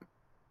beat.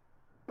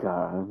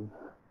 God.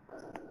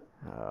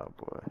 Oh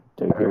boy.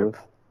 Ridiculous.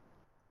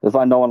 That's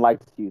why no one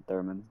likes you,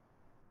 Thurman.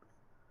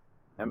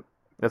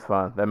 That's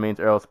fine. That means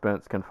Errol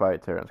Spence can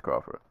fight Terrence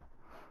Crawford.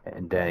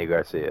 And Danny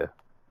Garcia.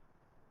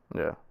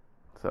 Yeah.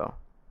 So,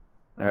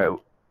 All right.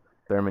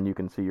 Thurman, you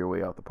can see your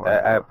way out the park.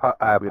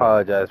 I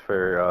apologize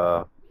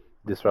for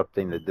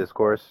disrupting the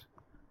discourse.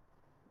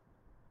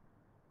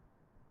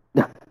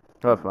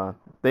 That's fine.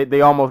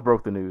 They almost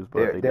broke the news,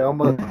 but They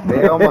almost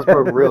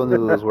broke real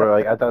news where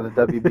like I thought the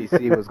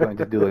WBC was going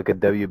to do like a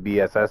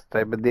WBSS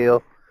type of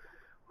deal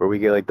where we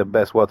get like the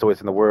best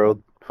welterweights in the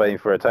world fighting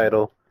for a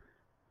title.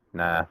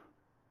 Nah.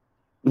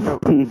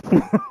 we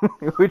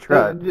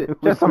tried.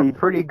 Just some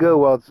pretty good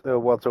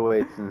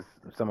welterweights and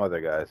some other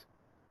guys.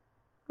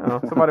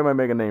 Somebody might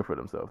make a name for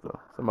themselves though.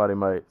 Somebody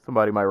might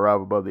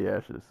rob above the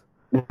ashes.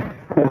 But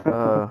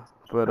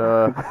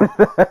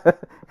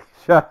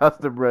shout outs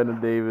to Brandon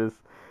Davis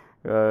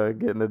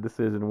getting a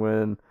decision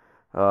win.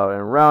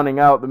 And rounding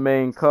out the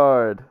main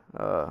card,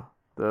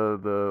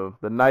 the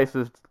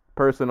nicest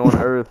person on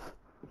earth,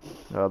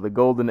 the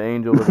golden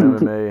angel of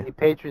MMA. The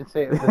patron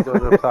saint of the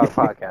Dojo Talk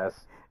podcast.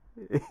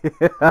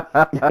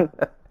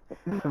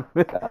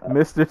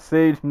 Mr.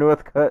 Sage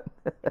Northcutt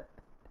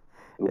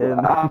and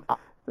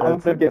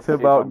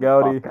Thibaut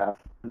Gowdy.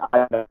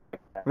 I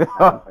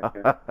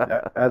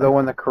don't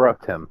want to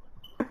corrupt him.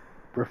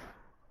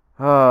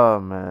 Oh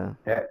man,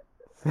 Yeah.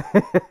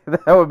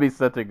 that would be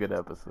such a good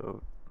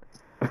episode.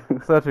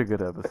 Such a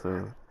good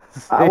episode.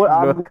 I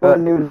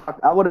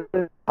Northcutt. wouldn't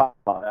talk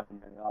about that.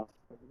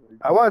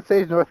 I want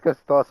Sage Northcutt's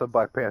thoughts on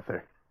Black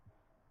Panther.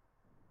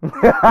 Ooh.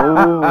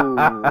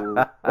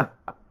 I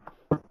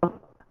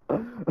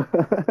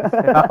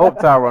hope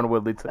Tyron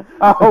Woodley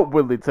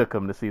took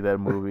him to see that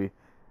movie.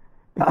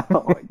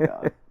 Oh my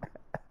god.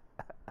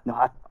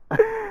 No,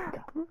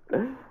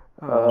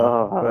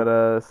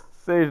 But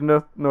Sage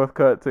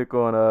Northcutt took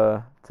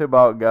on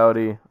Thibaut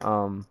Gowdy.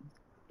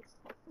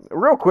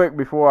 Real quick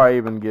before I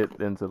even get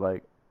into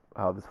like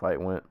how this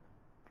fight went.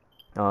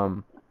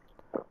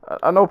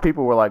 I know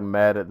people were like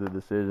mad at the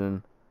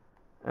decision,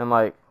 and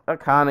like I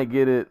kind of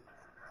get it,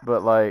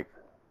 but like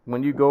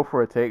when you go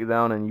for a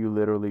takedown and you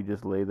literally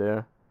just lay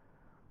there,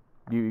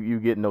 you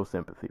get no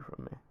sympathy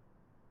from me.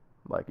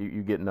 Like,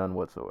 you get none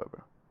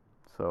whatsoever.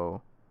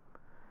 So,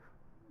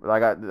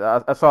 like,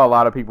 I saw a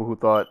lot of people who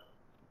thought,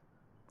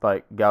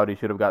 like, Gowdy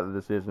should have got the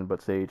decision,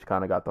 but Sage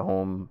kind of got the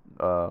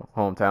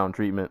hometown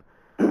treatment.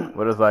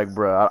 But it's like,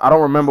 bruh, I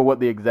don't remember what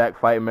the exact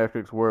fight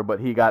metrics were, but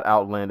he got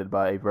outlanded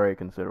by a very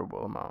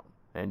considerable amount.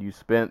 And you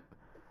spent...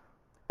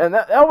 And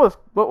that was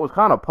what was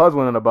kind of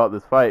puzzling about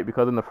this fight,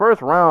 because in the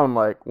first round,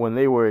 like, when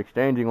they were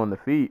exchanging on the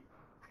feet,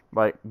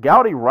 like,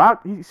 Gowdy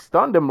he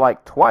stunned him,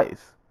 like,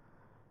 twice.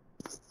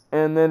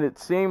 And then it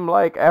seemed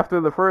like after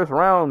the first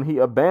round, he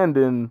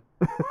abandoned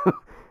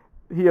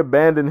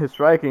his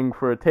striking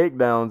for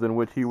takedowns in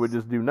which he would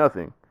just do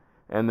nothing.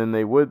 And then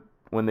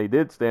when they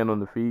did stand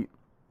on the feet,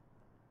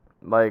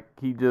 like,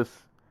 he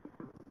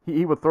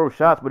would throw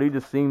shots, but he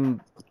just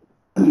seemed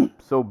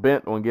so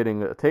bent on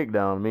getting a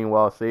takedown.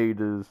 Meanwhile,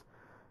 Sage is,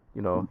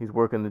 you know, he's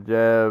working the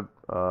jab,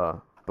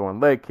 throwing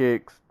leg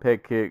kicks,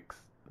 peg kicks,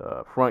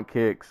 front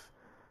kicks,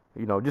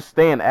 you know, just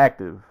staying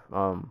active.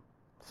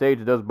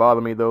 Sage does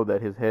bother me, though,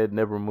 that his head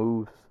never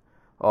moves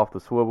off the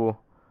swivel.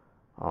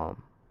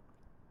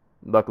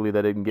 Luckily,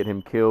 that didn't get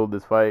him killed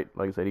this fight.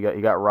 Like I said, he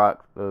got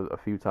rocked a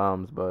few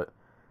times, but,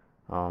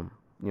 you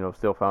know,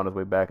 still found his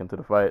way back into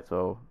the fight.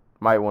 So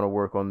might want to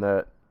work on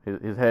that.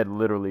 His head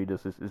literally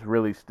just is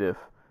really stiff.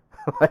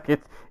 Like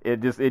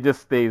it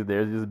just stays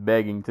there. It's just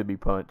begging to be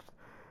punched.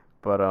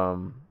 But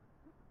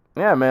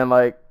yeah, man,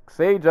 like,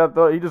 Sage, I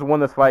thought he just won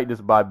this fight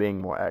just by being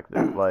more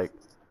active. Like,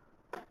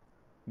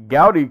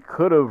 Gowdy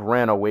could have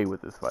ran away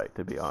with this fight,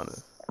 to be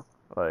honest.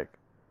 Like,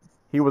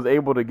 he was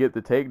able to get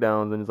the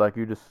takedowns, and it's like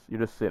you're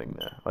just sitting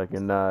there. Like, there's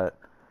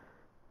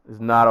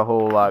not a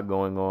whole lot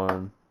going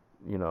on,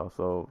 you know.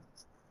 So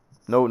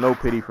no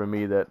pity for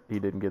me that he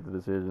didn't get the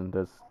decision.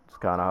 That's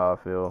kind of how I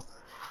feel.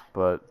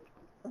 But,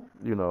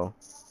 you know,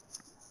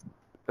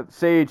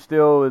 Sage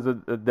still is a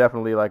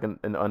definitely like an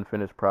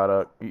unfinished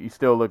product. You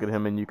still look at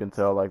him and you can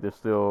tell, like, there's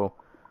still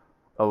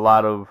a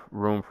lot of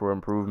room for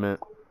improvement.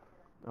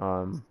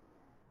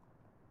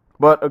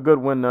 But a good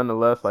win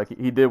nonetheless. Like,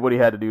 he did what he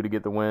had to do to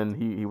get the win.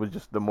 He was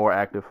just the more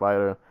active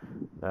fighter.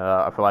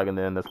 I feel like in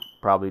the end that's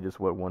probably just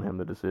what won him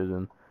the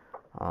decision.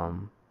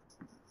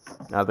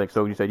 I think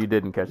so. You said you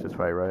didn't catch this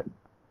fight, right?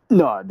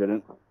 No, I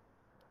didn't.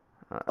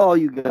 Oh,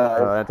 you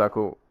guys.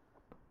 Anti-cool.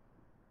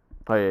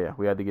 Oh yeah,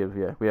 we had to give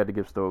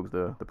Stokes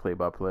the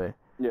play-by-play.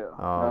 Yeah,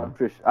 I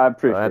appreciate.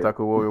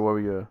 Anti-cool, what were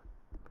you?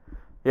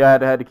 Yeah,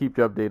 I had to keep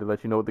you updated,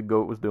 let you know what the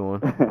GOAT was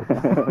doing.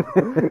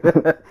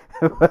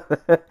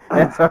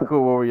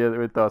 Anti-cool, what were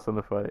your thoughts on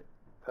the fight?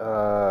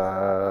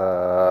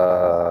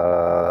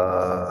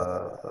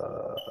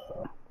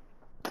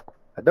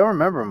 I don't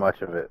remember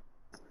much of it,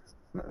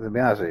 to be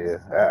honest with you.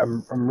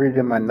 I'm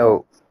reading my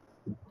note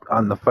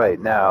on the fight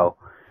now,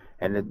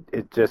 and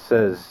it just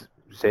says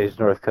Sage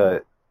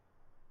Northcutt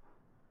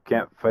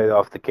can't fight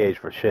off the cage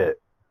for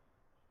shit.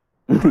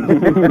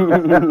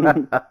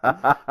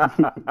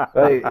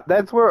 Like,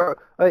 that's where,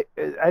 like,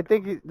 I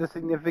think the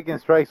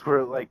significant strikes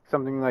were like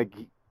something like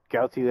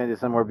Gouty landed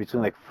somewhere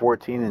between like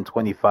 14 and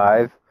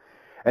 25,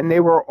 and they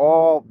were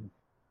all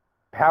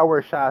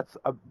power shots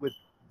with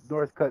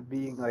Northcutt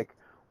being like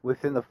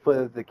within the foot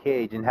of the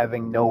cage and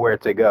having nowhere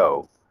to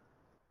go.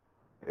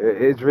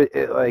 It's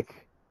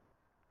like,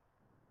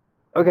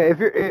 okay,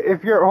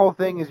 if your whole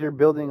thing is you're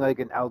building like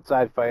an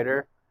outside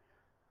fighter,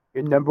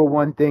 your number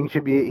one thing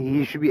should be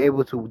he should be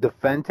able to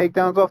defend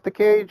takedowns off the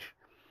cage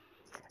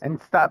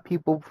and stop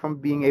people from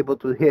being able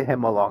to hit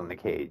him along the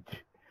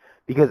cage.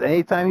 Because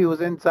anytime he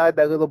was inside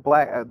that little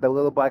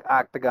black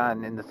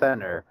octagon in the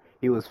center,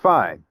 he was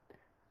fine.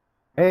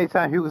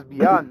 Anytime he was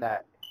beyond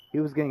that, he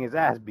was getting his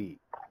ass beat.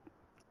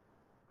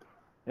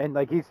 And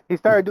like he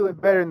started doing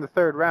better in the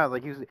third round.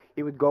 Like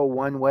he would go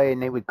one way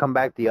and they would come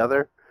back the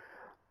other.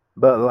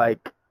 But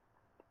like,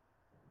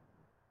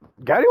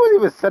 Gowdy wasn't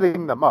even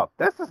setting them up.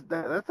 That's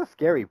the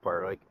scary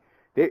part. Like,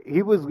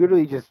 he was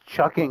literally just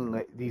chucking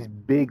like, these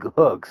big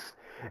hooks,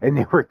 and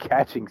they were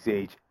catching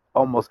Sage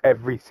almost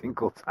every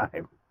single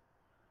time.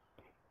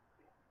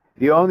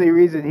 The only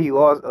reason Gowdy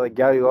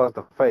lost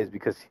the fight is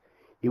because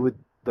he would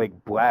like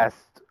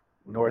blast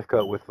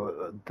Northcutt with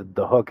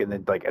the hook and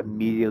then like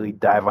immediately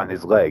dive on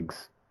his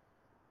legs.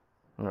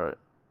 All right.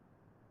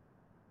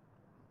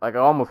 Like, I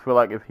almost feel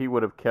like if he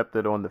would have kept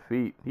it on the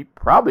feet, he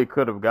probably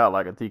could have got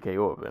like a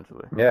TKO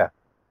eventually. Yeah.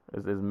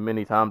 As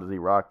many times as he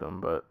rocked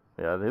him, but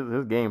yeah,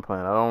 his game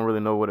plan, I don't really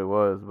know what it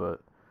was, but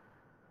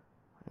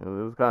it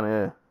was kind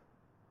of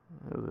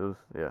it was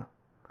yeah.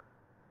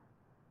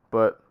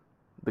 But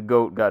the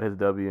GOAT got his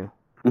W.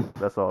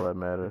 That's all that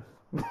matters.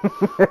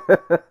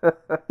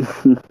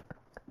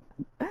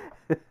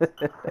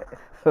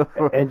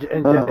 And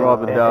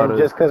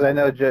just because I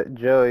know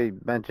Joey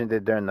mentioned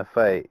it during the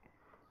fight,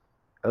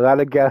 a lot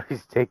of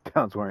Gowdy's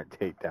takedowns weren't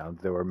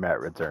takedowns; they were mat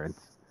returns.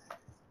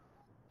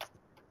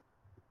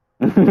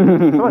 I feel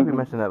like we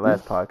mentioned that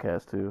last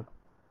podcast too.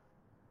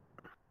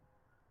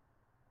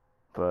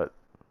 But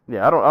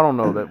yeah, I don't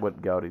know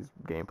what Gowdy's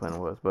game plan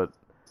was, but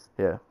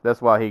Yeah,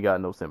 that's why he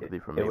got no sympathy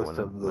from me It was when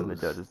to the lose.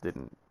 judges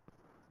didn't.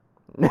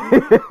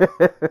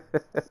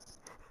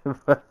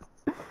 But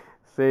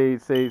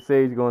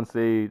Sage going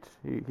Sage.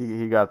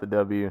 He got the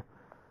W.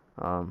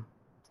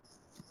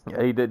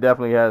 Yeah, he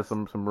definitely has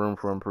some room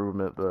for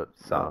improvement, but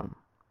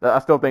I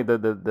still think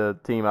that the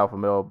Team Alpha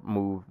Male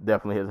move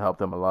definitely has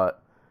helped him a lot.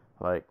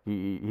 Like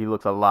he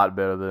looks a lot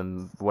better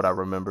than what I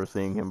remember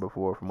seeing him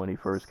before from when he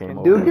first came Can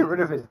over. dude get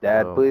rid of his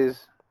dad, So-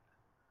 please?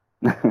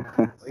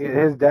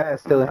 His dad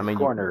is still in I mean, his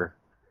corner.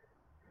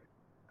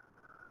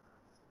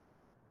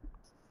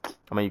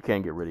 I mean, you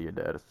can't get rid of your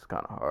dad. It's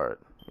kind of hard,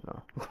 you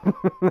know.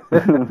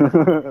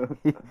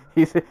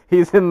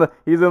 He's in the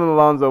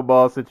Lonzo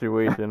Ball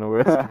situation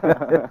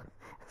where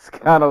it's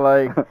kind of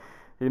like,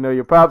 you know,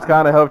 your pops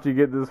kind of helped you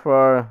get this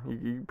far.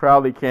 You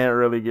probably can't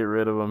really get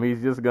rid of him.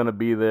 He's just gonna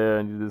be there,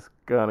 and you're just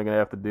kind of gonna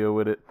have to deal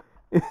with it.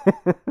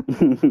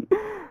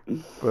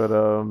 But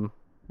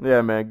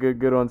yeah, man,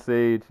 good on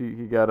Sage.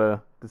 He got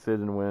a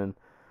decision win.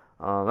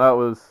 That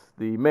was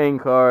the main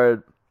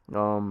card.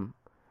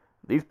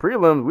 These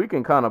prelims we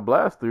can kind of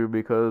blast through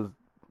because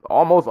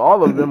almost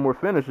all of them were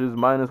finishes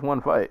minus one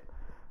fight.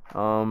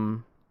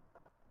 So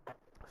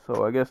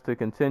I guess to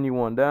continue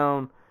on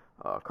down,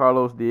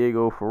 Carlos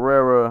Diego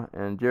Ferreira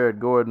and Jared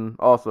Gordon.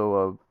 Also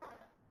a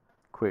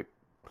quick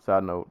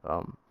side note,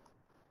 I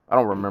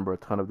don't remember a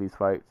ton of these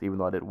fights, even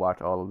though I did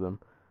watch all of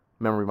them.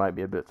 Memory might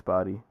be a bit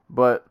spotty.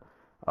 But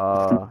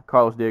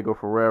Carlos Diego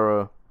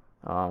Ferreira,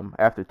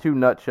 after 2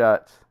 nut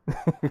shots,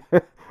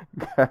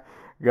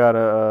 got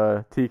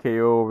a TKO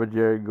over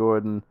Jared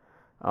Gordon.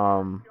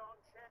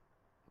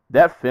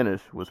 That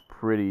finish was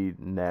pretty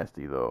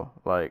nasty though.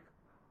 Like,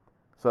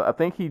 so I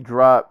think he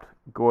dropped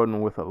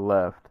Gordon with a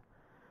left,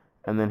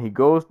 and then they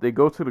go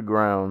to the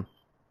ground,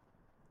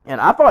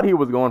 and I thought he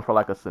was going for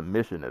like a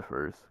submission at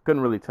first.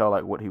 Couldn't really tell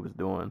like what he was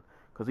doing,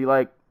 cause he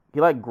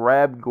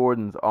grabbed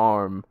Gordon's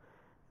arm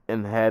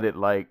and had it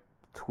like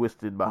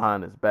twisted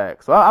behind his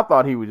back. So I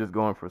thought he was just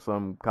going for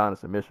some kind of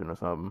submission or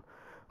something.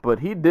 But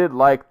he did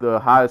like the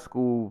high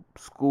school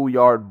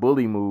schoolyard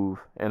bully move,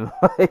 and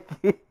like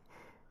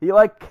he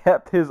like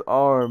kept his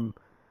arm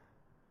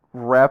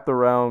wrapped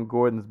around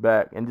Gordon's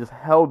back and just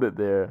held it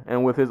there,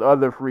 and with his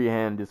other free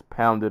hand just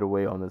pounded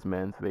away on this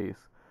man's face,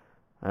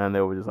 and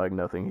there was just like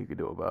nothing he could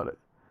do about it.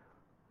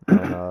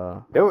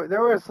 And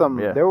There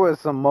was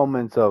some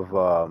moments of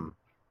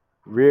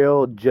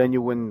real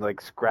genuine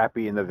like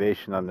scrappy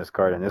innovation on this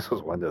card, and this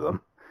was one of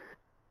them.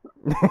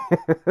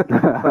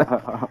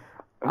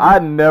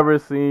 I'd never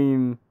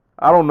seen.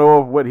 I don't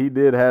know if what he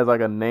did has like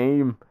a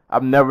name.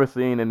 I've never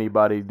seen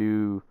anybody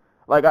do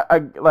like I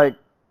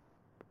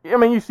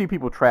mean, you see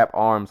people trap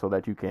arms so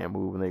that you can't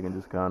move and they can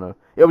just kind of.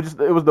 It was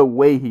the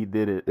way he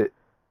did it.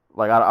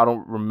 Like I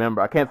don't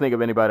remember. I can't think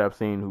of anybody I've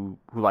seen who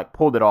like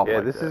pulled it off. Yeah,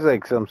 like this that. is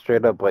like some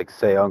straight up like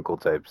say uncle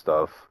type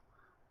stuff.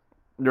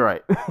 You're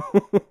right.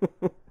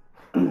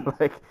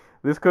 Like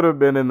this could have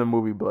been in the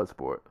movie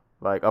Bloodsport.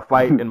 Like a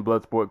fight in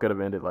Bloodsport could have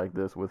ended like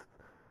this with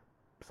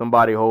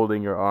somebody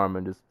holding your arm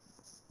and just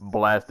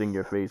blasting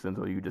your face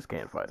until you just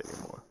can't fight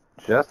anymore.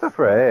 Justin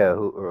Ferreira,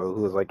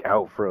 who was like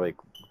out for like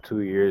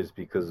 2 years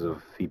because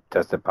of he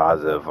tested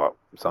positive on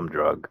some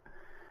drug.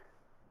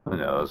 Who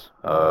knows?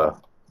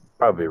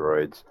 Probably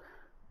roids.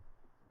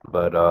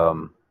 But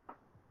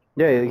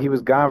yeah, he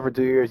was gone for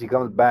 2 years. He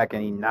comes back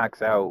and he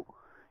knocks out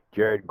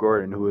Jared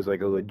Gordon, who was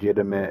like a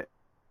legitimate,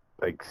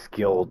 like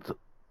skilled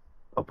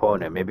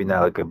opponent. Maybe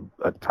not like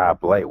a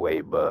top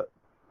lightweight, but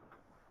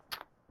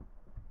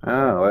I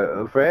don't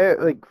know.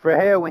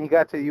 Ferreira, when he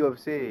got to the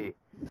UFC,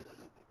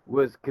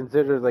 was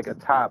considered like a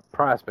top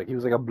prospect. He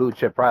was like a blue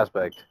chip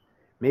prospect.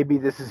 Maybe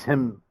this is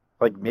him.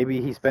 Like maybe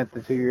he spent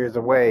the 2 years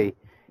away,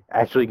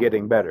 actually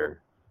getting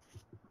better.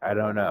 I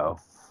don't know.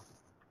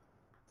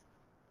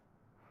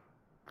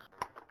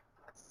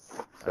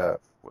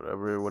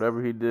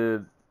 Whatever he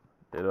did,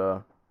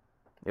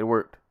 it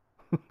worked.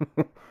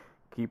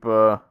 Keep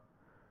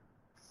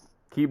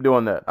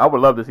doing that. I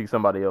would love to see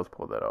somebody else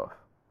pull that off.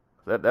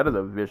 That is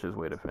a vicious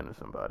way to finish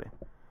somebody.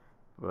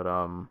 But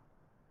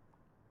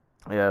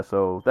yeah.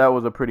 So that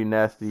was a pretty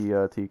nasty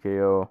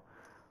TKO.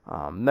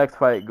 Next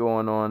fight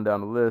going on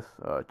down the list: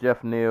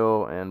 Jeff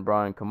Neal and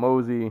Brian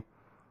Camozzi.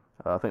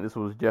 I think this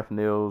was Jeff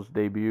Neal's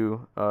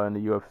debut in the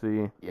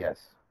UFC.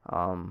 Yes.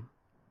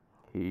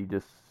 He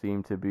just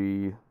seemed to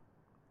be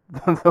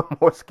the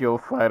more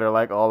skilled fighter,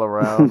 like all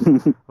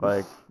around.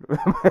 Like,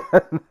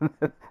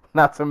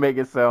 not to make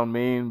it sound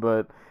mean,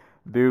 but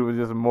dude was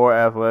just more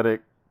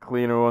athletic,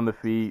 cleaner on the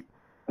feet.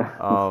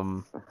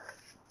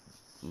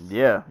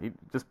 Yeah, he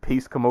just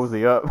pieced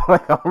Camozzi up.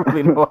 Like, I don't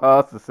really know how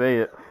else to say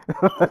it.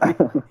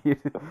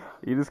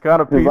 he just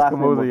kind of pieced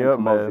Camozzi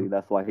up, man.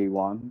 That's why he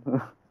won.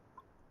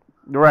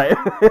 Right.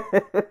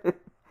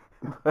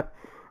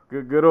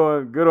 Good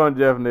on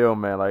Jeff Neal,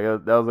 man. Like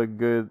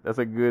that's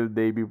a good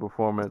debut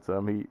performance.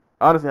 He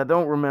honestly, I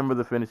don't remember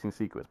the finishing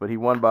sequence, but he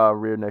won by a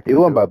rear neck. He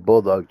won by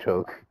bulldog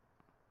choke.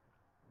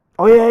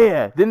 Oh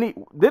yeah. Didn't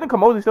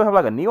Camozzi still have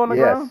like a knee on the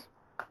ground?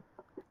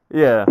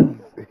 Yeah.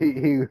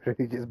 He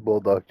just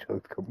bulldog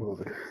choked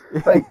Kamala.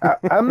 Like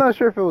I'm not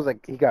sure if it was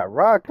like he got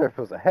rocked or if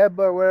it was a headbutt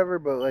or whatever,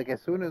 but like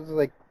as soon as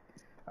like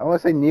I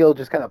want to say Neil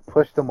just kind of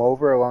pushed him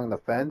over along the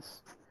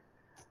fence,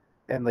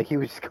 and like he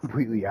was just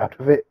completely out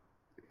of it,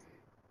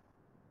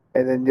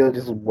 and then Neil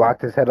just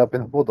walked his head up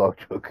in the bulldog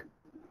choke.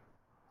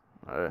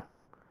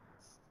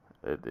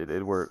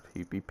 It worked.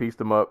 He pieced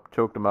him up,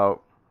 choked him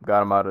out,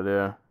 got him out of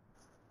there,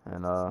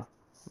 and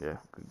yeah,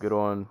 good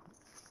on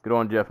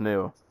Jeff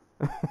Neal.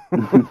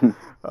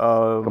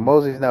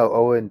 Kamosi's now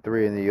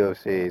 0-3 in the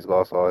UFC. He's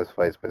lost all his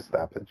fights by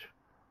stoppage.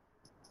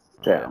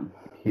 Damn.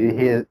 He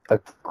is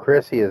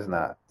Chris. He is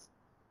not.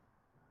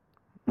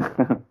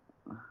 Not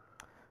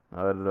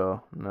at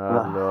all.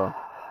 Not at all.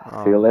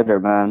 See you later,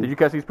 man. Did you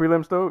catch these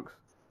prelim, Stokes?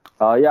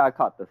 Yeah, I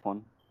caught this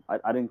one.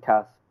 I didn't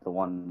catch the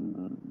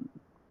one.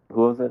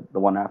 Who was it?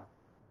 The one after.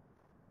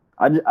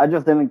 I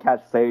just didn't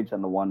catch Sage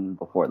and the one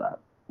before that.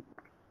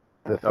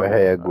 The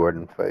Fahea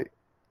Gordon fight.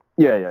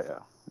 Yeah.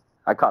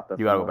 I caught this.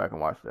 You gotta go back and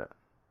watch that.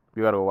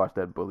 You gotta go watch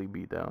that bully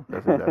beatdown.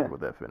 That's exactly what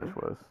that finish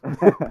was.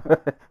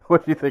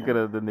 What you thinking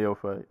of the Neil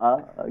fight?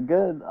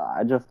 Good.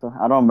 I don't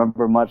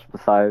remember much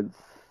besides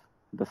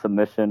the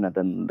submission and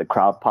then the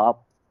crowd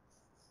pop,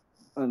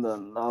 and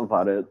then that was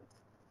about it.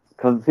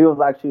 Cause he was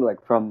actually like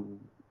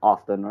from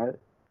Austin, right?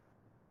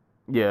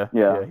 Yeah.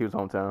 He was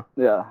hometown.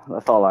 Yeah,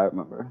 that's all I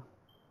remember.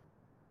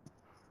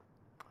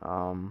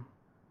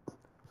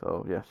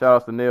 So yeah, shout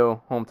outs to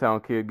Neil,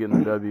 hometown kid getting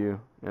the W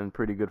in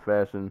pretty good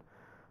fashion.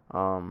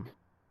 Oh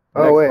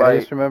wait, fight, I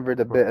just remembered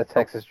a bit of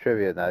Texas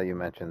trivia now that you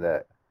mentioned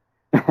that.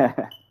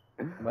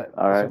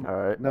 All right. All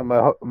right. No, my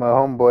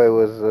homeboy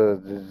was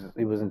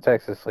he was in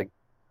Texas like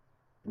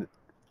 2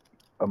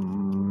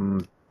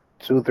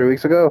 or 3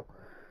 weeks ago,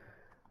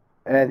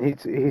 and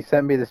he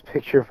sent me this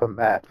picture of a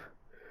map.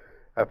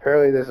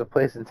 Apparently, there's a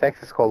place in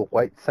Texas called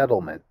White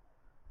Settlement.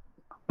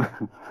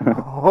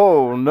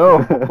 Oh no!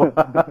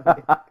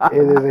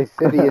 It is a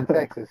city in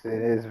Texas. It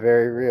is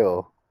very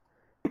real.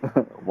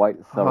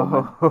 White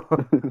settlement.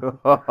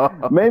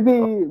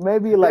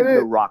 maybe like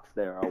the rocks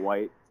there are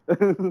white.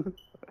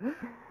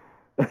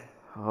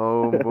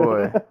 Oh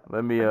boy,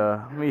 let me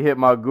hit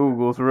my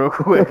Googles real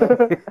quick.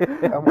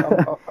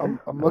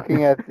 I'm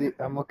looking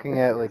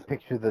at like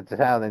pictures of the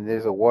town, and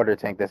there's a water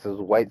tank that says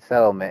White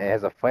Settlement. It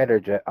has a fighter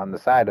jet on the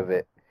side of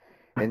it,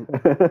 and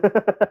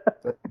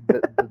the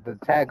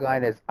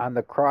tagline is "On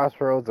the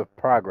crossroads of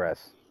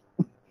progress."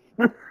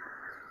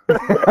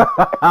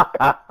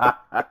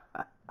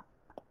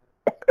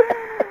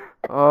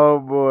 Oh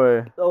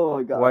boy. Oh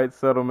my god. White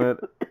Settlement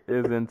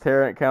is in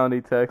Tarrant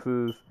County,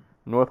 Texas,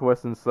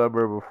 northwestern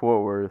suburb of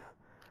Fort Worth.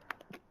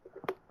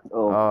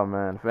 Oh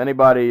man, if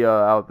anybody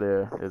out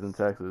there is in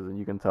Texas and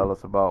you can tell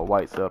us about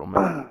White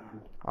Settlement,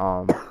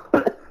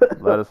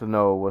 let us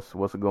know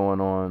what's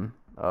going on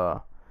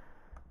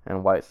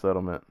in White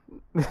Settlement.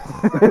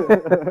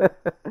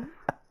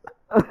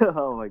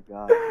 Oh my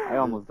god, I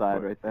almost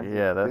died right there.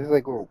 Yeah, this is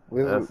like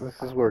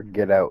this is where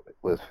Get Out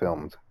was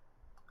filmed.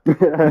 Like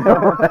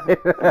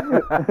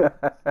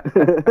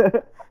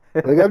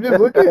I'm just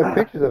looking at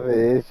pictures of it.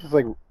 It's just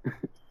like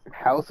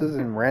houses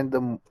and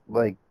random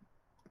like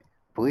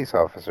police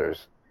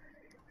officers.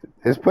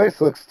 This place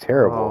looks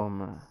terrible. Oh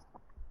man.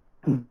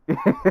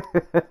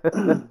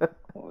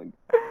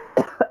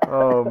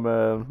 Oh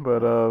man,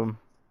 but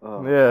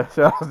yeah,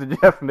 shout out to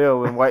Jeff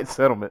Neal in White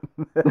Settlement.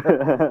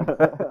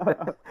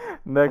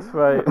 Next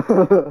fight,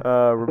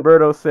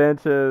 Roberto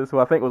Sanchez, who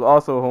I think was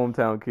also a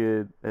hometown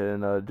kid,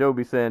 and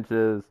Joby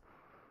Sanchez.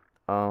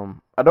 I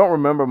don't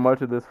remember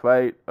much of this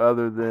fight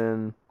other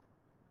than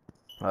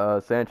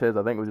Sanchez.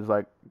 I think it was just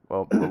like,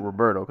 well,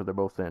 Roberto, because they're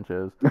both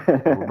Sanchez.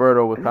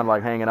 Roberto was kind of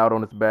like hanging out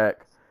on his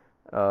back.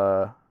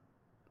 Oh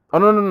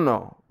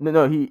no!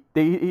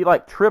 He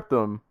like tripped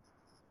him,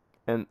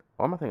 and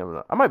what am I thinking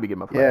of? I might be getting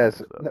my fight.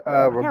 Yes,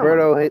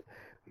 Roberto hit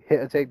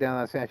a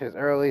takedown on Sanchez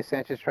early.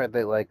 Sanchez tried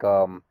to like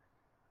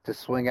to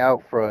swing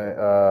out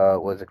for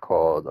what's it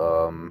called?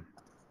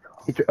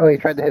 He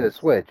tried to hit a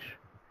switch,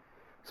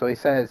 so he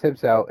sent his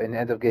hips out and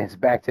ended up getting his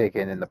back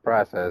taken in the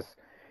process.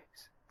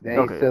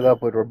 Then he stood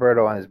up with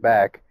Roberto on his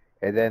back,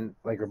 and then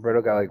like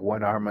Roberto got like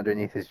one arm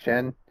underneath his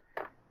chin,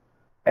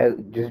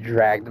 and just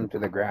dragged him to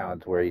the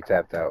ground where he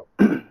tapped out.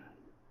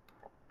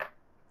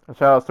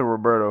 Shout outs to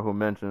Roberto, who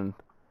mentioned,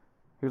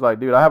 he was like,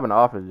 dude, I have an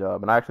office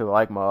job, and I actually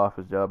like my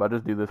office job. I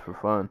just do this for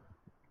fun.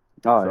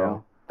 Oh, so, yeah.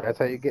 That's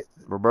how you get.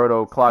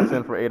 Roberto clocks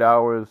in for 8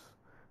 hours,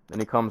 then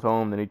he comes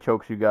home, then he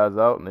chokes you guys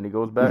out, and then he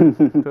goes back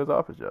to his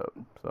office job.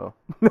 So,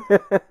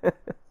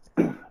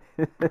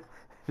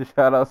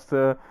 shout outs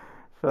to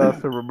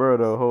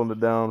Roberto holding it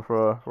down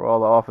for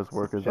all the office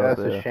workers Shout out out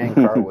there. to Shane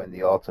Carwin,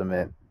 the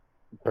ultimate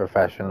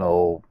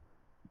professional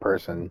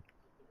person,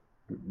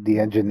 the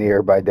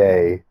engineer by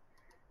day,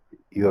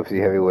 UFC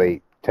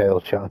heavyweight title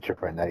challenger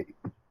by night.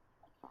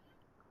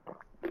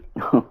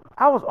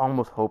 I was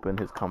almost hoping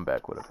his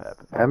comeback would have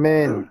happened. I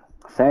mean,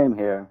 Same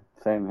here.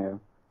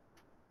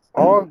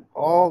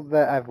 all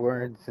that I've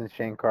learned since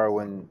Shane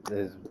Carwin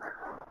is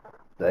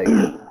like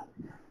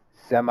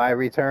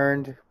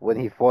semi-returned when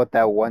he fought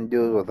that one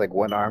dude with like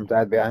one arm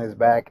tied behind his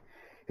back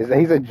is that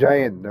he's a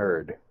giant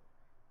nerd.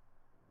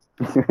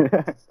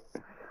 Because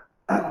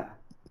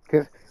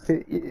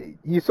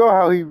you saw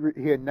how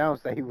he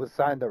announced that he was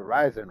signed to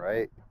Ryzen,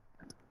 right?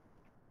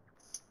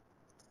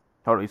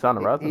 Oh, he signed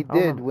the Ryzen? He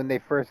did when they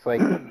first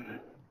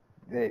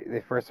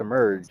they first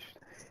emerged,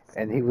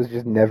 and he was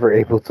just never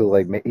able to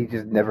he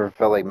just never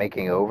felt like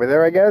making over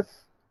there, I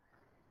guess.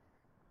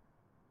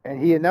 And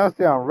he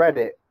announced it on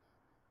Reddit,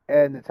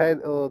 and the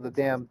title of the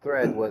damn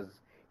thread was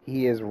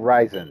 "He is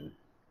Ryzen."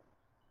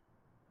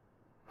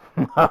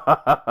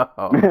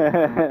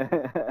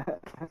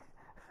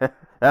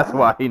 That's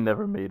why he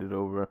never made it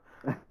over.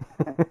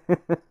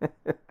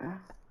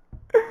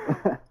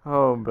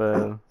 Oh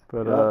man,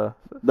 but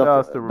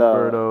shouts to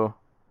Roberto.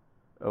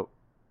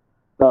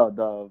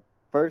 The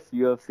first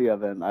UFC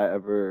event I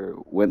ever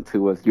went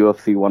to was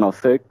UFC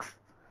 106,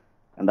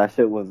 and that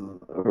shit was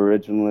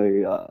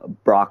originally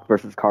Brock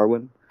versus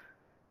Carwin,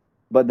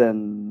 but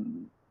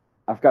then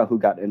I forgot who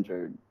got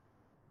injured.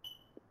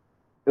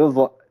 It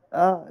was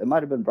it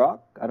might have been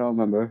Brock. I don't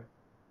remember,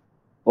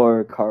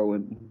 or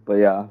Carwin. But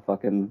yeah,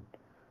 fucking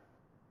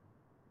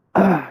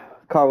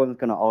Carwin's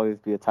gonna always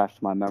be attached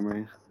to my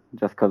memory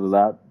just because of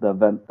that. The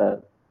event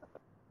that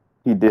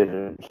he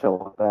didn't show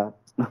up at.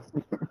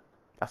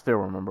 I still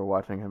remember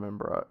watching him and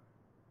Brock.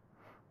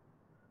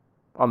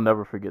 I'll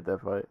never forget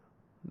that fight.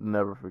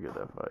 Never forget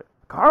that fight.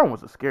 Carwin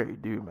was a scary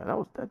dude, man.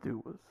 That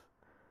dude was.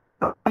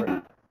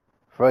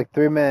 For like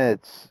 3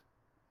 minutes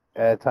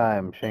at a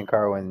time, Shane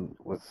Carwin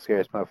was the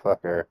scariest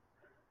motherfucker.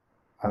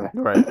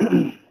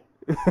 Right.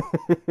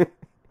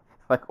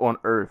 Like on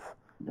Earth.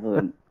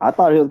 I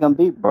thought he was gonna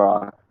beat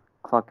Brock.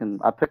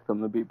 I picked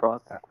him to beat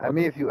Brock. I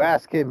mean, if you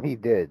ask him, he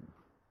did.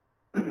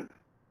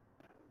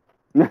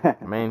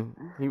 I mean,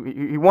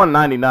 he won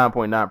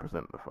 99.9%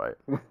 of the fight.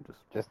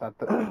 Just not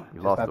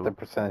the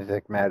percentage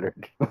that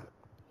mattered.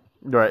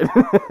 Right.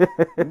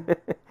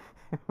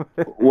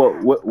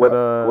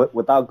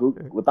 Without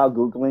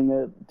googling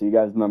it, do you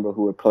guys remember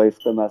who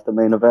replaced him as the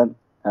main event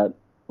at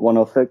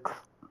 106?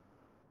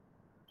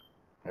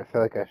 I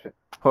feel like I should.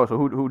 Oh, so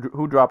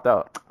who dropped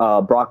out?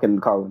 Brock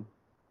and Carwin.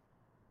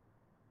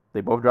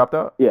 They both dropped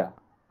out? Yeah,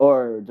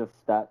 or just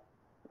that.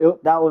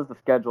 That was the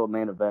scheduled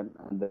main event,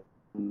 and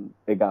then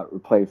it got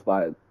replaced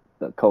by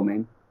the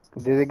co-main.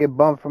 Did it get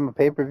bumped from a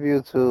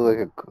pay-per-view to like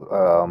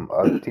a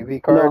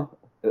TV card?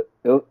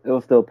 No, it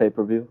was still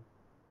pay-per-view.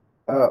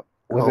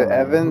 Was it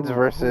Evans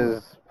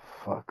versus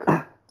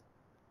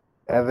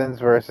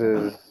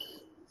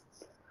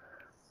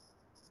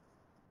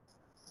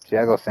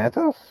Thiago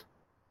Santos?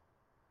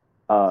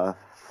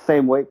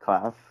 Same weight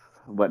class,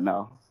 but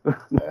no.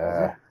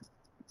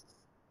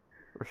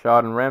 Rashad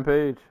and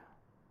Rampage?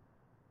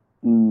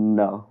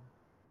 No.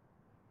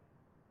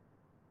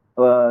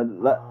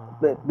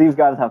 These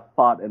guys have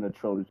fought in a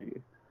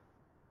trilogy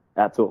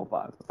at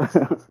 205.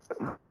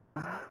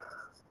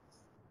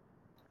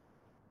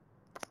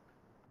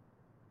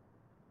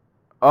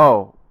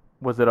 Oh,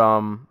 was it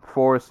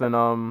Forrest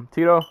and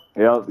Tito?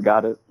 Yep,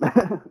 got it.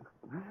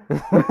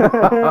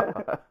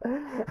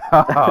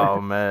 Oh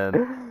man,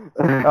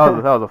 that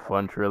was a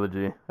fun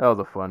trilogy.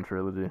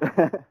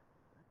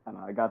 And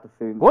I got to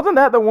see. Wasn't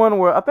that the one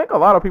where I think a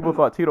lot of people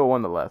thought Tito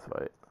won the last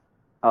fight?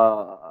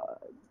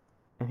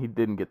 And he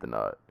didn't get the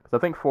nod. Because I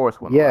think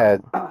Forrest won. Yeah.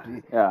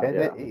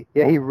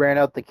 Yeah. He ran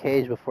out the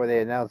cage before they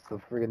announced the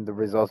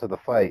results of the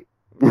fight.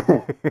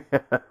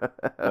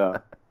 Yeah.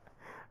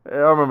 I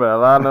remember that.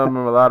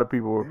 A lot of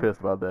people were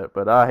pissed about that,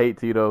 but I hate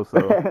Tito, so.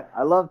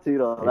 I love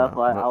Tito. That's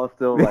why I was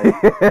still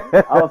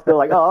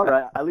like, oh, all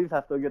right. At least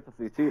I still get to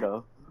see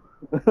Tito.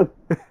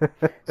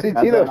 See,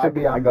 Tito should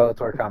be on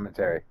Bellator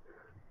commentary.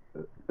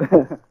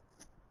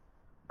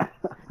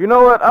 You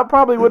know what? I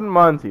probably wouldn't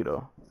mind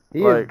Tito.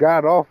 He is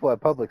god awful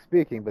at public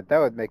speaking, but that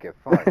would make it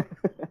fun.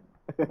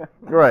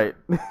 Right.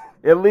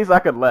 At least I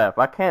could laugh.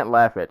 I can't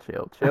laugh at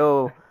Chill.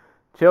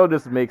 Chill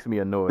just makes me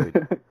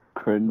annoyed.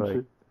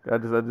 Cringe. I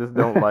just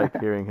don't like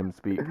hearing him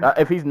speak.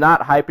 If he's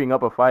not hyping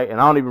up a fight, and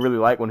I don't even really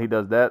like when he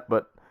does that,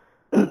 but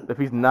if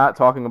he's not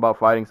talking about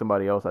fighting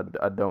somebody else,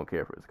 I don't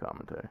care for his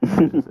commentary.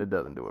 It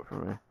doesn't do it for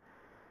me.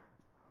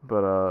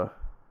 But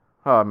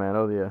oh man,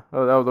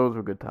 those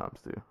were good times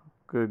too.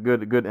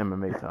 Good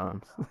MMA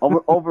times.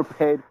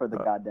 Overpaid for the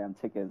goddamn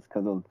tickets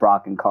because it was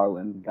Brock and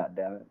Carwin.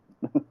 Goddamn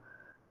it.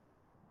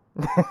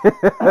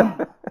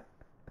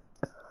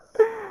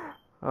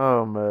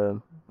 Oh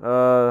man.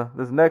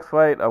 This next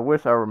fight, I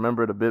wish I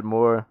remembered a bit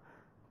more,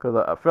 because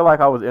I feel like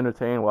I was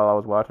entertained while I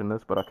was watching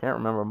this, but I can't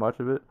remember much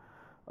of it.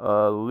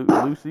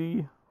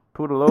 Lucy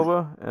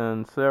Pudilova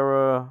and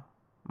Sarah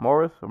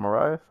Morris, or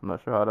Moraes, I'm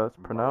not sure how that's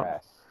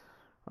pronounced.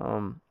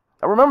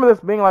 I remember this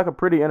being like a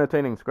pretty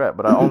entertaining scrap,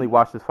 but I only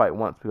watched this fight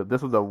once, because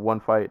this was the one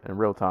fight in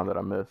real time that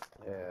I missed.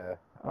 Yeah.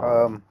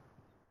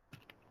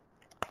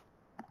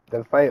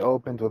 The fight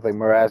opens with like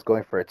Moraes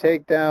going for a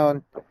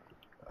takedown.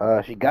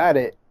 She got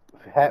it.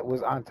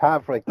 Was on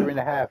top for like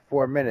 3.5,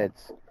 4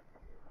 minutes.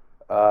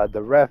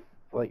 The ref,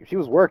 like, she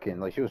was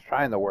working, like she was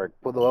trying to work.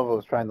 Pudilova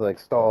was trying to like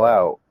stall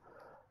out,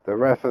 the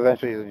ref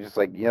eventually was just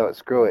like, you know what,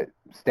 screw it,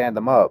 stand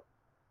them up.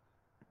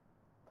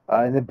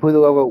 And then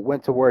Pudilova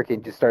went to work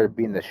and just started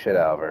beating the shit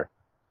out of her.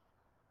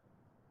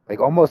 Like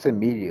almost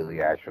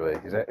immediately, actually.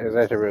 It was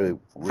actually really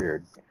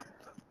weird.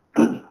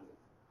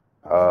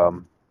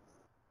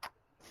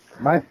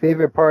 My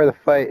favorite part of the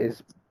fight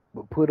is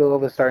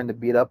Pudilova starting to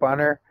beat up on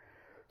her.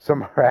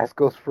 Some Moraes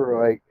goes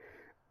for like,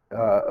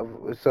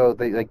 so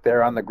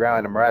they're on the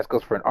ground and Moraes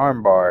goes for an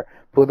arm bar.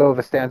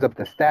 Pudilova stands up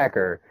to stack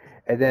her,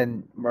 and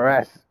then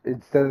Moraes,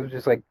 instead of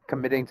just like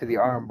committing to the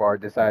arm bar,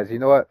 decides, you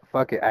know what,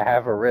 fuck it, I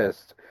have a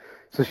wrist.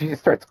 So she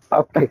just starts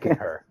up kicking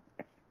her.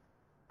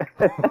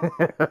 I'm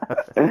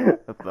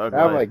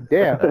like,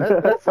 damn,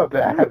 that's something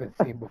I haven't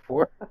seen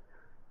before.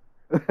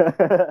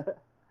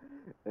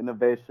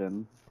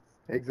 Innovation.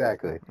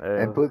 Exactly.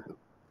 Yeah. And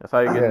That's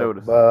how you get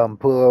noticed.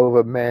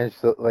 Pudilova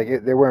managed to,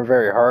 like, they weren't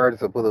very hard,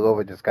 so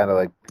Pudilova just kind of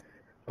like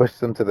pushed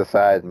them to the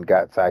side and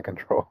got side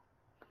control.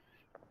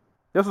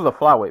 This was a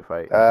flyweight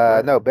fight.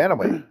 No,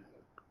 bantamweight.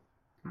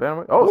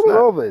 Bantamweight? Oh, snap.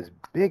 Pudilova is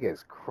big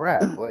as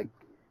crap. Like,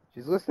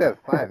 she's listed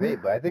at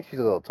 5'8", but I think she's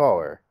a little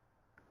taller.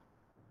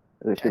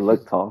 She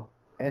looks tall.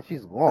 And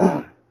she's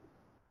long.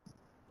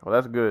 Well,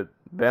 that's good.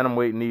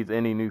 Bantamweight needs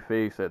any new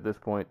face at this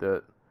point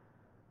that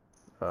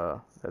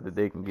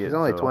they can get. She's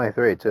only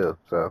 23 too,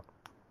 so.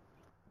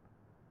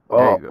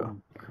 There you go.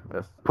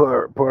 That's... Put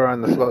her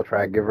on the slow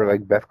track. Give her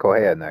like Beth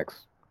Correa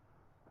next.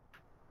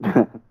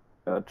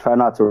 Try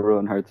not to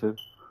ruin her too.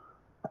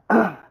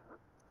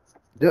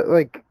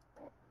 Like,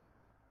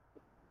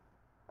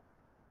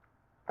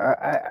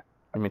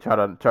 You mean try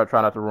not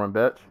to ruin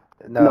Betch?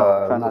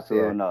 No, try not to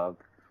ruin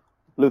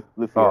Lucia.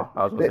 Oh,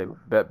 I was gonna say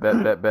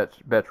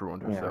Betch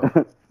ruined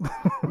herself.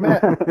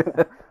 Man,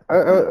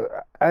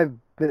 I've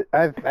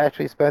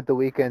actually spent the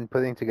weekend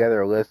putting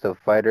together a list of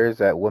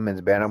fighters at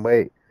women's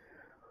bantamweight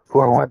who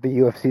I want the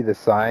UFC to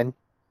sign.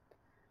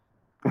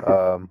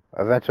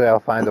 Eventually I'll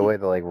find a way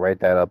to like write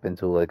that up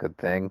into like a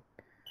thing.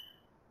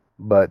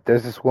 But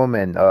there's this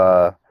woman,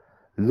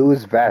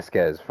 Luz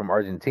Vasquez from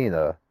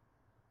Argentina,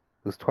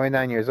 who's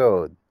 29 years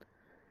old.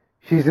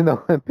 She's an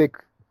Olympic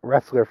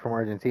wrestler from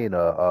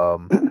Argentina.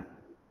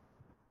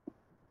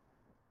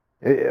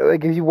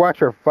 Like if you watch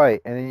her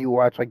fight and then you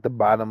watch like the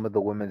bottom of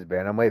the women's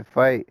bantamweight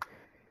fight,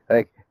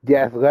 like the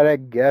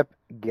athletic gap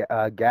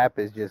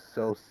is just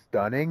so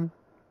stunning.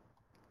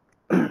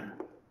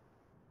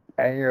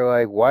 And you're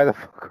like, why the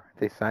fuck aren't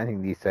they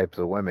signing these types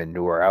of women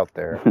who are out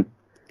there?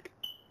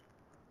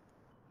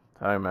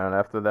 Hey man,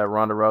 after that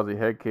Ronda Rousey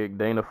head kick,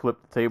 Dana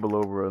flipped the table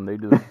over and they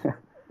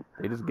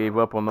just gave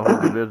up on the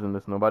whole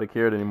division. Nobody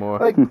cared anymore.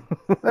 Like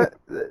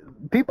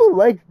people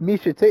like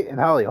Misha Tate and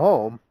Holly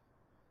Holm.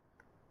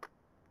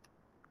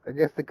 I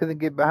guess they couldn't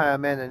get behind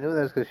Amanda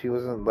Nunes because she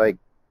wasn't like,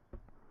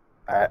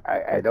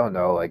 I don't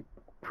know, like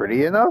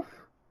pretty enough.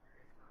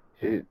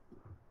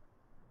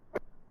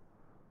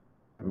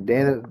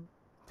 Dana.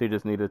 She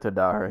just needed to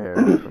dye her hair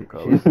a different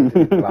color. She's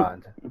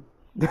blonde.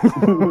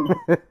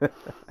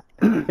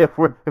 if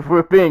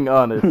we're being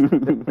honest,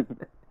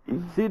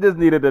 she just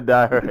needed to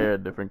dye her hair a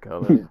different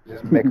color.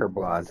 Just make her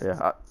blonde.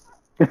 Yeah,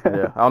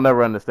 I'll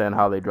never understand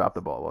how they dropped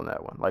the ball on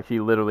that one. Like she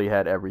literally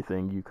had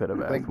everything you could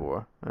have asked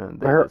for.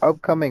 And her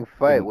upcoming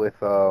fight with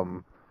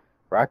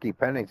Rocky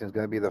Pennington is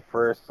going to be the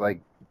first like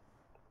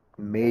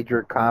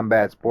major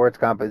combat sports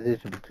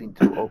competition between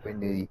two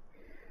openly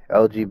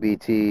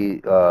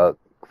LGBT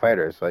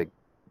fighters. Like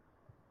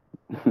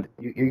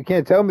you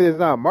can't tell me there's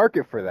not a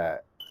market for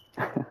that.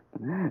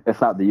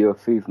 It's not the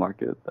UFC's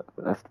market.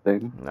 That's the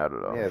thing. Not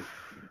at all. Yeah,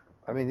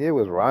 I mean it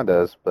was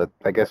Ronda's, but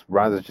I guess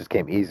Ronda's just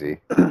came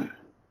easy.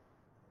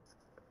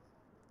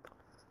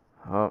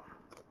 Well,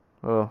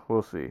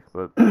 we'll see.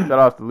 But shout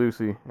out to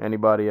Lucy.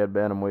 Anybody at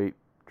bantamweight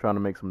trying to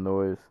make some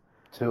noise.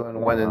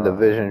 2-1 in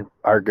division.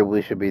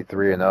 Arguably should be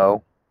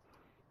 3-0.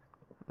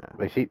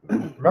 Like she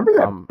remember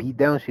that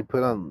beatdown she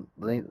put on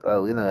Lena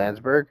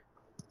Landsberg,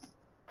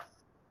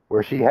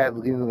 where she had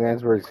Lena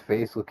Landsberg's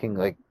face looking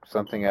like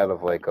something out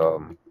of like a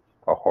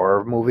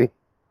horror movie.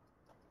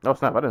 Oh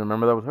snap! I didn't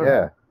remember that was her.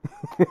 Yeah.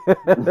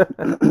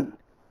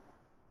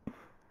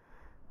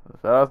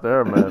 Shout out to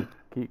her, man.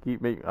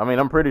 Keep making. I mean,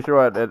 I'm pretty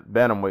sure at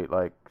bantamweight,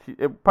 like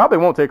it probably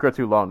won't take her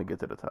too long to get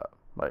to the top.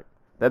 Like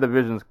that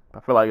division's, I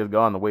feel like it's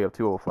gone the way of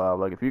 205.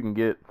 Like if you can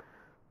get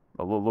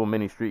a little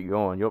mini streak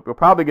going, you'll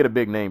probably get a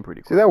big name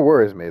pretty quick. See, that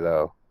worries me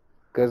though,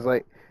 because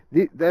like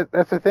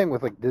that's the thing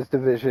with like this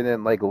division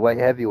and like light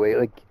heavyweight.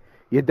 Like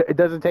it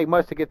doesn't take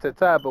much to get to the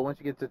top, but once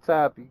you get to the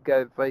top, you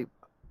gotta fight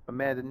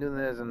Amanda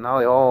Nunes and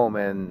Holly Holm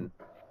and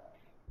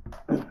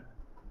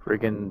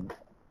freaking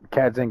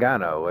Kat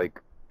Zingano.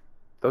 Like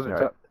those are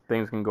tough.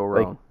 Things can go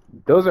wrong. Like,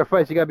 those are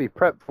fights you gotta be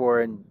prepped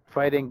for, and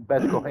fighting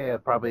Beth Correa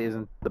probably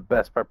isn't the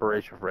best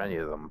preparation for any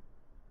of them.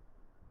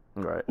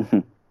 Right.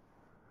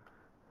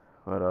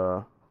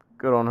 But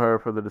good on her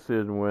for the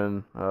decision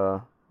win.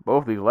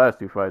 Both these last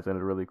two fights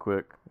ended really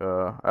quick.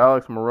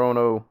 Alex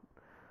Morono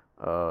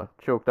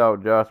choked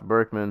out Josh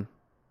Berkman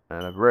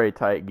and a very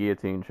tight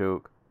guillotine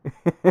choke.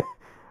 I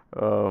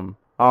don't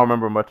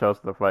remember much else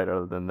of the fight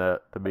other than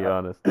that, to be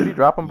honest. Did he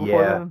drop him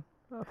before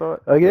then? I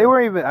thought. Like they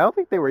weren't even. I don't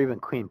think they were even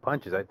clean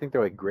punches. I think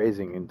they're like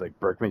grazing, and like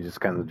Berkman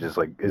just kind of just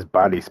like his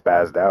body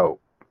spazzed out.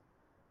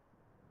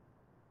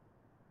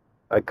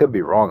 I could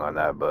be wrong on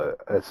that,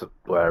 but that's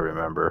what I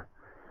remember.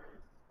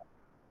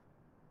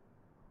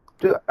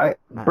 Dude, I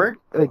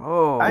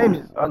am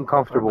just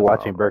uncomfortable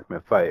watching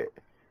Berkman fight.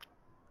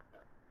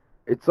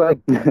 It's like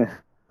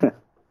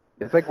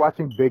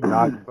watching Big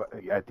Nog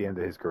at the end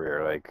of his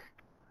career. Like,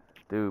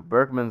 dude,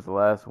 Berkman's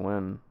last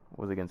win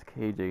was against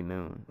KJ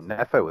Noon.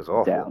 That fight was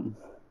awful. Damn.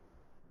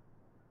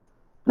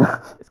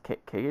 Is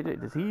KJ?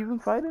 Does he even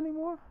fight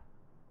anymore?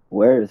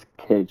 Where is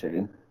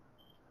KJ?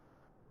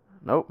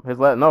 Nope.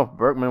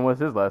 Berkman was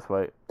his last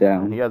fight.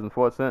 Damn. And he hasn't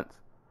fought since.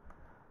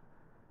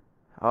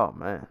 Oh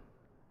man.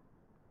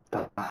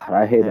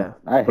 I hate it.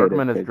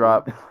 Berkman's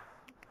dropped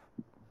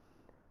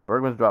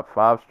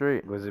 5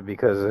 straight. Was it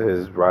because of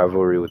his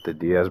rivalry with the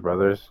Diaz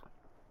brothers?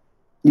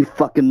 You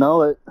fucking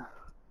know it.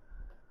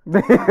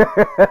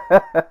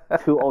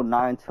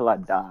 209 till I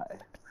die.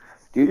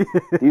 Do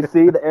you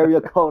see the area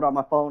code on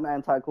my phone,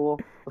 Anti-Cool?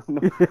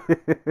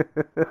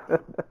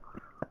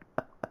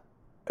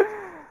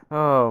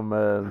 Oh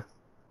man.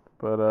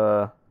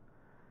 But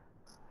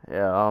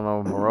yeah, I don't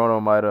know. Morono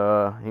might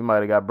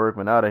have got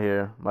Berkman out of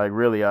here, like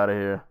really out of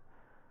here.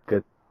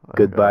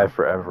 Goodbye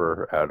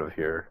forever out of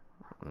here.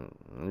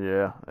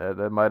 Yeah,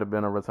 that might have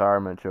been a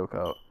retirement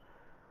chokeout.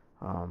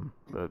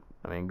 But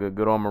I mean,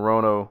 good on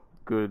Morono.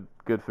 Good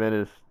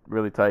finish.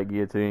 Really tight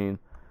guillotine.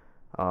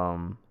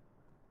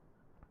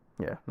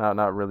 Yeah,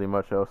 not really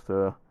much else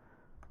to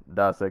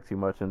dissect too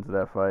much into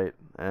that fight.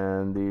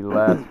 And the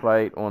last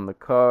fight on the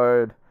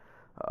card,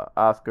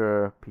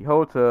 Oscar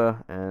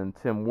Piechota and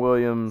Tim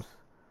Williams.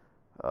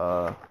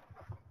 Piechota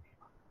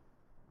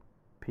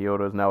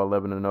is now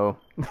 11-0.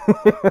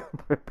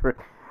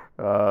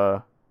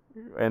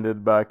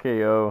 Ended by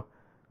KO.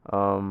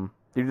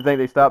 Did you think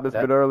they stopped this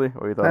bit early,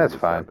 or you thought that's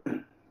fine?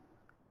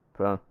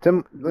 Fine.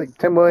 Tim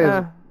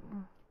Williams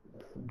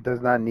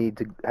does not need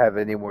to have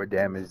any more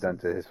damage done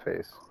to his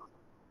face.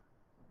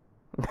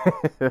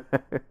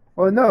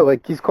 Well, no,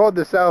 like he's called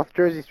the South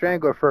Jersey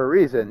Strangler for a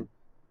reason.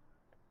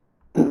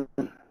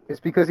 It's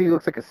because he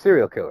looks like a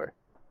serial killer.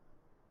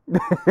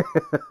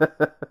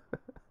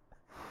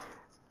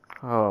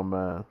 Oh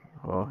man.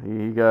 Well,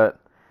 he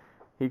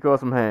caught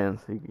some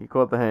hands. He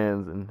caught the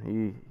hands, and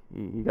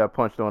he got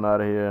punched on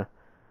out of here.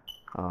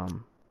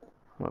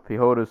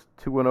 Piechota's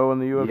 2-0 in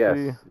the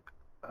UFC. Yes.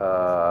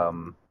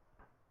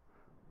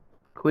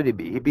 Who did he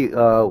beat? He beat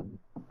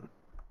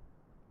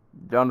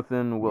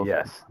Jonathan Wilson.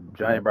 Yes,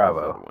 Johnny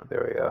Bravo.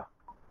 There we go.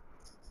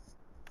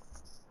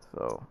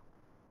 So,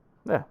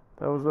 yeah,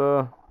 that was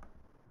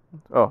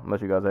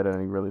unless you guys had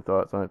any really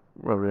thoughts, I don't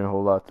really a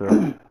whole lot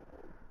to.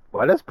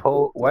 Why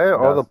are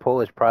all the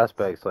Polish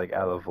prospects like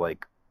out of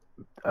like?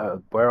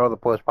 Where are all the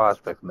Polish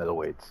prospects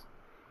middleweights?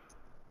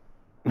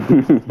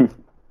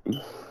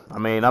 I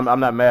mean, I'm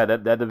not mad.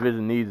 That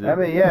division needs it. I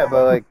mean, yeah,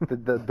 but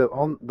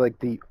like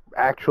the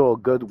actual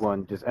good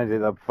one just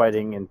ended up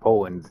fighting in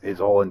Poland his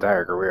whole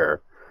entire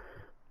career.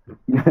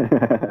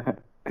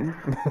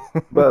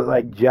 But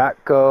like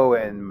Jatko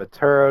and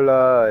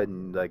Materla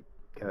and like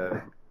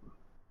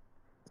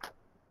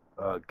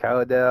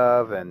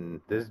Kaladev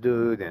and this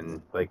dude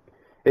and like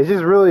it's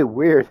just really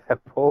weird that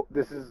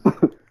this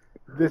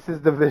is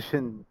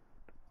division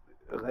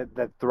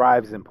that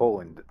thrives in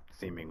Poland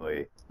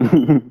seemingly.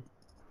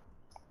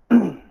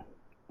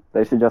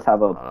 They should just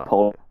have a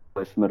Polish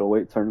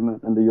middleweight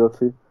tournament in the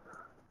UFC.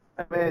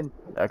 I mean,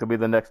 that could be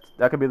the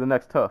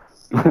next tough.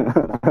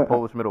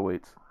 Polish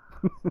middleweights.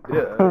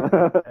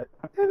 Yeah,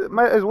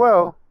 might as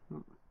well.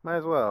 You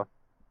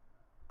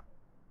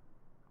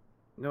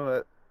know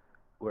what?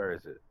 Where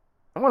is it?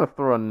 I want to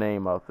throw a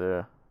name out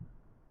there.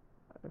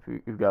 If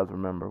you guys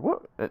remember,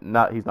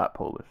 he's not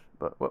Polish,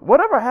 but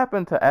whatever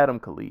happened to Adam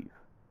Khalif?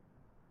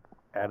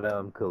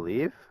 Adam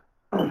Khalif?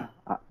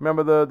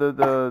 Remember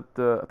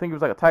the I think he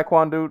was like a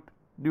taekwondo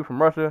dude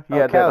from Russia. He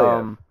had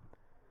Kaliev.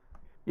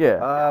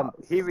 Yeah.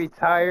 He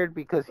retired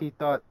because he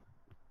thought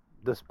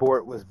the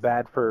sport was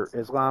bad for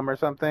Islam or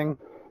something.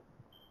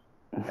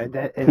 And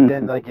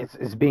then like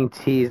it's being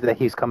teased that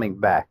he's coming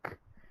back.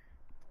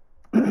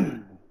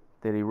 Did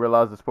he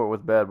realize the sport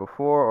was bad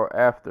before or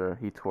after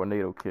he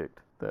tornado kicked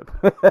that?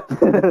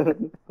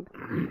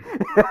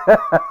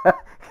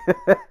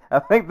 I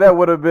think that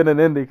would have been an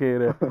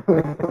indicator.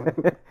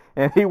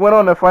 And he went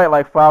on to fight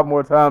like 5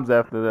 more times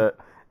after that.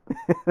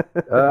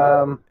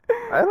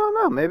 I don't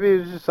know. Maybe it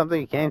was just something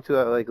he came to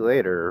like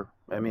later.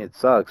 I mean, it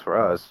sucks for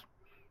us.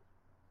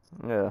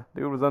 Yeah,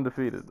 dude was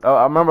undefeated.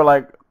 I remember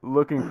like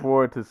looking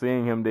forward to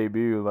seeing him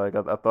debut. Like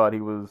I thought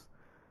he was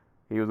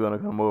gonna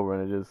come over,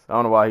 and I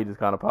don't know why he just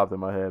kind of popped in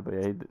my head, but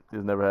yeah, it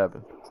just never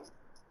happened.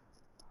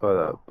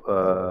 But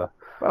I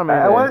mean,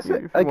 I want to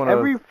say like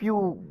every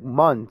few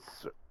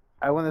months,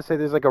 I want to say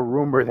there's like a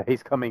rumor that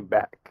he's coming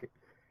back.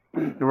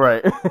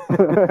 Right.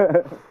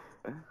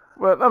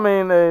 But I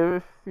mean,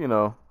 if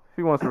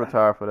he wants to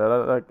retire for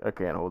that, I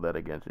can't hold that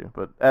against you.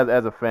 But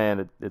as a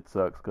fan, it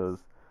sucks because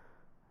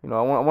I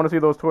want to see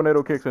those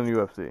tornado kicks in the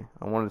UFC.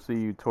 I want to see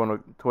you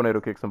tornado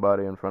kick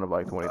somebody in front of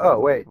like 20,000 Oh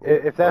wait,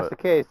 people. if that's But-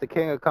 the case, the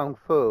King of Kung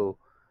Fu,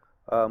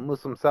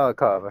 Muslim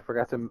Salikov. I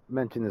forgot to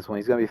mention this one.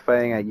 He's gonna be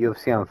fighting at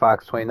UFC on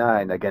Fox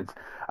 29 against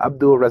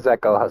Abdul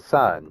Razak Al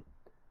Hassan.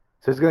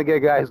 So he's gonna get a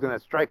guy who's gonna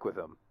strike with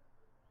him.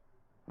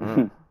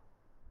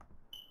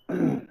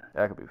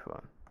 That could be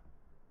fun.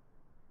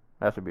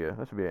 That should be an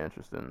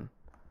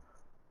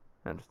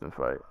interesting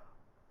fight.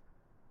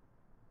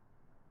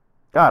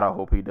 God, I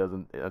hope he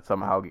doesn't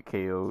somehow get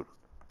KO'd.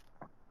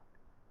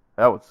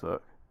 That would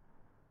suck.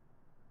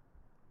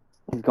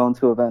 He's going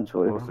to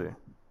eventually. We'll see.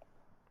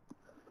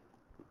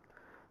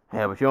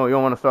 Yeah, but you don't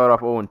want to start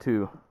off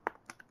 0-2.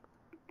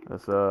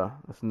 That's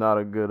not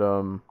a good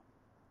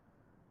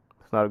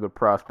it's not a good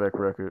prospect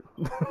record.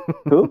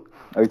 Who?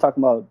 Are you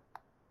talking about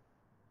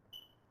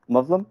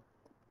Muslim?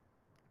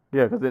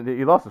 Yeah, because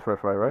he lost his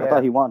first fight, right? I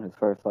thought he won his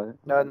first fight.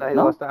 No, he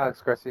No? lost to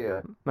Alex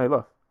Garcia. No, he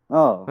lost.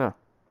 Oh. Yeah.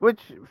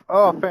 Which,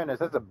 all fairness,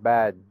 that's a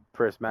bad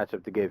first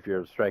matchup to give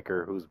your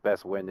striker whose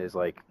best win is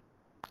like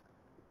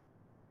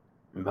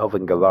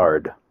Melvin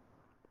Gillard,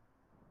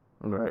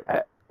 Right.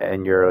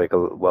 and you're like a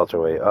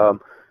welterweight. Oh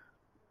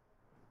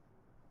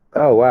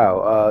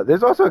wow.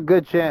 There's also a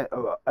good chance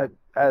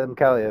Adam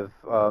Kaliev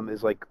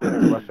is like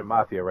in the Russian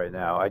mafia right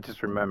now. I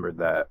just remembered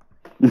that.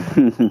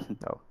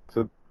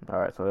 All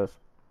right, so that's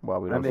why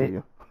we don't I see mean-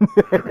 you.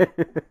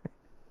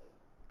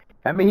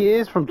 I mean, he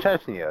is from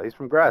Chechnya. He's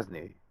from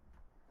Grozny.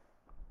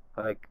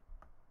 Like,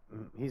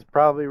 he's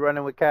probably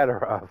running with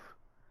Kadyrov.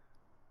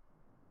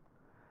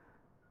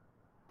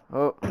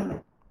 Oh,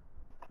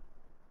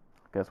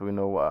 guess we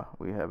know why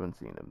we haven't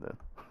seen him then.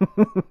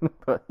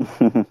 But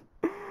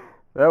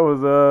that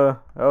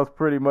was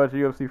pretty much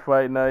UFC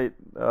Fight Night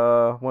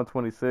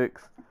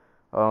 126.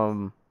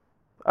 I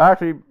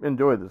actually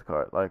enjoyed this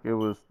card. Like, it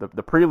was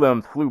the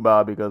prelims flew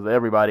by because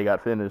everybody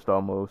got finished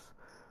almost.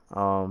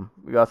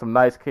 We got some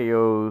nice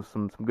KOs,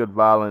 some good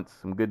violence,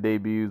 some good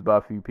debuts by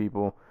a few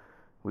people.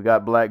 We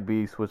got Black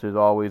Beast, which is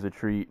always a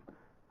treat.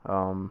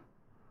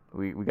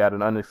 We got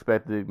an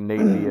unexpected Nate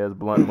Diaz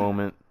blunt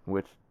moment,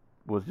 which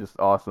was just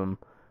awesome.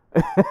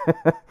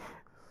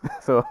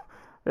 So,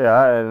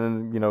 yeah,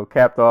 and then,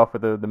 capped off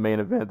with the main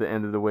event, the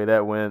end of the way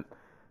that went.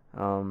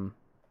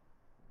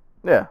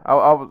 Yeah, I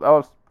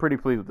was pretty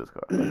pleased with this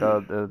card.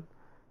 Like,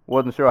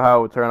 wasn't sure how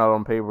it would turn out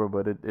on paper,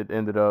 but it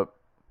ended up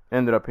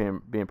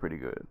being pretty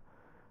good.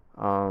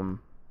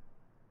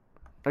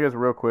 I guess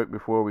real quick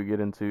before we get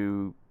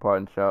into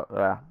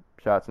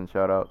shots and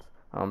shout-outs,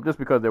 just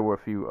because there were a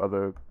few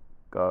other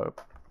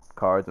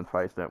cards and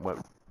fights that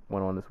went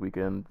on this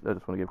weekend, I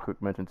just want to give a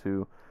quick mention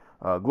to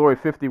Glory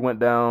 50 went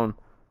down.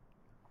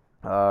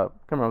 Can't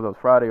remember if that was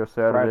Friday or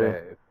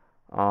Saturday.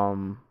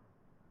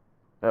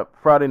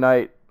 Friday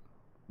night,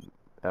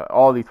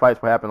 all these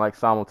fights were happening like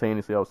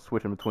simultaneously. I was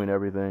switching between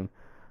everything.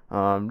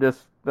 I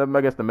guess the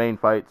main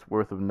fights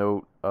worth of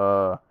note.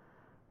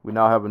 We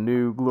now have a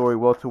new Glory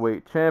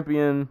welterweight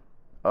champion,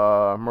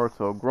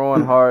 Murto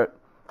Groenhart,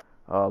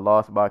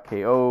 lost by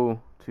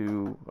KO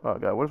to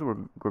what is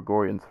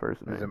Gregorian's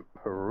first name? Is it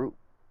Harut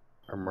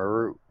or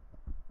Marut?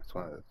 It's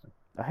one of those.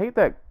 I hate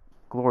that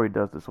Glory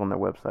does this on their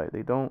website.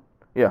 They don't.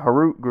 Yeah,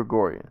 Harut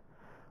Gregorian.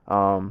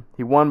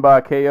 He won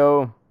by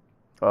KO.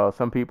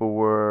 Some people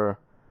were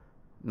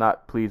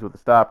not pleased with the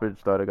stoppage.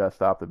 Thought it got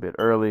stopped a bit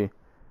early.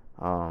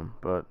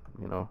 But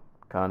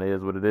kind of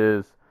is what it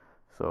is.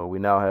 So we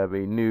now have a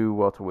new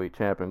welterweight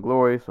champion,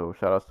 Glory. So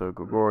shout outs to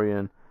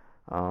Gregorian.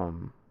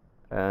 And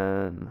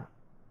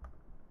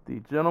the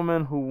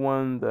gentleman who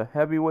won the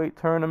heavyweight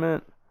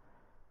tournament,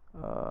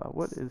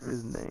 what is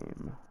his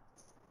name?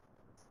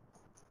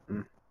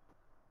 I'm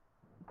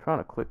trying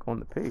to click on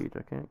the page.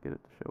 I can't get it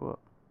to show up.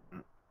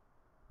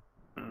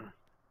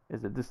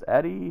 Is it this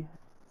Eddie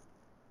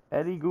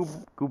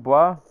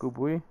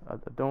Gubui? I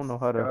don't know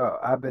how to. Oh,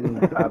 I've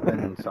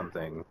been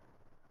something.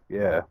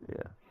 Yeah.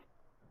 Yeah.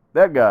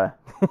 That guy,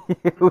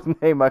 whose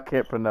name I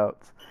can't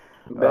pronounce.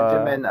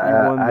 Benjamin he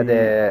won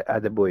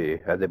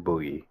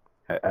Adebuyi.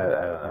 I don't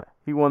know.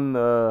 He won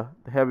the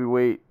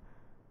heavyweight.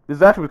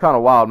 This actually was kind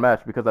of a wild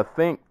match because I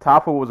think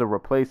Tafa was a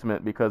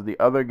replacement because the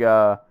other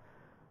guy,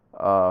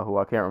 who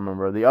I can't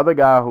remember, the other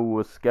guy who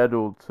was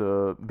scheduled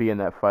to be in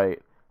that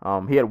fight,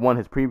 he had won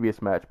his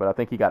previous match, but I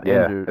think he got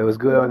injured. It was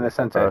good on the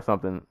center or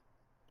something.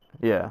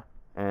 Yeah,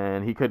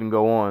 and he couldn't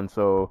go on,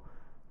 so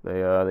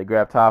they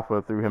grabbed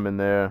Tafa, threw him in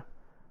there.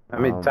 I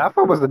mean,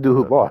 Tafa was the dude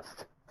who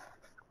lost.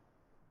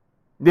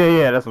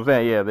 Yeah, that's what I'm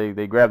saying. Yeah,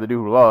 they grabbed the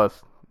dude who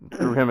lost,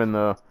 threw him in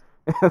the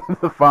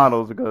the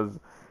finals because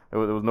there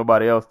was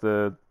nobody else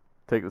to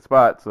take the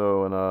spot.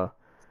 So, and I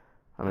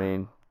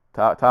mean,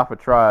 Tafa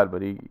tried,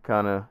 but he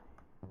kind of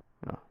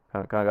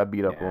got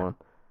beat up on.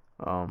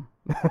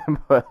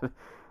 But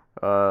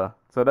so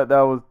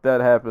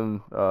that happened.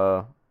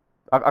 I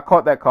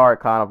caught that card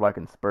kind of like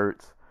in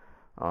spurts.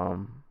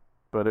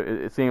 But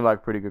it seemed like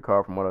a pretty good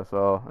card from what I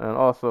saw. And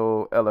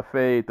also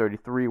LFA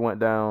 33 went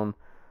down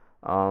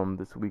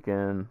this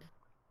weekend.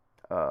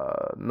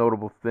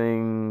 Notable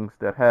things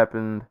that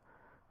happened.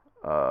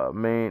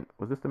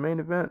 Was this the main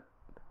event?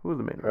 Who was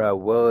the main event?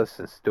 Willis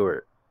and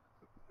Stewart.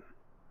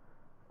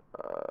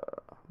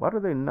 Why do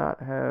they not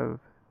have?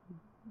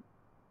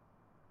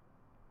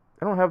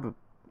 They don't have the.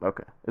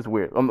 Okay, it's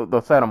weird. On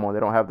the site I'm on, they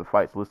don't have the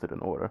fights listed in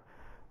order.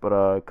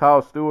 But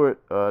Kyle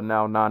Stewart,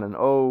 now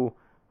 9-0,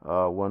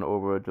 won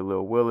over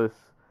Jaleel Willis.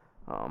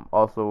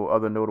 Also,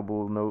 other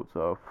notable notes: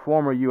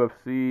 former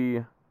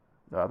UFC,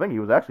 I think he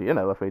was actually in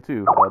LFA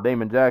too.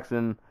 Damon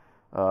Jackson,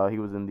 he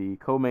was in the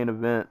co-main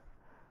event.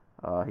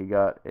 He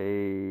got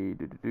a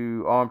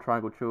arm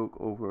triangle choke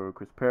over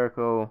Chris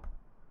Perico.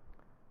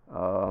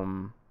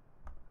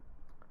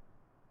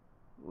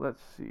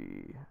 Let's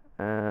see,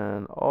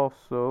 and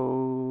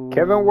also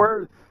Kevin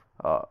Worth.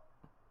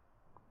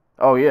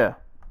 Oh yeah,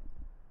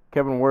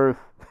 Kevin Worth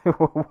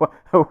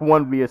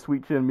won via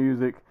Sweet Chin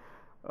Music.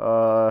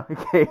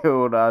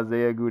 KO'd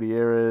Isaiah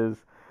Gutierrez.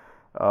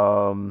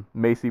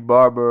 Macy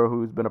Barber,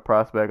 who's been a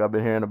prospect I've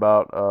been hearing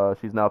about.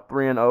 She's now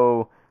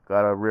 3-0.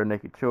 Got a rear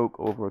naked choke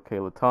over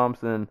Kayla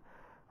Thompson.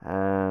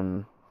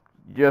 And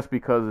just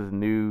because it's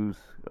news,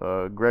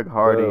 Greg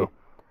Hardy,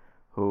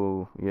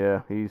 who,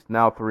 he's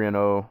now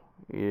 3-0.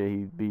 Yeah,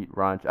 he beat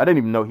Ryan. I didn't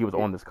even know he was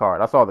on this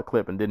card. I saw the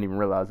clip and didn't even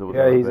realize it was.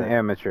 Yeah, he's an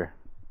amateur.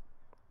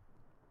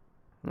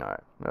 All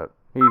right,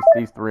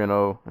 he's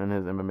 3-0 in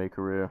his MMA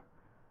career.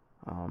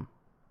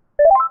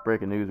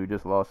 Breaking news: we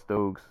just lost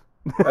Stokes.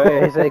 Oh,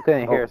 yeah, he said he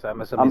couldn't hear, so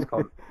I'm assuming he's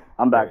called.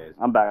 I'm back.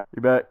 I'm back.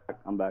 You back?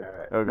 I'm back. All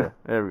right. Okay,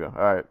 there we go.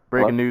 All right,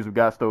 breaking news: we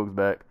got Stokes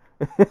back.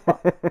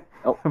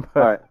 Oh, all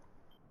right.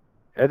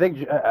 I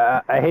think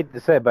I hate to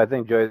say it, but I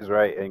think Joy's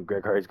right, and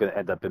Greg Hardy's going to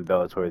end up in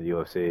Bellator or the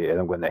UFC, and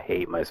I'm going to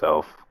hate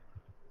myself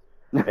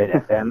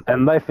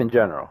and life in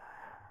general.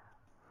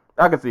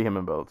 I could see him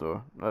in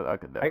Bellator. I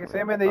could. I can see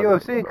him in the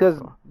UFC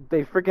because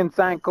they freaking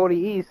signed Cody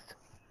East.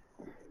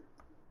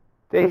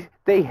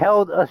 They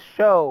held a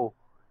show.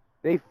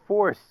 They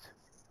forced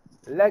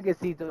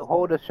Legacy to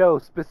hold a show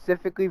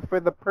specifically for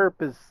the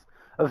purpose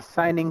of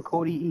signing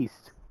Cody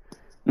East.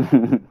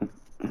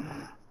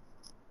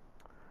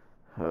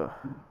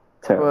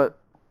 But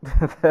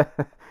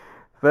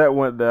that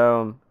went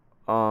down.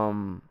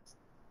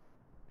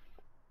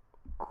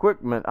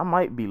 Quick minute, I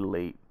might be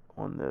late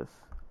on this.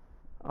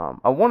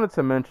 I wanted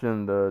to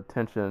mention the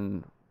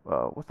tension.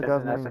 What's the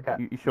guy's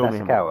name? You showed me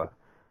him.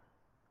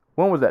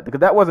 When was that?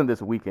 Because that wasn't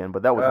this weekend,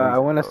 but that was. I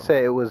want to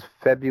say it was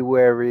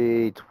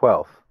February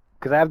 12th.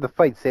 Because I have the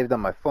fight saved on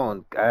my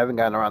phone. I haven't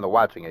gotten around to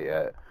watching it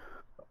yet.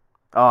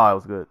 Oh, it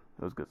was good.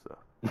 It was good stuff.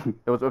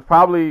 it was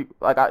probably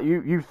like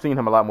you've seen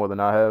him a lot more than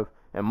I have,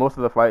 and most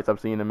of the fights I've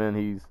seen him in,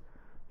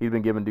 he's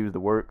been giving dudes the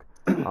work.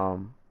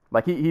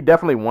 Like he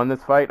definitely won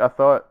this fight, I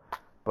thought,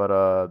 but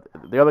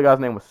the other guy's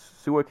name was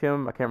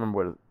Suakim. I can't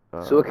remember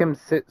what. Suakim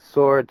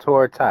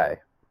Sortortai.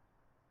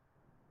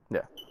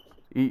 Yeah,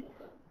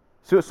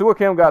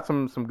 Suakim got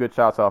some good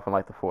shots off in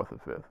like the 4th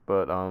and 5th,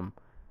 but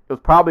it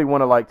was probably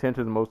one of like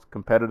Tension's most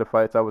competitive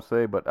fights, I would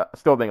say. But I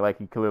still think like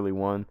he clearly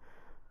won.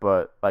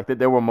 But like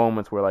there were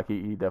moments where like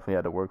he definitely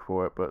had to work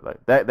for it. But like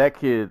that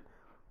kid,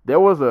 there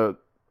was a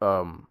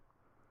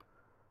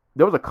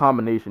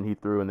combination he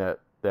threw in that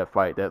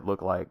fight that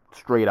looked like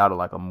straight out of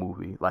like a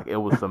movie. Like it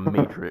was some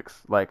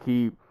Matrix. Like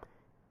he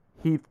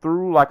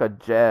threw like a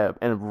jab,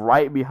 and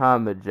right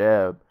behind the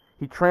jab,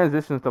 he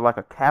transitions to like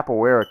a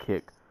capoeira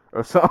kick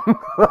or something.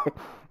 Like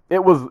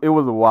it was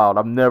wild.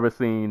 I've never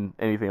seen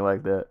anything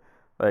like that.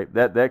 Like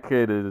that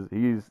kid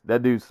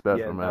that dude's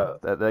special, man.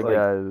 That like,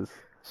 guy is.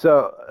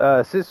 So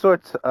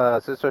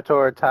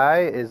Sisor Tai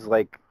is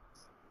like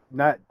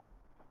not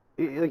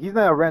like he's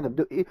not a random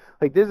dude.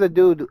 Like there's a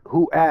dude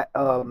who at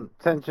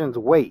Tension's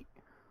weight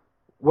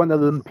won the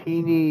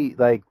Lumpini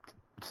like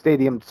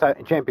Stadium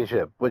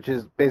Championship, which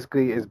is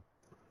basically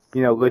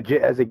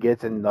legit as it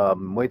gets in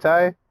Muay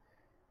Thai.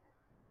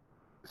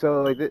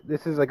 So like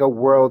this is like a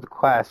world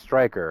class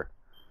striker.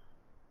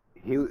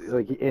 He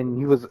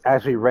was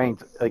actually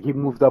ranked, like he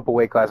moved up a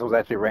weight class, was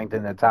actually ranked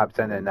in the top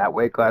 10 in that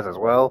weight class as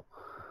well.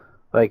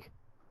 Like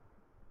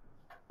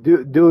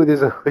dude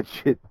is a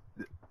legit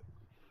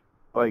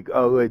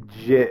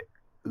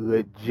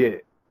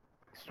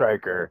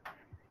striker.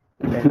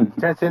 And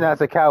Tenshin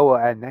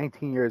Asakawa at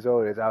 19 years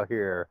old is out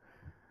here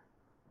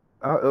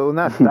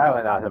not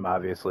styling on him,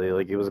 obviously.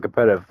 Like it was a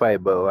competitive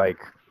fight, but like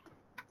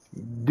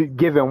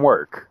giving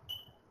work.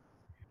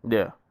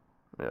 Yeah.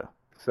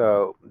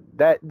 So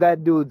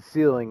that dude's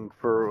ceiling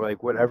for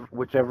like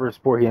whichever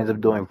sport he ends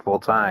up doing full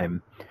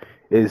time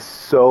is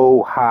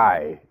so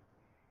high,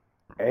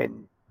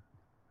 and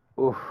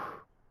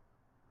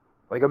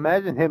like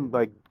imagine him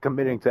like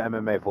committing to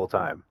MMA full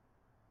time.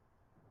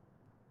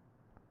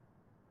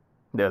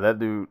 Yeah, that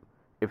dude.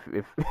 If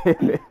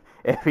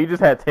if he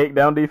just had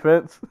takedown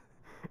defense,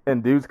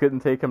 and dudes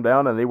couldn't take him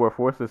down, and they were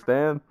forced to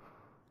stand,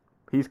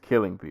 he's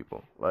killing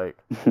people. Like.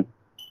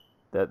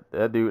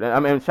 That dude, I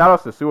mean, shout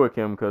outs to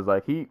Suakim because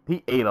like he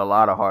ate a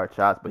lot of hard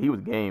shots, but he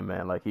was game,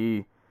 man. Like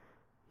he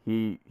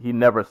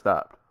never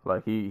stopped.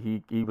 Like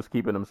he was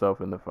keeping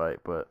himself in the fight.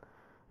 But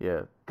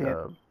yeah,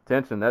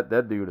 Tension, that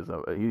dude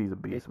he's a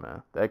beast,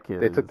 man. That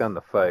kid. They took down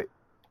the fight.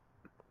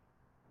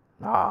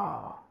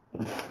 Ah,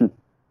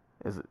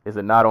 Is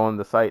it not on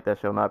the site that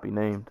shall not be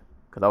named?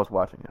 Because I was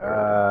watching it.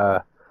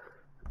 Well,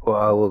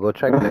 we'll go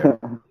check there.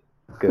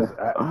 Because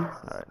All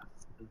right.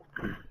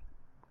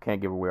 Can't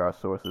give away our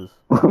sources.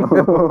 But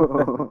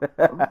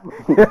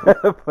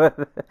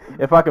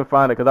if I can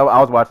find it, because I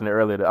was watching it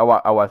earlier.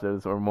 I watched it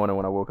this morning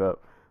when I woke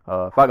up.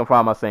 If I can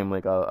find my same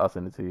link, I'll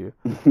send it to you.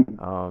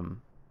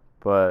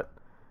 But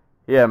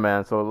yeah,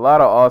 man. So a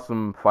lot of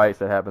awesome fights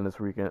that happened this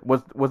weekend.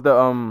 Wasn't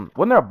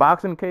there a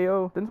boxing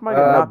KO? Didn't somebody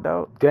get knocked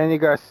out? Danny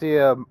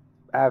Garcia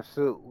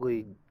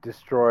absolutely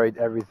destroyed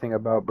everything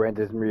about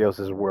Brandon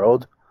Rios'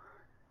 world.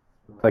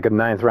 Like a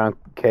 9th round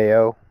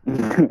KO.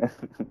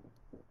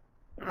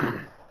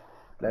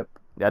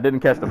 Yeah, I didn't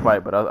catch the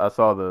fight, but I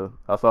saw the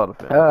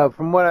film.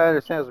 From what I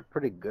understand, it was a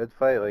pretty good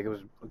fight. Like, it was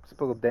a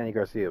typical Danny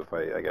Garcia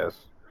fight, I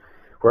guess.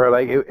 Where,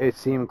 like, it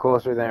seemed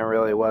closer than it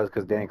really was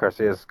because Danny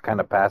Garcia is kind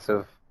of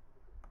passive,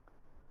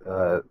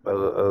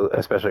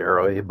 especially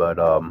early. But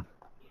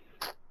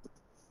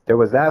there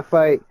was that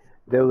fight.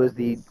 There was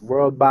the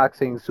World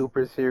Boxing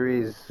Super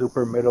Series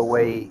Super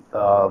Middleweight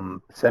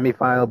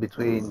semifinal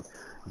between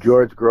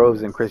George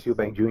Groves and Chris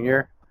Eubank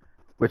Jr.,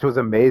 which was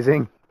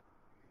amazing.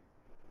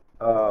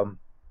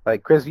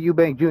 Like Chris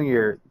Eubank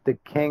Jr., the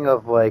king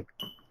of like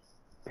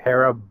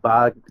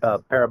parabolic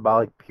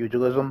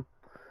pugilism,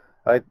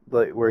 like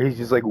where he's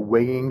just like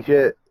winging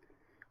shit,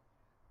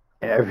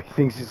 and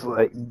everything's just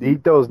like he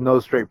throws no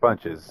straight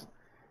punches,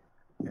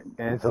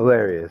 and it's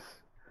hilarious.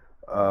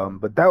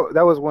 But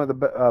that was one of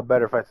the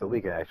better fights of the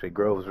weekend actually.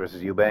 Groves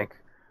versus Eubank.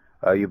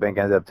 Eubank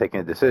ended up taking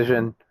a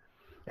decision,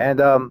 and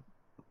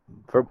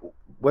for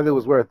what it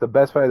was worth, the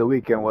best fight of the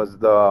weekend was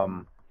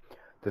the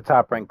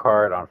top ranked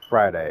card on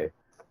Friday.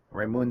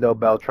 Raimundo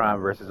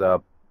Beltran versus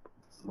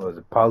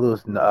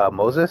Paulus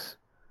Moses.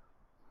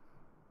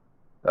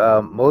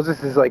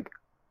 Moses is like,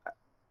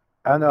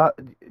 I don't know.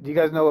 Do you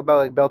guys know about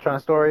like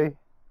Beltran's story?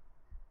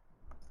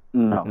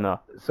 No.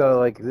 So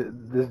like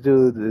this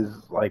dude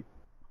is like,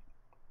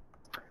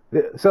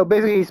 so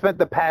basically he spent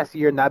the past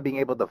year not being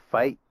able to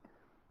fight.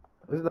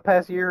 Was it the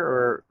past year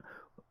or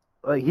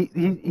like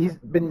he's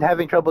been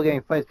having trouble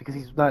getting fights because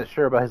he's not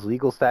sure about his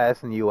legal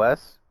status in the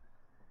U.S.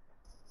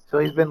 So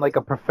he's been like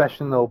a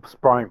professional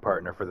sparring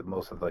partner for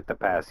most of like the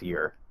past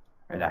year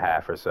and a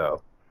half or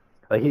so.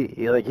 Like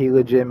he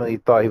legitimately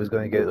thought he was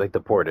going to get like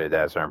deported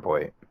at a certain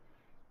point.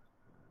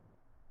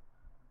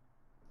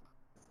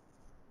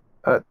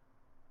 I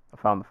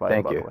found the fight.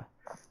 Thank by you. The way.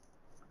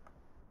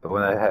 But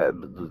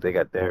when they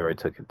got there, I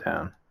took it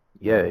down.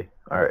 Yay!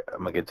 All right,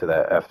 I'm gonna get to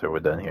that after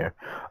we're done here.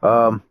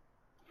 But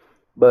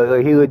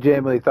like, he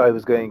legitimately thought he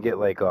was going to get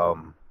like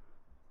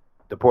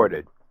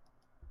deported.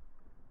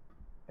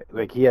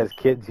 Like he has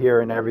kids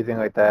here and everything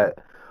like that.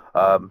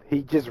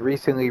 He just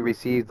recently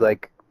received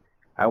like,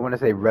 I want to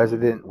say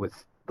resident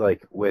with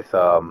what's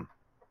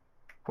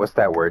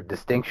that word?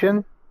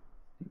 Distinction,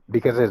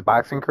 because of his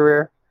boxing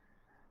career.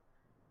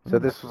 So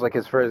this was like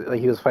his first.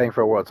 Like he was fighting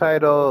for a world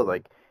title.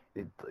 Like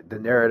the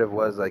narrative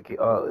was like,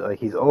 oh, like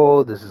he's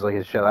old. This is like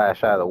his last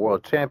shot at the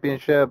world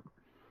championship,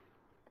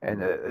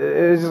 and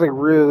it was just like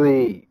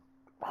really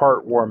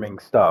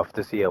heartwarming stuff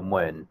to see him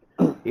win.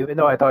 Even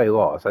though I thought he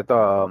lost, I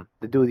thought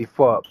the dude he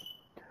fought,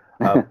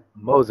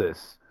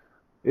 Moses,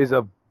 is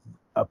a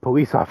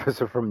police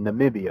officer from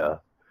Namibia.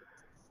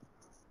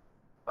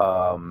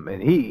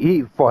 And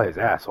he fought his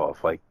ass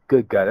off. Like,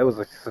 good God, that was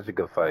like such a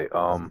good fight.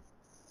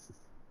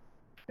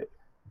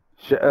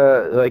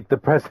 Like the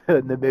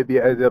president of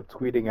Namibia ended up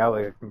tweeting out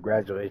like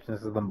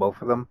congratulations to them, both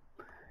of them.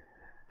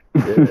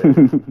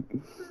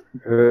 It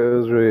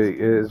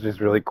was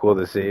just really cool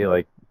to see.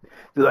 Like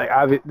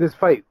this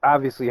fight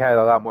obviously had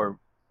a lot more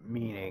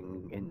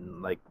meaning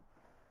in like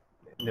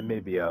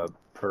Namibia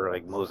for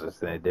like Moses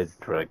than it did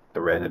for like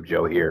the random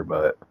Joe here,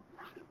 but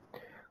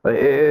like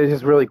it's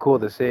just really cool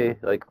to see.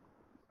 Like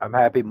I'm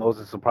happy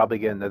Moses will probably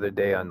get another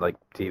day on like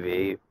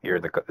TV here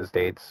in the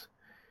States.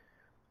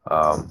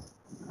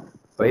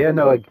 But yeah,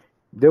 no, like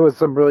there was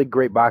some really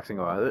great boxing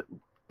on.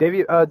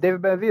 David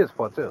Benavidez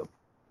fought too.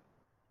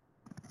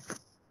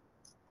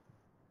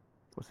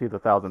 Was he the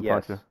 1,000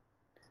 puncher?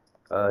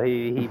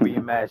 He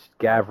rematched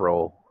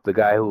Gavril, the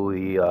guy who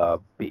he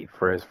beat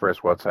for his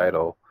first world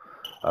title,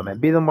 and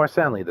beat him more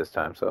soundly this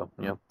time. So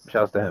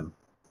shouts to him.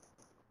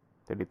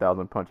 Did he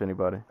 1,000 punch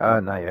anybody?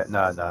 Not yet.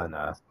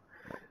 No.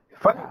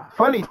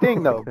 Funny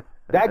thing though,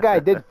 that guy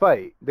did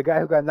fight. The guy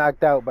who got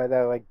knocked out by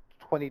that like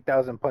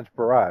 20,000 punch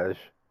barrage.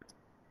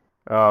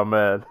 Oh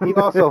man. He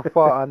also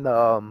fought on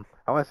the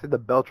I want to say the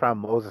Beltran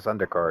Moses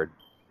undercard.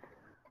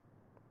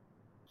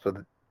 So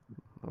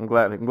I'm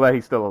glad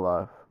he's still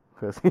alive.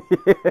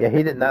 Yeah,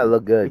 he did not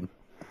look good.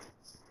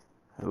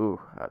 Ooh,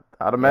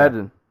 I'd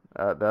imagine.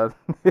 That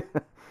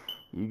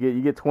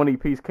you get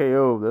 20-piece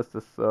KO. That's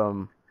just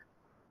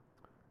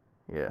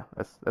yeah,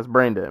 that's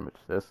brain damage.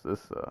 That's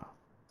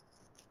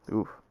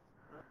oof.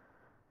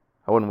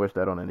 I wouldn't wish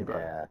that on anybody.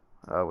 Yeah.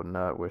 I would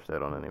not wish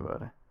that on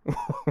anybody.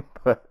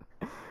 But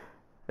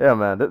yeah,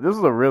 man, this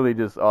was a really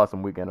just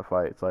awesome weekend of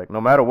fights. Like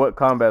no matter what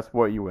combat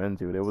sport you were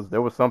into,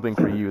 there was something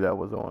for you that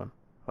was on.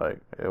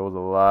 Like it was a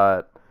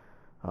lot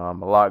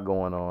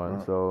going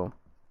on. So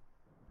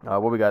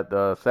What we got?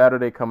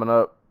 Saturday coming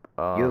up.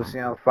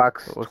 UFC on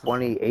Fox what's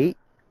 28.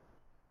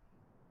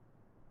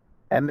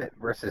 Emmett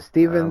versus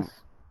Stevens.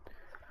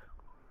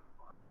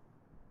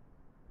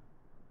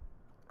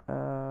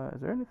 Is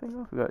there anything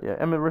else we got? Yeah,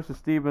 Emmett versus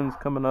Stevens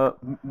coming up.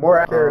 More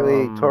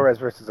accurately, Torres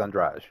versus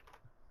Andrade.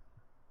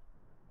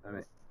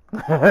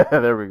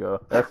 There we go.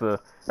 That's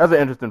an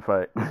interesting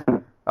fight.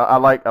 I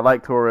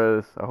like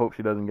Torres. I hope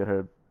she doesn't get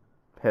her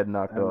head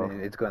knocked off. I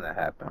mean, it's gonna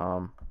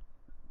happen.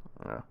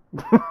 Yeah.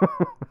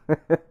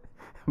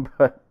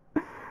 But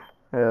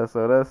yeah,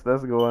 so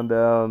that's going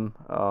down.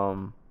 I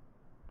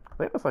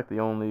think that's like the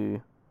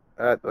only.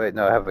 Wait,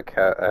 no, I have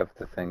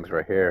the things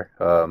right here.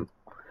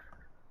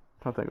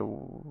 I think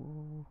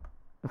in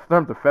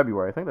terms of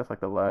February, I think that's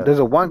like the last. There's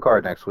a one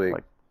card next week.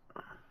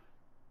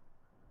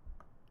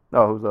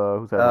 Who's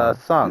that?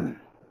 Song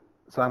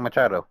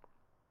Machado.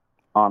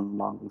 On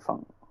Long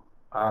Song.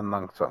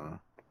 Long Song.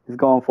 He's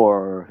going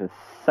for his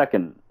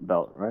second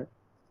belt, right?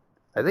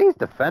 I think he's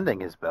defending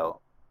his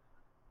belt.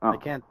 Oh. I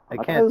can't I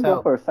thought he was tell.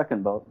 going for a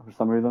second belt for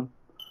some reason.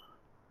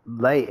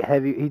 Light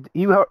heavy.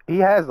 He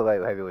has the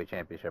light heavyweight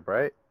championship,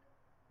 right?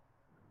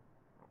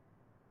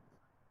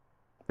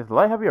 Is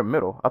light heavy or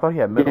middle? I thought he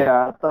had middle.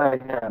 Yeah, I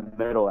thought he had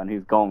middle, and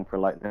he's going for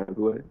light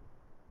heavyweight.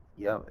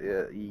 Yeah,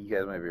 you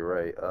guys might be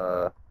right.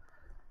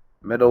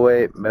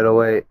 Middleweight.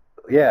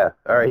 Yeah,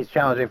 all right. He's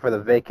challenging for the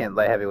vacant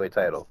light heavyweight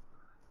title.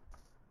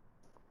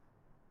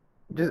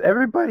 Just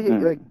everybody,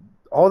 like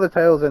all the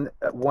titles in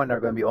one are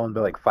going to be owned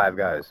by like 5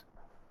 guys.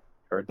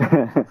 That's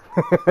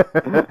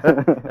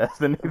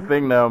the new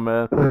thing now,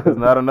 man. It's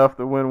not enough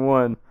to win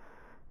one.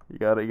 You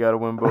gotta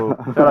win both.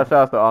 Shout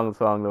out to Ong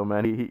Song though,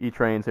 man. He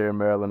trains here in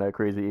Maryland at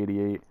Crazy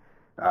 88.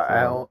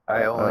 I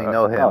only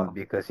know him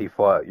because he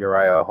fought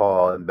Uriah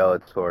Hall in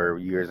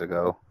Bellator years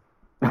ago.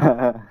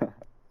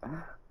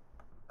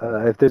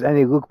 If there's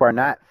any Luke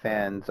Barnett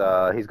fans,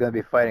 he's going to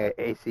be fighting at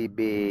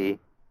ACB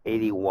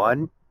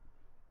 81,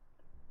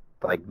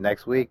 like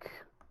next week,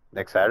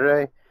 next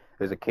Saturday.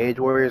 There's a Cage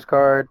Warriors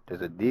card,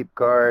 there's a Deep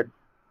card,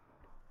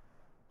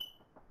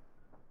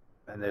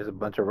 and there's a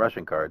bunch of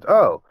Russian cards.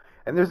 Oh,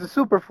 and there's a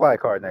Superfly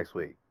card next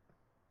week,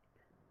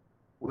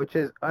 which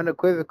is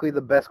unequivocally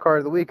the best card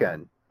of the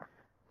weekend.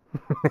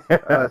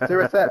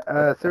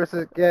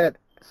 Sirsaket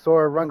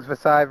Sor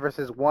Rungsvisai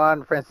versus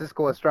Juan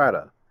Francisco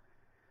Estrada.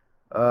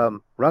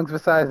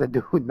 Rungsvisai is the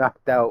dude who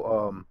knocked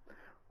out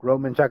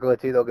Roman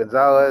Chocolatito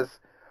Gonzalez.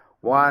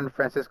 Juan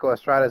Francisco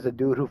Estrada is the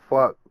dude who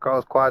fought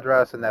Carlos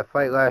Cuadras in that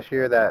fight last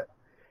year that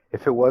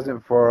if it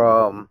wasn't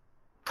for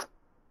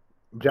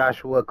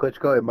Joshua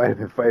Klitschko, it might have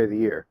been fight of the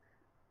year.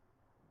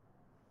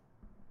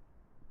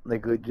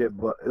 Like legit,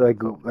 like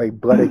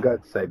blood and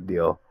guts type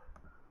deal.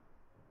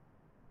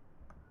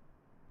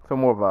 So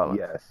more violence.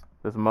 Yes.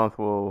 This month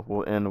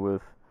will end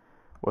with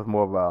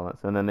more violence,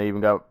 and then they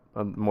even got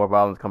more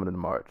violence coming in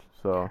March.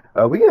 So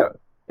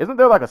Isn't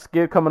there like a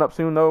skid coming up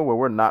soon though, where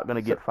we're not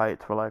gonna get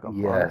fights for like a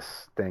month?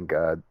 Yes, thank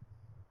God.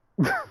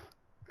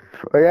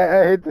 Like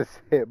I hate to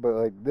say it, but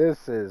like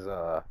this is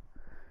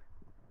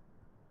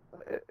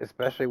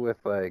especially with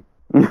like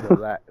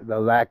the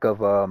lack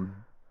of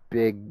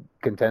big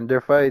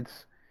contender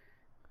fights.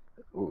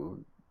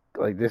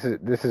 Like this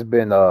has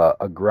been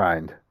a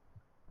grind.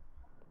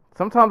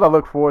 Sometimes I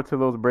look forward to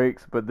those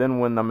breaks, but then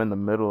when I'm in the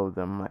middle of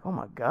them, I'm like, oh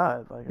my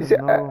God, like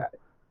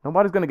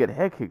nobody's gonna get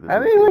head kicked. I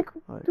mean, like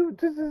dude,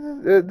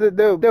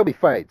 there'll be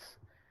fights.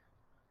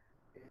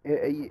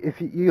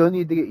 If you'll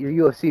need to get your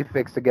UFC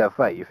fix to get a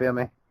fight, you feel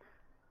me?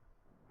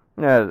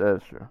 Yeah,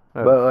 that's true.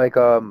 But like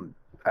I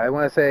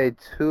want to say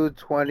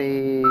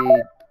 220.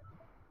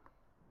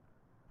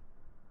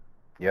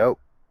 Yep.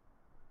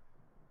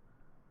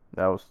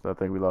 I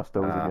think we lost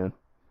those again.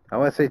 I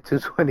want to say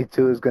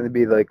 222 is going to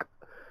be like.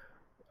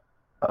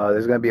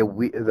 There's going to be a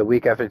week. The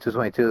week after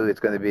 222,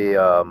 it's going to be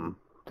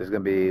there's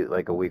going to be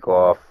like a week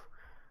off.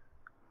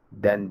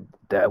 Then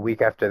that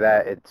week after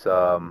that, it's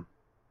fuck.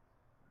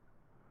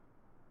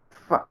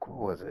 What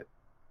was it?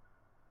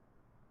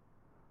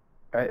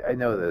 I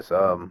know this.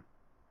 Volkov.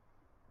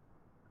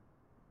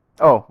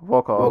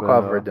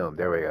 Volkov Verdum.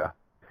 There we go.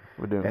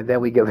 Verdum. And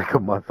then we get like a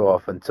month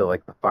off until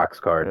like the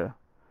Fox card. Yeah.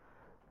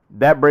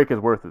 That break is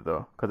worth it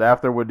though, because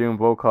after we're doing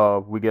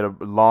Volkov, we get a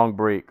long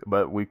break,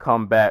 but we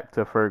come back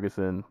to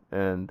Ferguson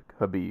and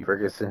Habib.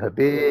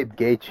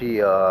 Gaethje,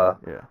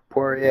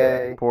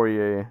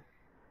 Poirier.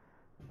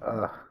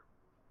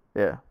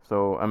 Yeah.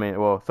 So I mean,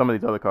 well, some of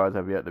these other cards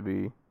have yet to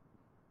be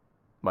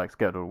like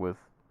scheduled with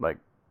like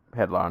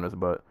headliners,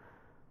 but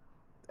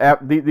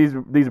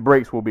these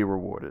breaks will be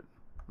rewarded.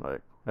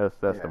 Like that's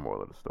the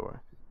moral of the story.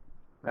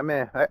 I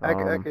mean,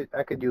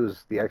 I could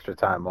use the extra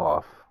time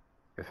off.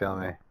 You feel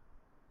me?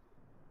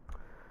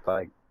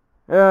 Like,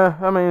 yeah,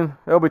 I mean,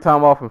 there'll be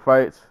time off in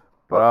fights,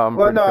 but I'm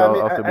pretty sure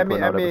I'll still be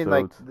putting out episodes.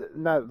 Like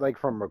not like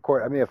from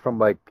record. I mean, from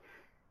like,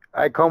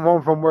 I come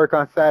home from work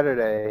on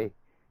Saturday,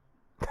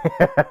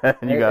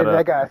 and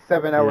I got a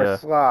 7-hour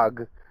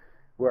slog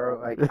where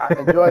like I'm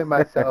enjoying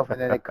myself, and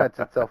then it cuts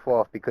itself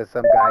off because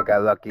some guy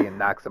got lucky and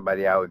knocked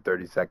somebody out in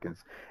 30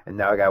 seconds, and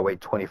now I gotta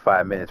wait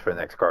 25 minutes for the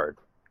next card.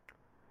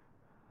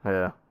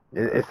 Yeah,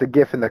 It's the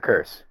gift and the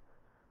curse.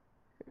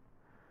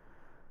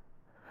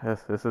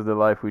 This is the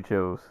life we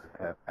chose.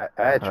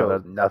 I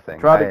chose nothing.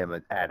 try to- I am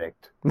an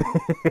addict.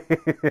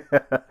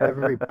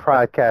 Every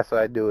podcast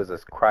I do is a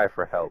cry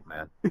for help,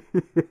 man.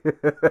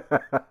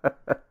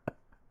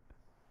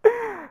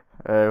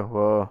 Hey,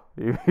 well,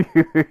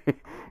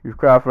 you've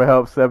cried for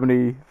help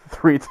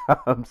 73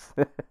 times,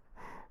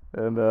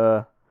 and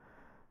we're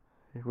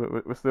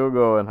still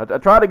going. I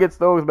tried to get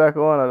Stokes back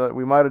on.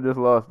 We might have just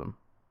lost him.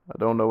 I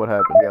don't know what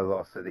happened. We got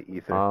lost to the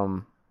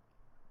ether.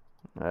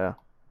 Yeah.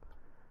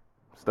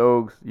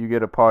 Stokes, you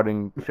get a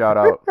parting shout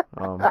out.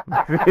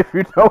 If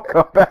you don't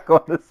come back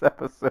on this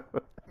episode,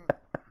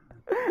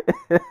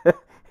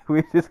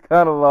 we just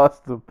kind of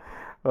lost him.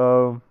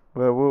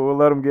 But we'll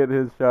let him get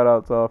his shout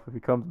outs off if he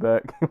comes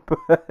back.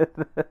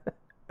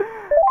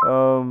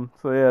 So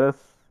yeah,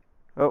 that's.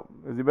 Oh,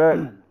 is he back?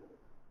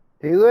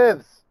 He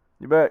lives.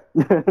 You back?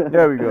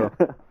 There we go.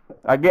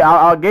 I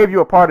gave you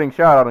a parting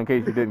shout out in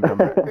case you didn't come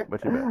back,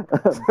 but you're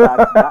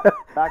back.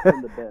 back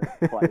from the dead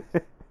twice.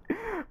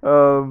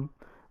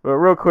 But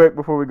real quick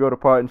before we go to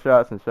parting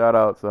shots and shout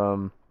outs,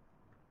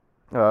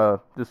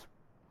 just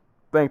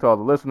thanks to all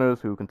the listeners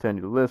who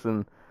continue to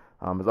listen.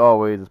 As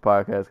always, this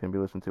podcast can be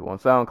listened to on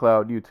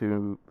SoundCloud,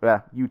 YouTube,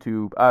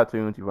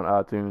 iTunes. You on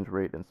iTunes,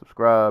 rate and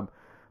subscribe.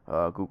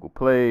 Google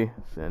Play,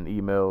 send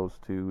emails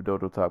to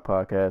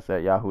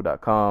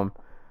dojotalkpodcast@yahoo.com.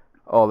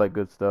 All that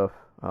good stuff.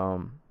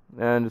 And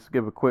just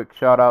give a quick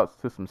shout outs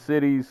to some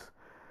cities.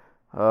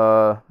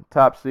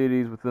 Top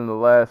cities within the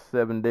last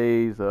 7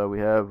 days. We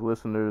have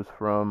listeners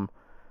from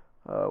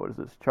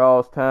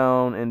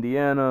Charlestown,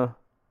 Indiana,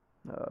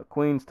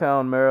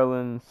 Queenstown,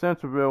 Maryland,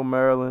 Centreville,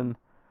 Maryland.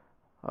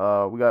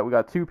 We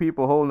got 2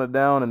 people holding it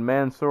down in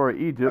Mansoura,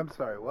 Egypt. I'm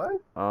sorry, what?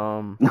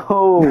 Oh,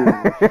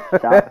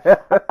 shout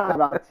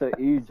out to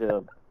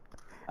Egypt.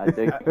 I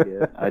dig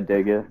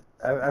it.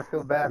 I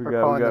feel bad for We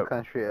calling the got-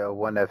 country a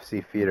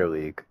 1FC feeder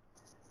league.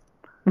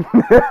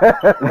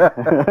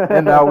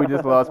 And now we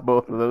just lost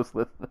both of those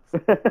listeners.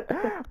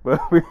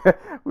 But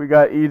we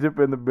got Egypt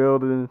in the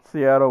building,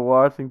 Seattle,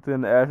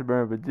 Washington,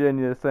 Ashburn,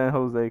 Virginia, San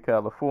Jose,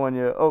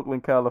 California,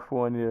 Oakland,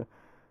 California,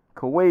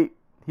 Kuwait,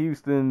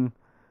 Houston,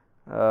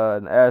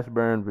 and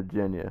Ashburn,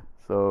 Virginia.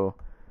 So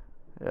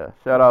yeah,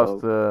 shout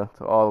outs to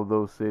all of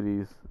those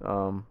cities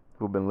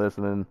who've been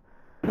listening.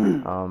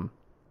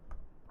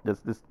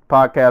 This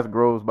podcast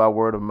grows by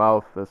word of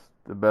mouth. That's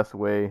the best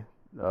way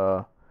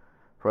for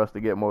us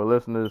to get more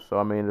listeners. So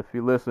I mean, if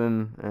you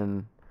listen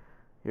and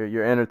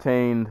you're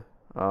entertained,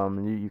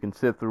 and you can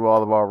sit through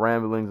all of our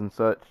ramblings and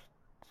such,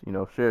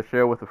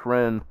 share with a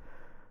friend,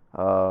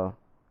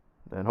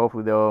 and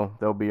hopefully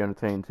they'll be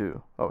entertained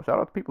too. Oh, shout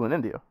out to people in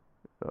India.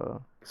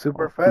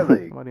 Super Fight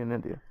League. Somebody in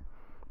India.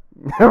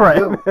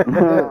 Right.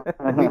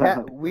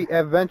 we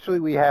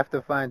eventually have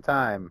to find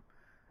time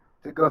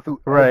to go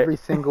through Right. every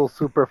single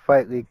Super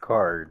Fight League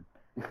card.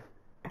 Oh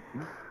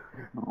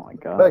my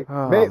god. Like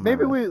Oh,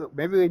 maybe man.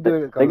 we do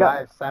like a They got-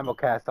 live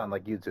simulcast on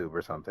like YouTube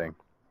or something.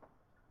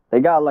 They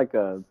got like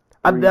a.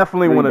 I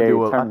definitely want to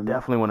do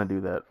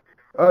tournament. that.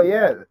 Oh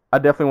yeah, I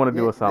definitely want to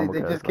do a They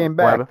simulcast. just came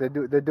What back.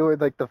 They're doing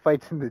like the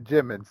fights in the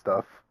gym and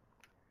stuff.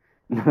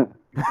 happened?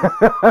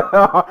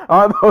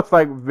 Aren't those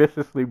like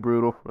viciously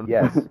brutal?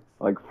 Yes.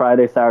 Like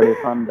Friday, Saturday,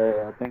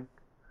 Sunday, I think.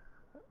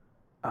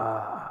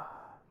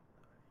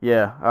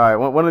 Yeah. All right.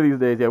 One of these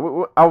days, yeah.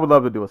 I would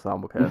love to do a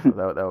simulcast. So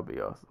that would be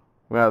awesome.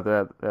 We have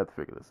to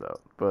figure this out.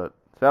 But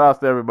shout outs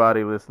to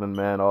everybody listening,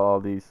 man. All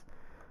these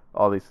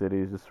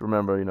cities. Just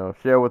remember,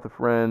 share with a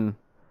friend.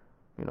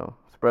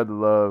 Spread the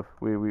love.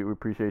 We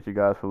appreciate you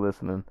guys for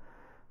listening.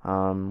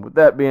 With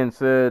that being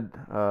said,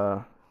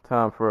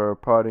 time for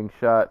parting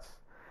shots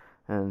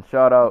and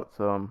shout outs.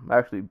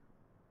 Actually,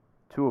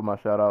 2 of my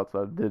shout outs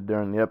I did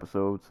during the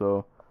episode.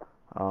 So,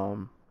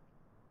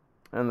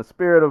 in the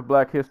spirit of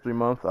Black History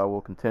Month, I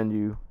will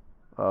continue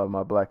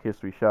my Black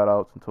History shout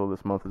outs until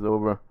this month is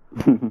over.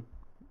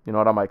 You know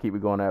what? I might keep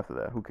it going after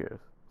that. Who cares?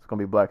 It's going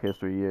to be Black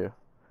History Year.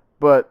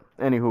 But,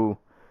 anywho,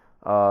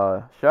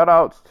 shout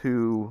outs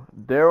to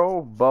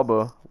Daryl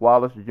Bubba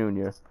Wallace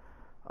Jr.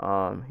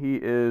 He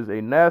is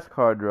a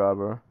NASCAR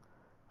driver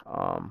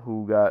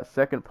who got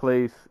second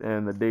place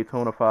in the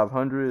Daytona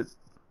 500.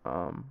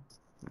 I'm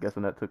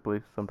guessing that took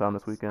place sometime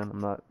this weekend. I'm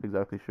not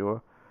exactly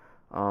sure.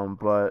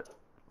 But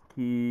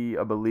he,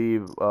 I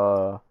believe,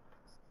 for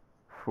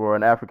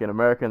an African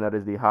American, that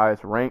is the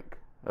highest rank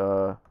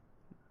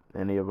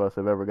any of us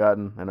have ever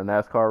gotten in a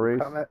NASCAR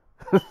race.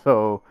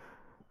 So,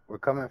 We're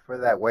coming for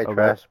that white Okay.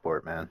 trash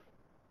sport, man.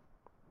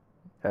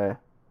 hey,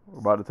 we're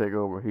about to take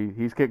over.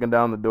 He's kicking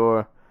down the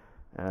door,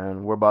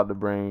 and we're about to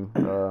bring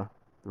the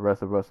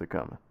rest of us are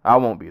coming. I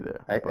won't be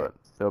there, but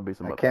there'll be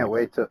some. I other can't people.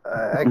 wait to.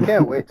 I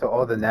can't wait till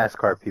all the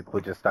NASCAR people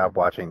just stop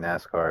watching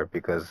NASCAR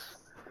because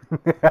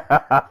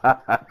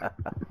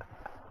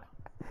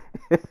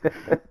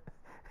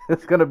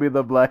It's gonna be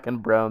the black and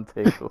brown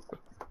takeover.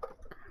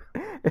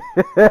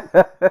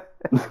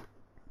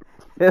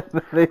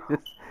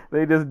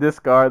 they just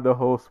discard the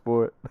whole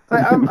sport.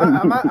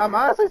 I'm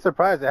honestly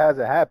surprised it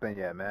hasn't happened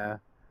yet, man.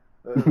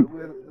 No,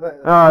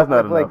 it's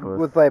not like enough.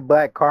 with like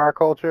black car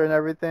culture and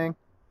everything.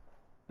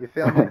 You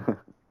feel me?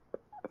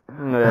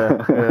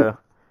 Yeah.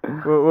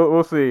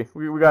 We'll see.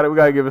 We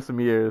gotta give it some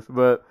years.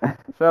 But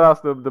shout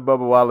outs to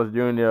Bubba Wallace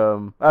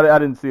Jr. I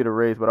didn't see the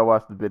race, but I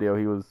watched the video.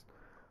 He was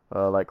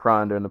like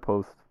crying during the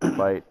post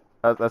fight.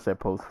 I said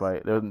post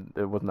fight.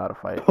 It was not a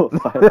fight.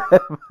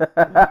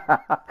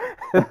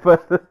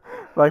 But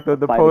like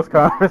the post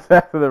conference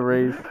after the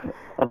race,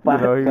 you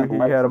know,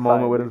 he had a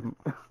moment with his.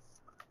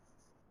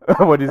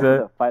 What'd you say?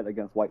 A fight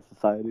against white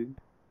society.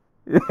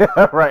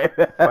 Yeah, right.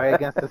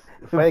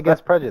 Fight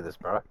against prejudice,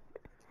 bro.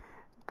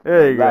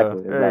 There you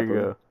Exactly.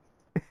 go.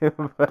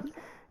 But,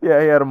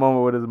 yeah, he had a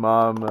moment with his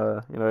mom.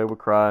 You know, they were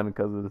crying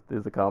because of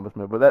his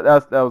accomplishment. But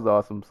that was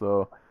awesome.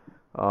 So,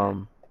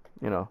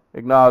 you know,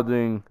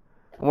 acknowledging.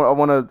 I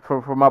want to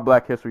for my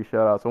Black History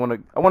shout outs. I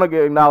want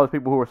to acknowledge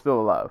people who are still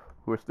alive,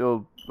 who are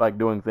still like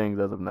doing things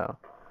as of now,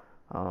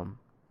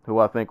 who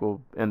I think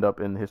will end up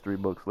in history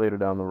books later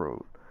down the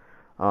road.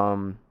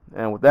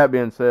 And with that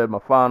being said, my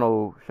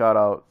final shout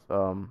outs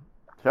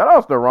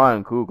to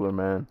Ryan Coogler,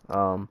 man.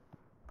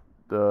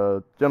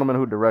 The gentleman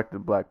who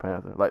directed Black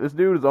Panther. Like, this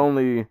dude is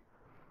only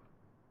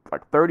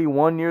like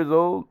 31 years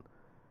old,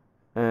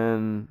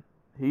 and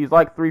he's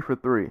like 3 for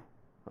 3.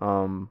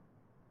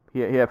 He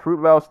had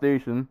Fruitvale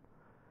Station,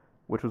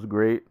 which was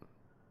great.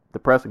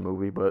 Depressing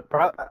movie, but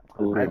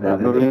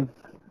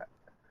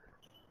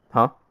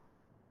huh?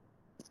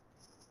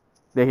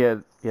 He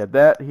had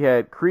that. He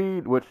had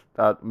Creed, which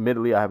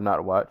admittedly I have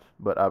not watched,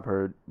 but I've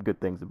heard good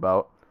things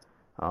about.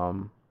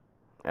 And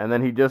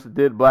then he just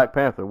did Black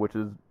Panther, which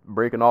is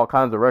breaking all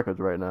kinds of records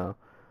right now.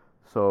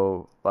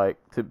 So, like,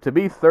 to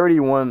be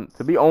 31,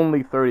 to be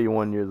only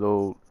 31 years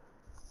old,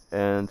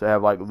 and to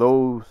have like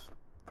those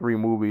 3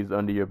 movies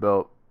under your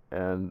belt,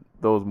 and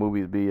those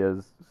movies be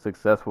as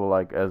successful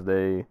like as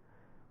they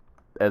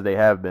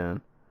have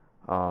been,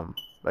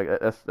 like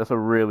that's a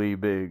really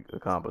big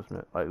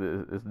accomplishment. Like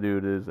this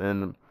dude is,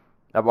 and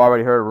I've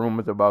already heard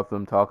rumors about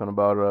them talking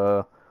about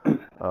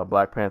a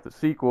Black Panther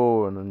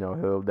sequel, and you know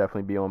he'll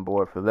definitely be on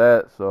board for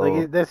that. So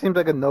like that seems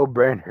like a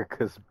no-brainer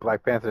because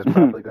Black Panther is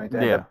probably going to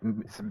end up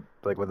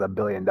like with $1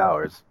 billion.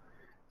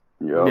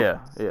 Yeah.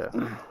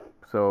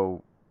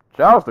 So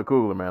shout outs to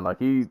Coogler, man. Like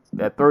he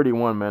at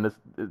 31, man. This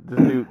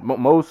dude,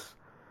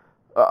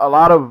 a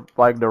lot of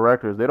like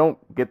directors, they don't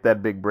get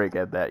that big break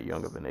at that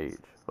young of an age.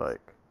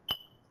 Like,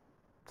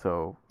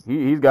 so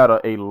he's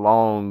got a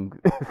long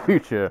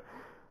future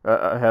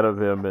ahead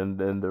of him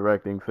in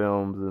directing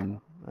films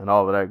and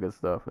all of that good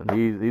stuff. And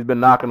he's been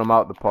knocking them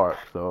out the park.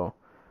 So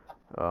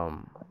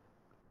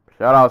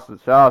shout outs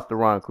to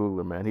Ron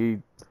Coogler, man.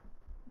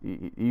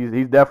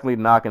 He's definitely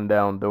knocking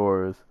down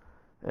doors,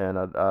 and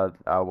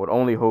I would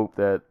only hope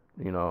that,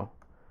 you know,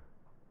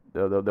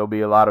 there'll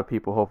be a lot of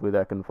people hopefully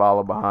that can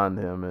follow behind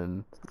him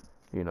and,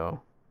 you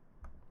know,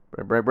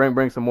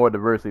 bring some more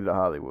diversity to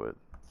Hollywood.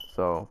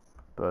 So,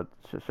 but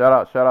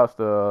shout outs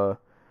to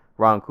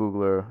Ron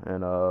Coogler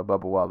and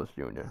Bubba Wallace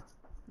Jr.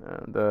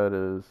 And that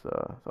is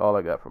all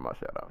I got for my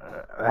shout out.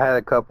 I had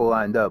a couple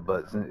lined up,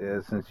 but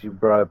since you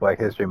brought up Black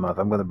History Month,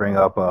 I'm going to bring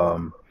up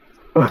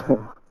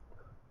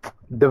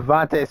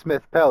Devontae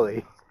Smith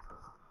Pelly.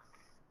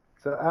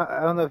 So I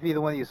don't know if either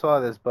one of you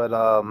saw this, but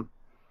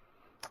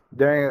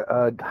during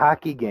a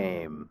hockey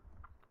game,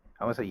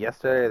 I want to say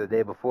yesterday or the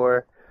day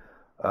before,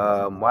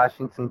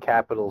 Washington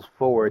Capitals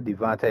forward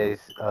Devontae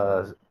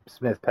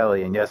Smith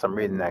Pelly, and yes, I'm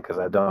reading that because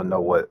I don't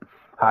know what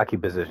hockey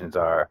positions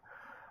are,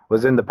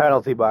 was in the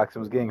penalty box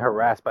and was getting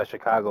harassed by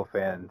Chicago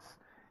fans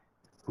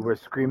who were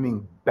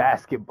screaming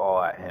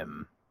basketball at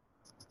him.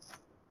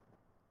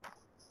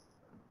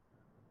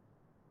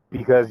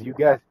 Because you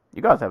guys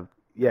have...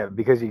 Yeah,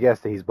 because you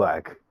guessed that he's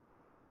black.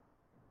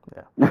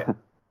 Yeah.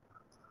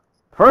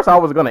 First, I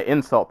was going to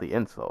insult the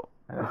insult.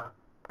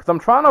 Because I'm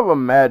trying to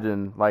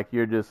imagine, like,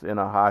 you're just in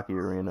a hockey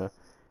arena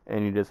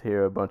and you just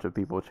hear a bunch of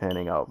people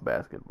chanting out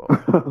basketball.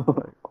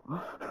 Like,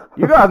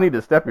 you guys need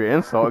to step your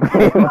insult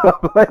game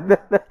up. Like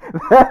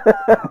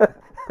that.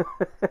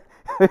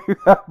 You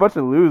got a bunch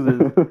of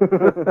losers.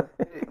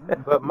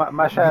 But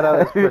my shout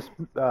out is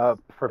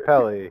for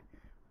Pelly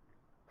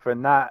for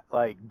not,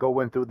 like,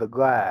 going through the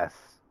glass.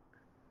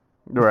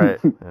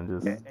 Right.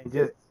 And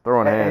just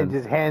throwing hands. And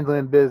just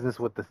handling business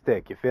with the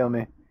stick. You feel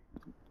me?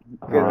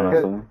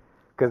 Honestly.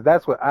 Because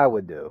that's what I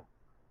would do.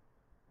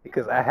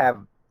 Because I have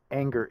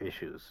anger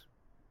issues.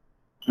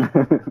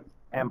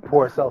 And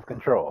poor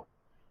self-control.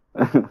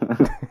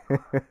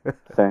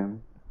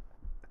 Same.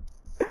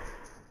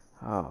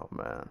 Oh,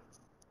 man.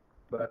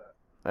 But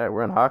hey,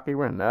 we're in hockey.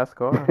 We're in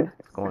NASCAR.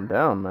 It's going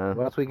down, man.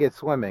 Once we get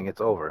swimming, it's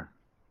over.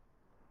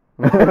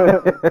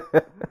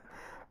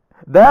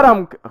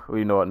 That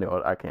you know what?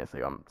 No, I can't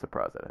say I'm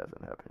surprised that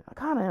hasn't happened. I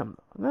kind of am.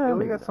 Nah, Yeah,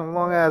 we got some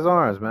long-ass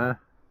arms, man.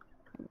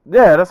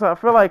 Yeah, that's what I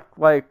feel like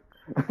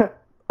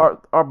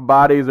our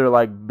bodies are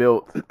like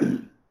built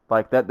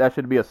like that. That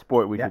should be a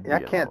sport we should be in.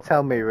 I can't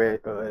tell me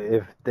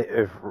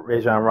if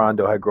Rajon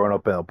Rondo had grown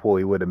up in a pool,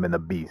 he would have been a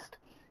beast.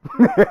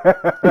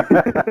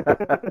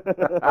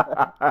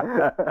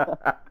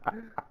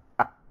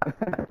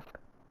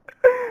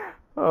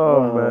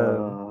 Oh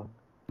man.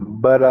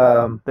 But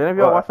Did any of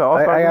y'all watch the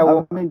All-Star I game?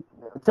 got I mean,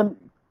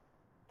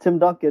 Tim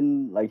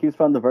Duncan, like he's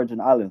from the Virgin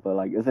Islands, but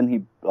like, isn't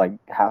he like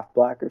half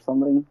black or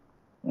something?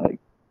 Like,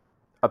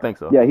 I think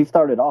so. yeah, he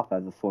started off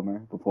as a swimmer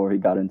before he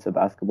got into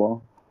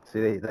basketball.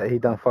 see he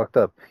done fucked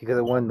up. He could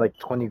have won like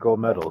 20 gold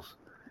medals.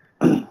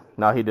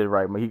 No, he did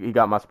right. He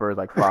got my Spurs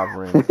like 5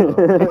 rings. So.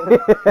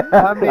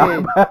 I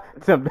mean,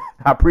 Tim,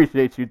 I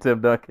appreciate you, Tim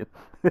Duncan.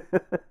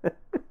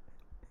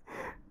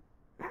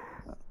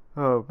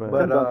 Oh man.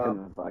 But, Tim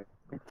Duncan is like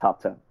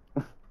top 10.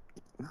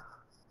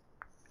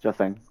 Just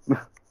saying.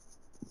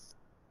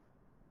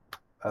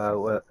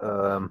 well,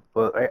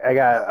 I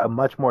got a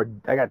much more.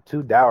 I got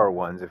 2 dour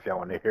ones if y'all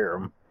want to hear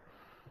them.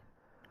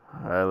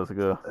 All right, let's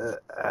go.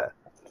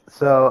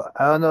 So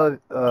I don't know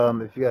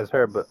if you guys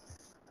heard, but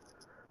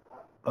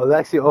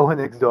Alexi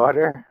Olenek's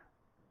daughter,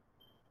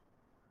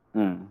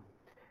 Mm.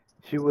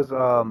 she was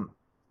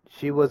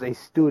a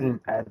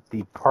student at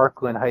the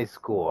Parkland High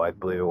School, I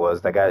believe it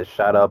was, that got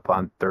shot up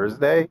on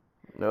Thursday.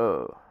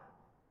 No.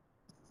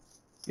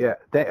 Yeah,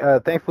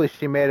 thankfully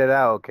she made it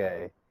out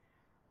okay.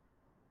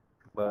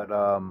 But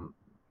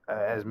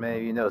as many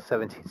of you know,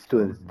 17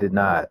 students did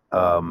not.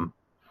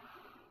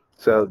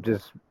 So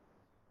just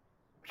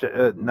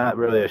not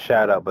really a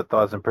shout out, but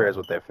thoughts and prayers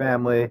with their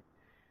family.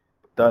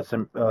 Thoughts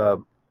and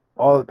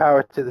all the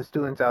power to the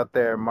students out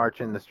there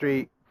marching the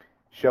street,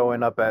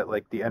 showing up at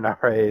like the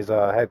NRA's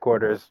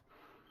headquarters,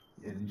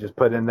 just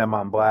putting them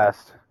on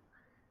blast.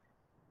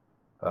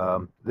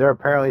 They're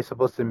apparently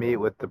supposed to meet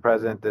with the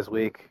president this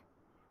week.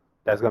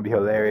 That's gonna be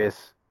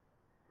hilarious.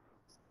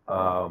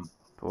 Boy,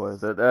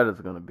 that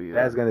is gonna be.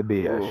 That's gonna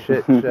be a Ooh.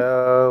 shit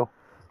show.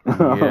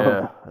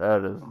 Yeah,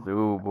 that is.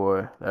 Ooh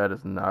boy, that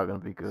is not gonna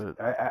be good.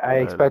 I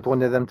expect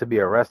one of them to be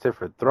arrested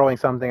for throwing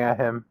something at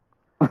him.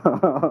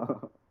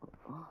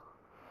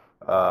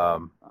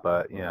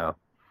 But you know,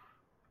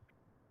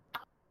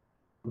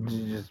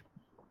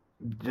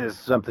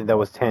 just something that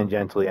was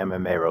tangentially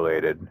MMA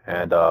related,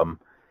 and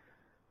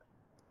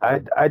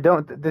I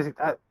don't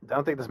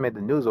think this made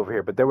the news over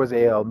here, but there was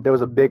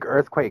a big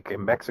earthquake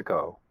in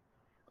Mexico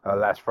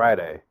last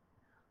Friday,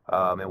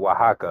 in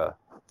Oaxaca.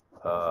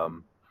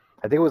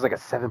 I think it was like a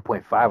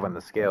 7.5 on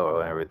the scale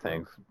and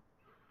everything.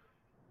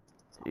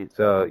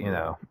 So you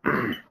know.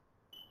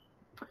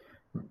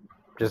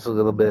 Just a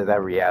little bit of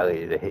that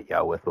reality to hit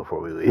y'all with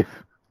before we leave.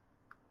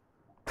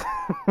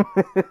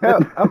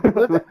 Matter of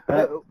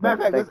fact,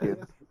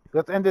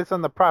 let's end this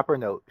on the proper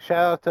note.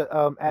 Shout out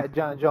to at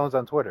John Jones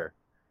on Twitter,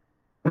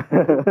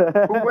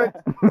 who went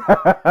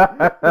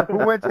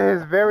to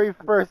his very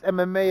first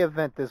MMA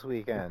event this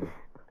weekend,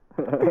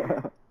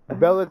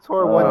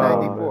 Bellator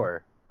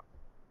 194.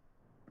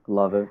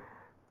 Love it.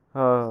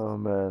 Oh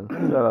man,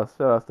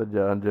 shout out to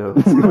John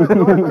Jones.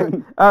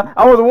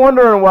 I was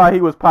wondering why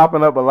he was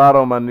popping up a lot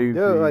on my news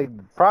feed. Dude, like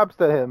props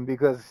to him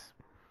because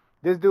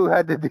this dude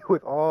had to deal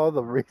with all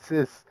the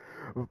racist,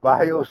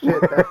 vile shit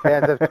that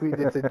fans have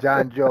tweeted to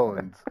John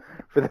Jones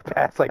for the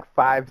past like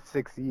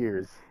 5-6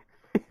 years.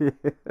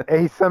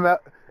 And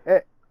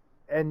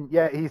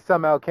he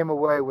somehow came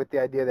away with the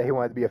idea that he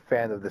wanted to be a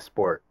fan of the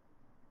sport.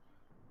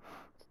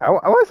 I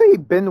want to say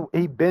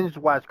he binge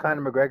watched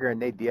Conor McGregor and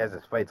Nate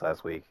Diaz's fights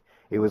last week.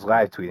 He was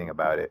live tweeting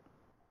about it.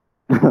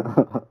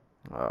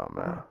 Oh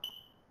man,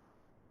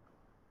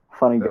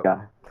 Funny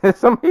guy.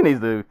 He needs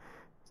to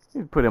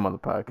put him on the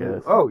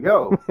podcast. Oh,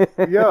 yo,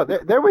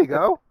 there we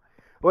go.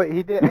 Well,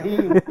 he did.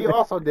 He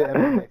also did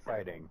MMA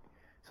fighting,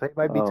 so he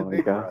might be too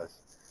big for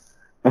us.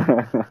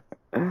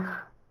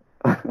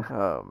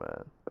 Oh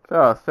man,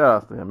 shout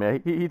out to him,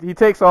 man. He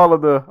takes all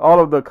of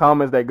the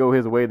comments that go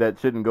his way that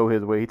shouldn't go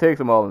his way. He takes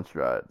them all in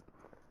stride.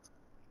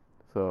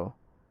 So.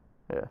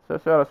 Yeah,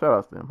 shout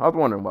out to him. I was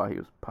wondering why he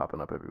was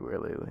popping up everywhere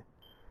lately.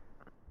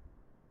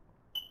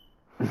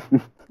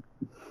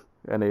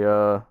 Any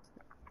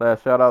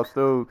last shout out,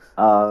 Stokes?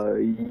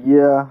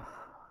 Yeah.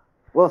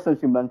 Well,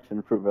 since you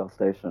mentioned Fruitvale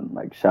Station,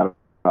 like shout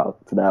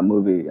out to that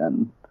movie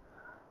and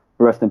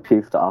rest in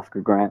peace to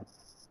Oscar Grant.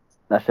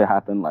 That shit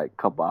happened like a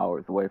couple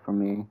hours away from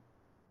me.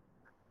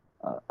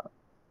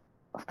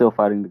 Still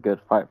fighting the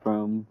good fight for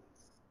him.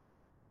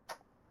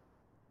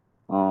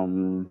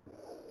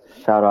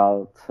 Shout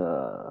out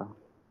to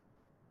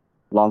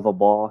Lonzo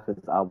Ball. His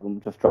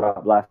album just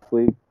dropped last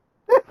week.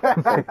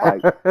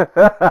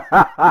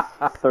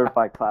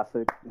 Certified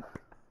classic.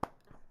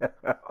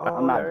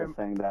 I'm not just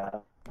saying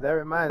that. That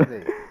reminds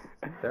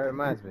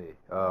me.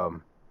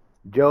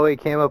 Joey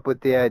came up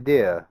with the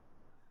idea.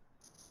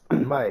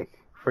 Mike,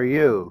 for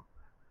you,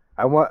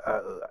 I want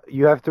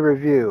you have to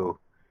review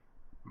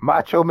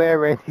Macho Man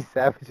Randy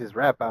Savage's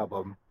rap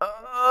album.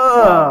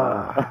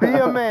 Be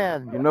a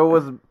man. You know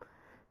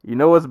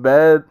what's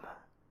bad?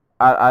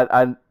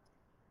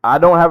 I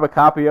don't have a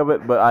copy of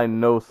it, but I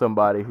know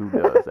somebody who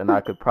does, and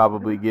I could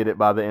probably get it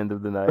by the end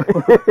of the night.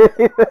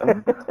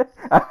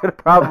 I could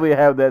probably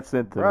have that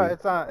sent to Bro, me.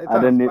 it's on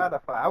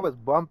Spotify. I was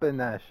bumping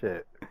that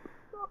shit.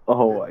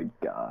 Oh my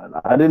god.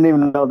 I didn't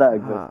even know that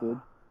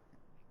existed.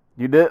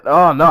 You did?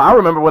 Oh no, I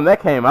remember when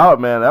that came out,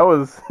 man. That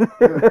was.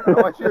 I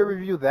want you to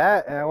review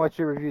that, and I want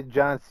you to review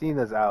John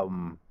Cena's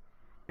album,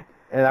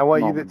 and I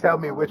want you to tell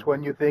me which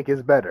one you think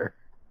is better.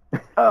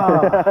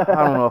 I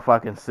don't know if I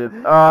can sit.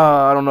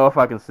 I don't know if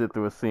I can sit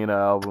through a Cena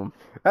album.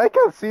 I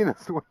can't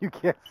Cena's one you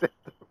can't say.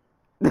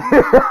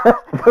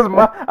 Because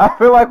I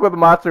feel like with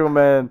Macho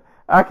Man,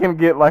 I can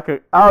get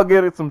I'll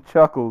get some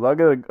chuckles. I'll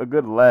get a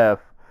good laugh.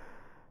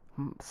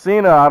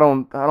 Cena, I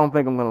don't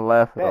think I'm gonna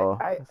laugh at all.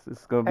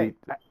 It's gonna be.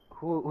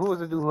 Who was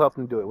the dude who helped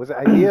him do it? Was it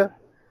Idea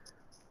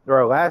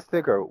or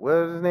Elastic or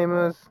what his name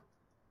is?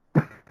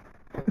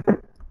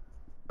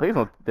 Please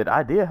don't. Did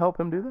Idea help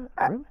him do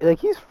that? Really? Like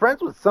he's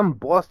friends with some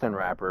Boston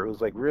rapper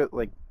who's like real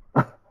like.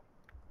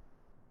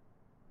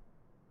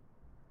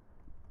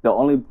 The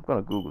only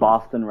gonna Google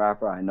Boston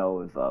rapper I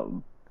know is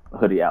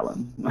Hoodie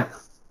Allen.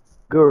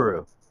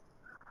 Guru.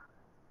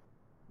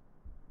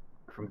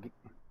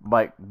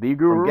 Like the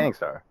Guru? From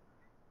Gangstar.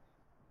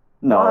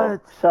 No,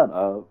 What? shut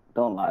up.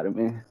 Don't lie to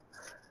me.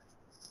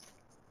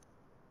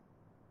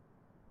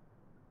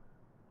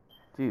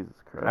 Jesus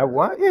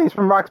Christ. Yeah, he's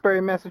from Roxbury,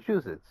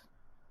 Massachusetts.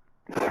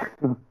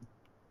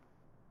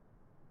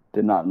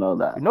 Did not know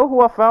that. You know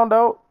who I found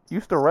out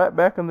used to rap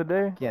back in the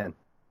day? Again.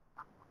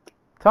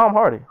 Tom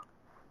Hardy.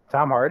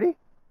 Tom Hardy?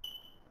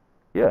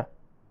 Yeah.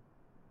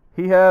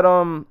 He had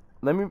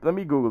let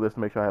me Google this to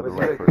make sure I have the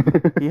right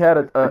person. He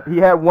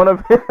had one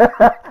of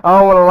I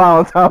don't want to lie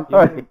on Tom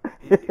Hardy.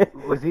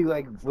 Was he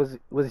like with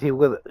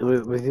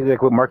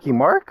Marky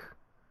Mark?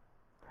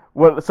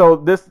 Well, so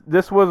this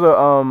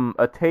was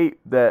a tape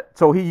that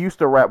so he used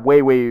to rap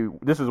way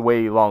this is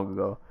way long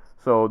ago.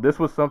 So this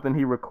was something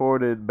he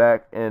recorded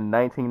back in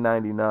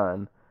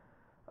 1999.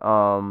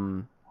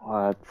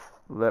 What?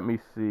 Let me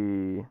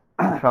see.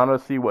 I'm trying to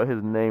see what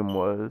his name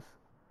was.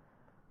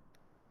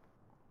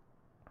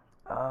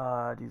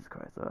 Jesus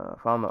Christ.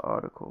 Found the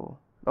article.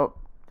 Oh,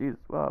 Jesus.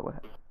 Wow, what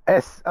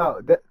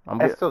happened?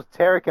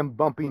 Esoteric and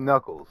Bumpy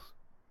Knuckles.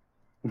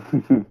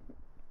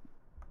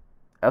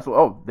 That's what.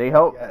 Oh, they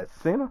helped Yes.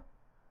 Cena.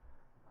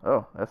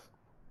 Oh, that's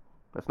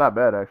not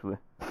bad actually.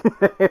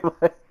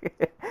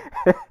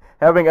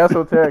 Having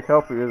Esoteric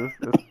help you is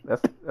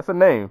that's a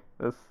name.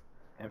 That's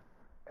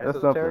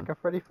Esoteric something. and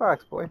Freddie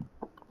Fox, boy.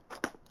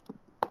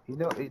 You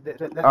know.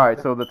 All right.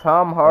 So the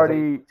Tom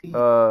Hardy.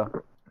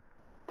 So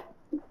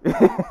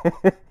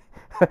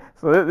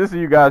this is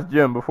you guys'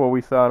 gym before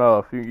we sign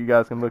off. You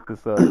guys can look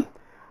this up.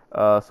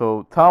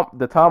 So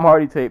the Tom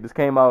Hardy tape. This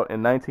came out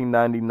in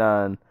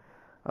 1999.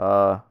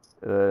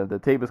 The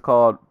tape is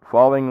called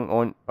 "Falling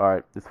on." All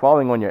right, it's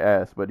 "Falling on Your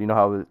Ass," but you know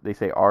how they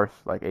say "arse"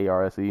 like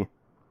ARSE.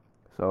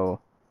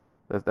 So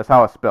that's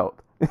how it's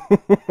spelled.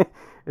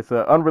 It's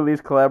an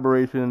unreleased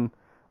collaboration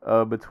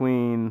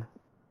between.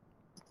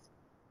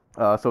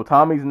 So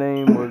Tommy's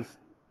name was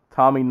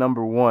Tommy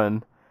Number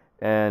One,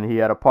 and he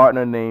had a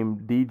partner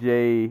named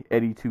DJ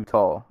Eddie Too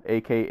Tall,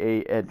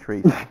 aka Ed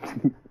Tracy.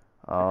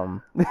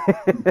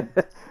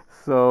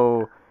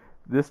 So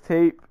this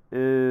tape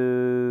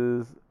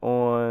is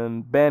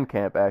on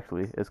Bandcamp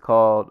actually. It's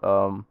called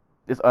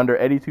it's under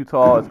Eddie Too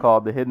Tall. It's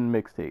called The Hidden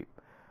Mixtape.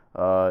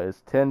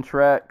 It's 10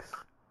 tracks.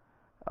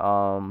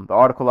 The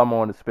article I'm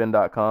on is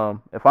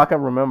spin.com. If I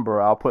can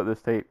remember, I'll put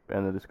this tape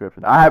in the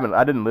description. I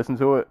didn't listen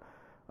to it.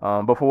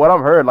 But for what I've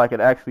heard, like it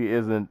actually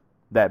isn't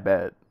that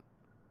bad.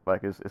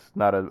 Like it's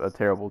not a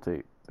terrible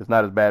tape. It's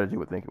not as bad as you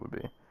would think it would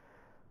be.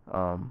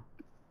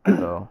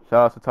 So shout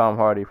out to Tom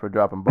Hardy for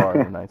dropping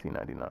bars in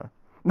 1999.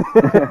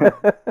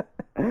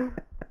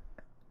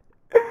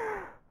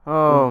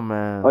 Oh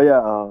man. Oh yeah.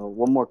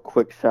 One more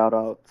quick shout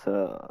out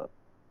to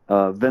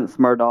Vince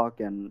Murdoch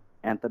and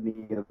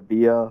Anthony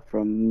Villa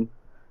from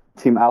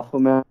Team Alpha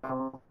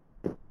Male.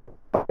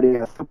 They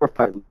had a super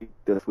fight league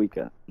this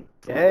weekend.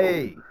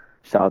 Hey.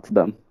 Shout out to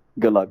them.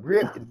 Good luck.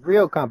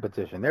 Real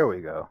competition. There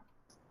we go.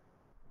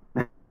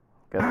 Guess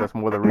that's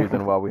more the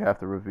reason why we have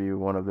to review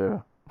one of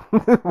their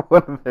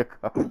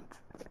comments.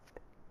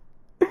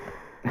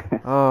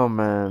 Oh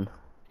man.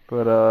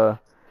 But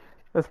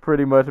that's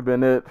pretty much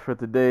been it for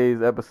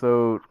today's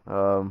episode.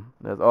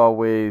 As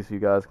always, you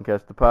guys can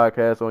catch the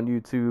podcast on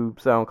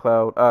YouTube,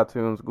 SoundCloud,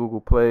 iTunes,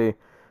 Google Play.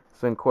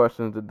 Send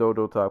questions to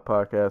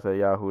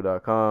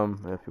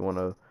dodotalkpodcast@yahoo.com. And if you want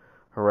to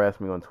harass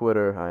me on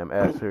Twitter, I am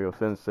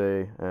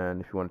 @SerialSensei.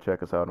 And if you want to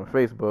check us out on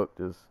Facebook,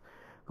 just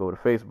go to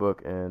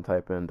Facebook and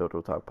type in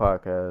Dodo Talk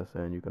Podcast,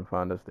 and you can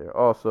find us there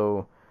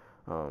also.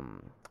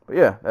 But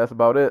yeah, that's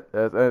about it.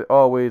 As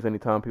always,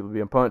 anytime people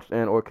being punched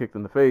and or kicked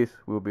in the face,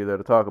 we'll be there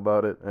to talk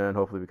about it, and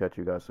hopefully we catch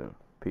you guys soon.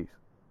 Peace.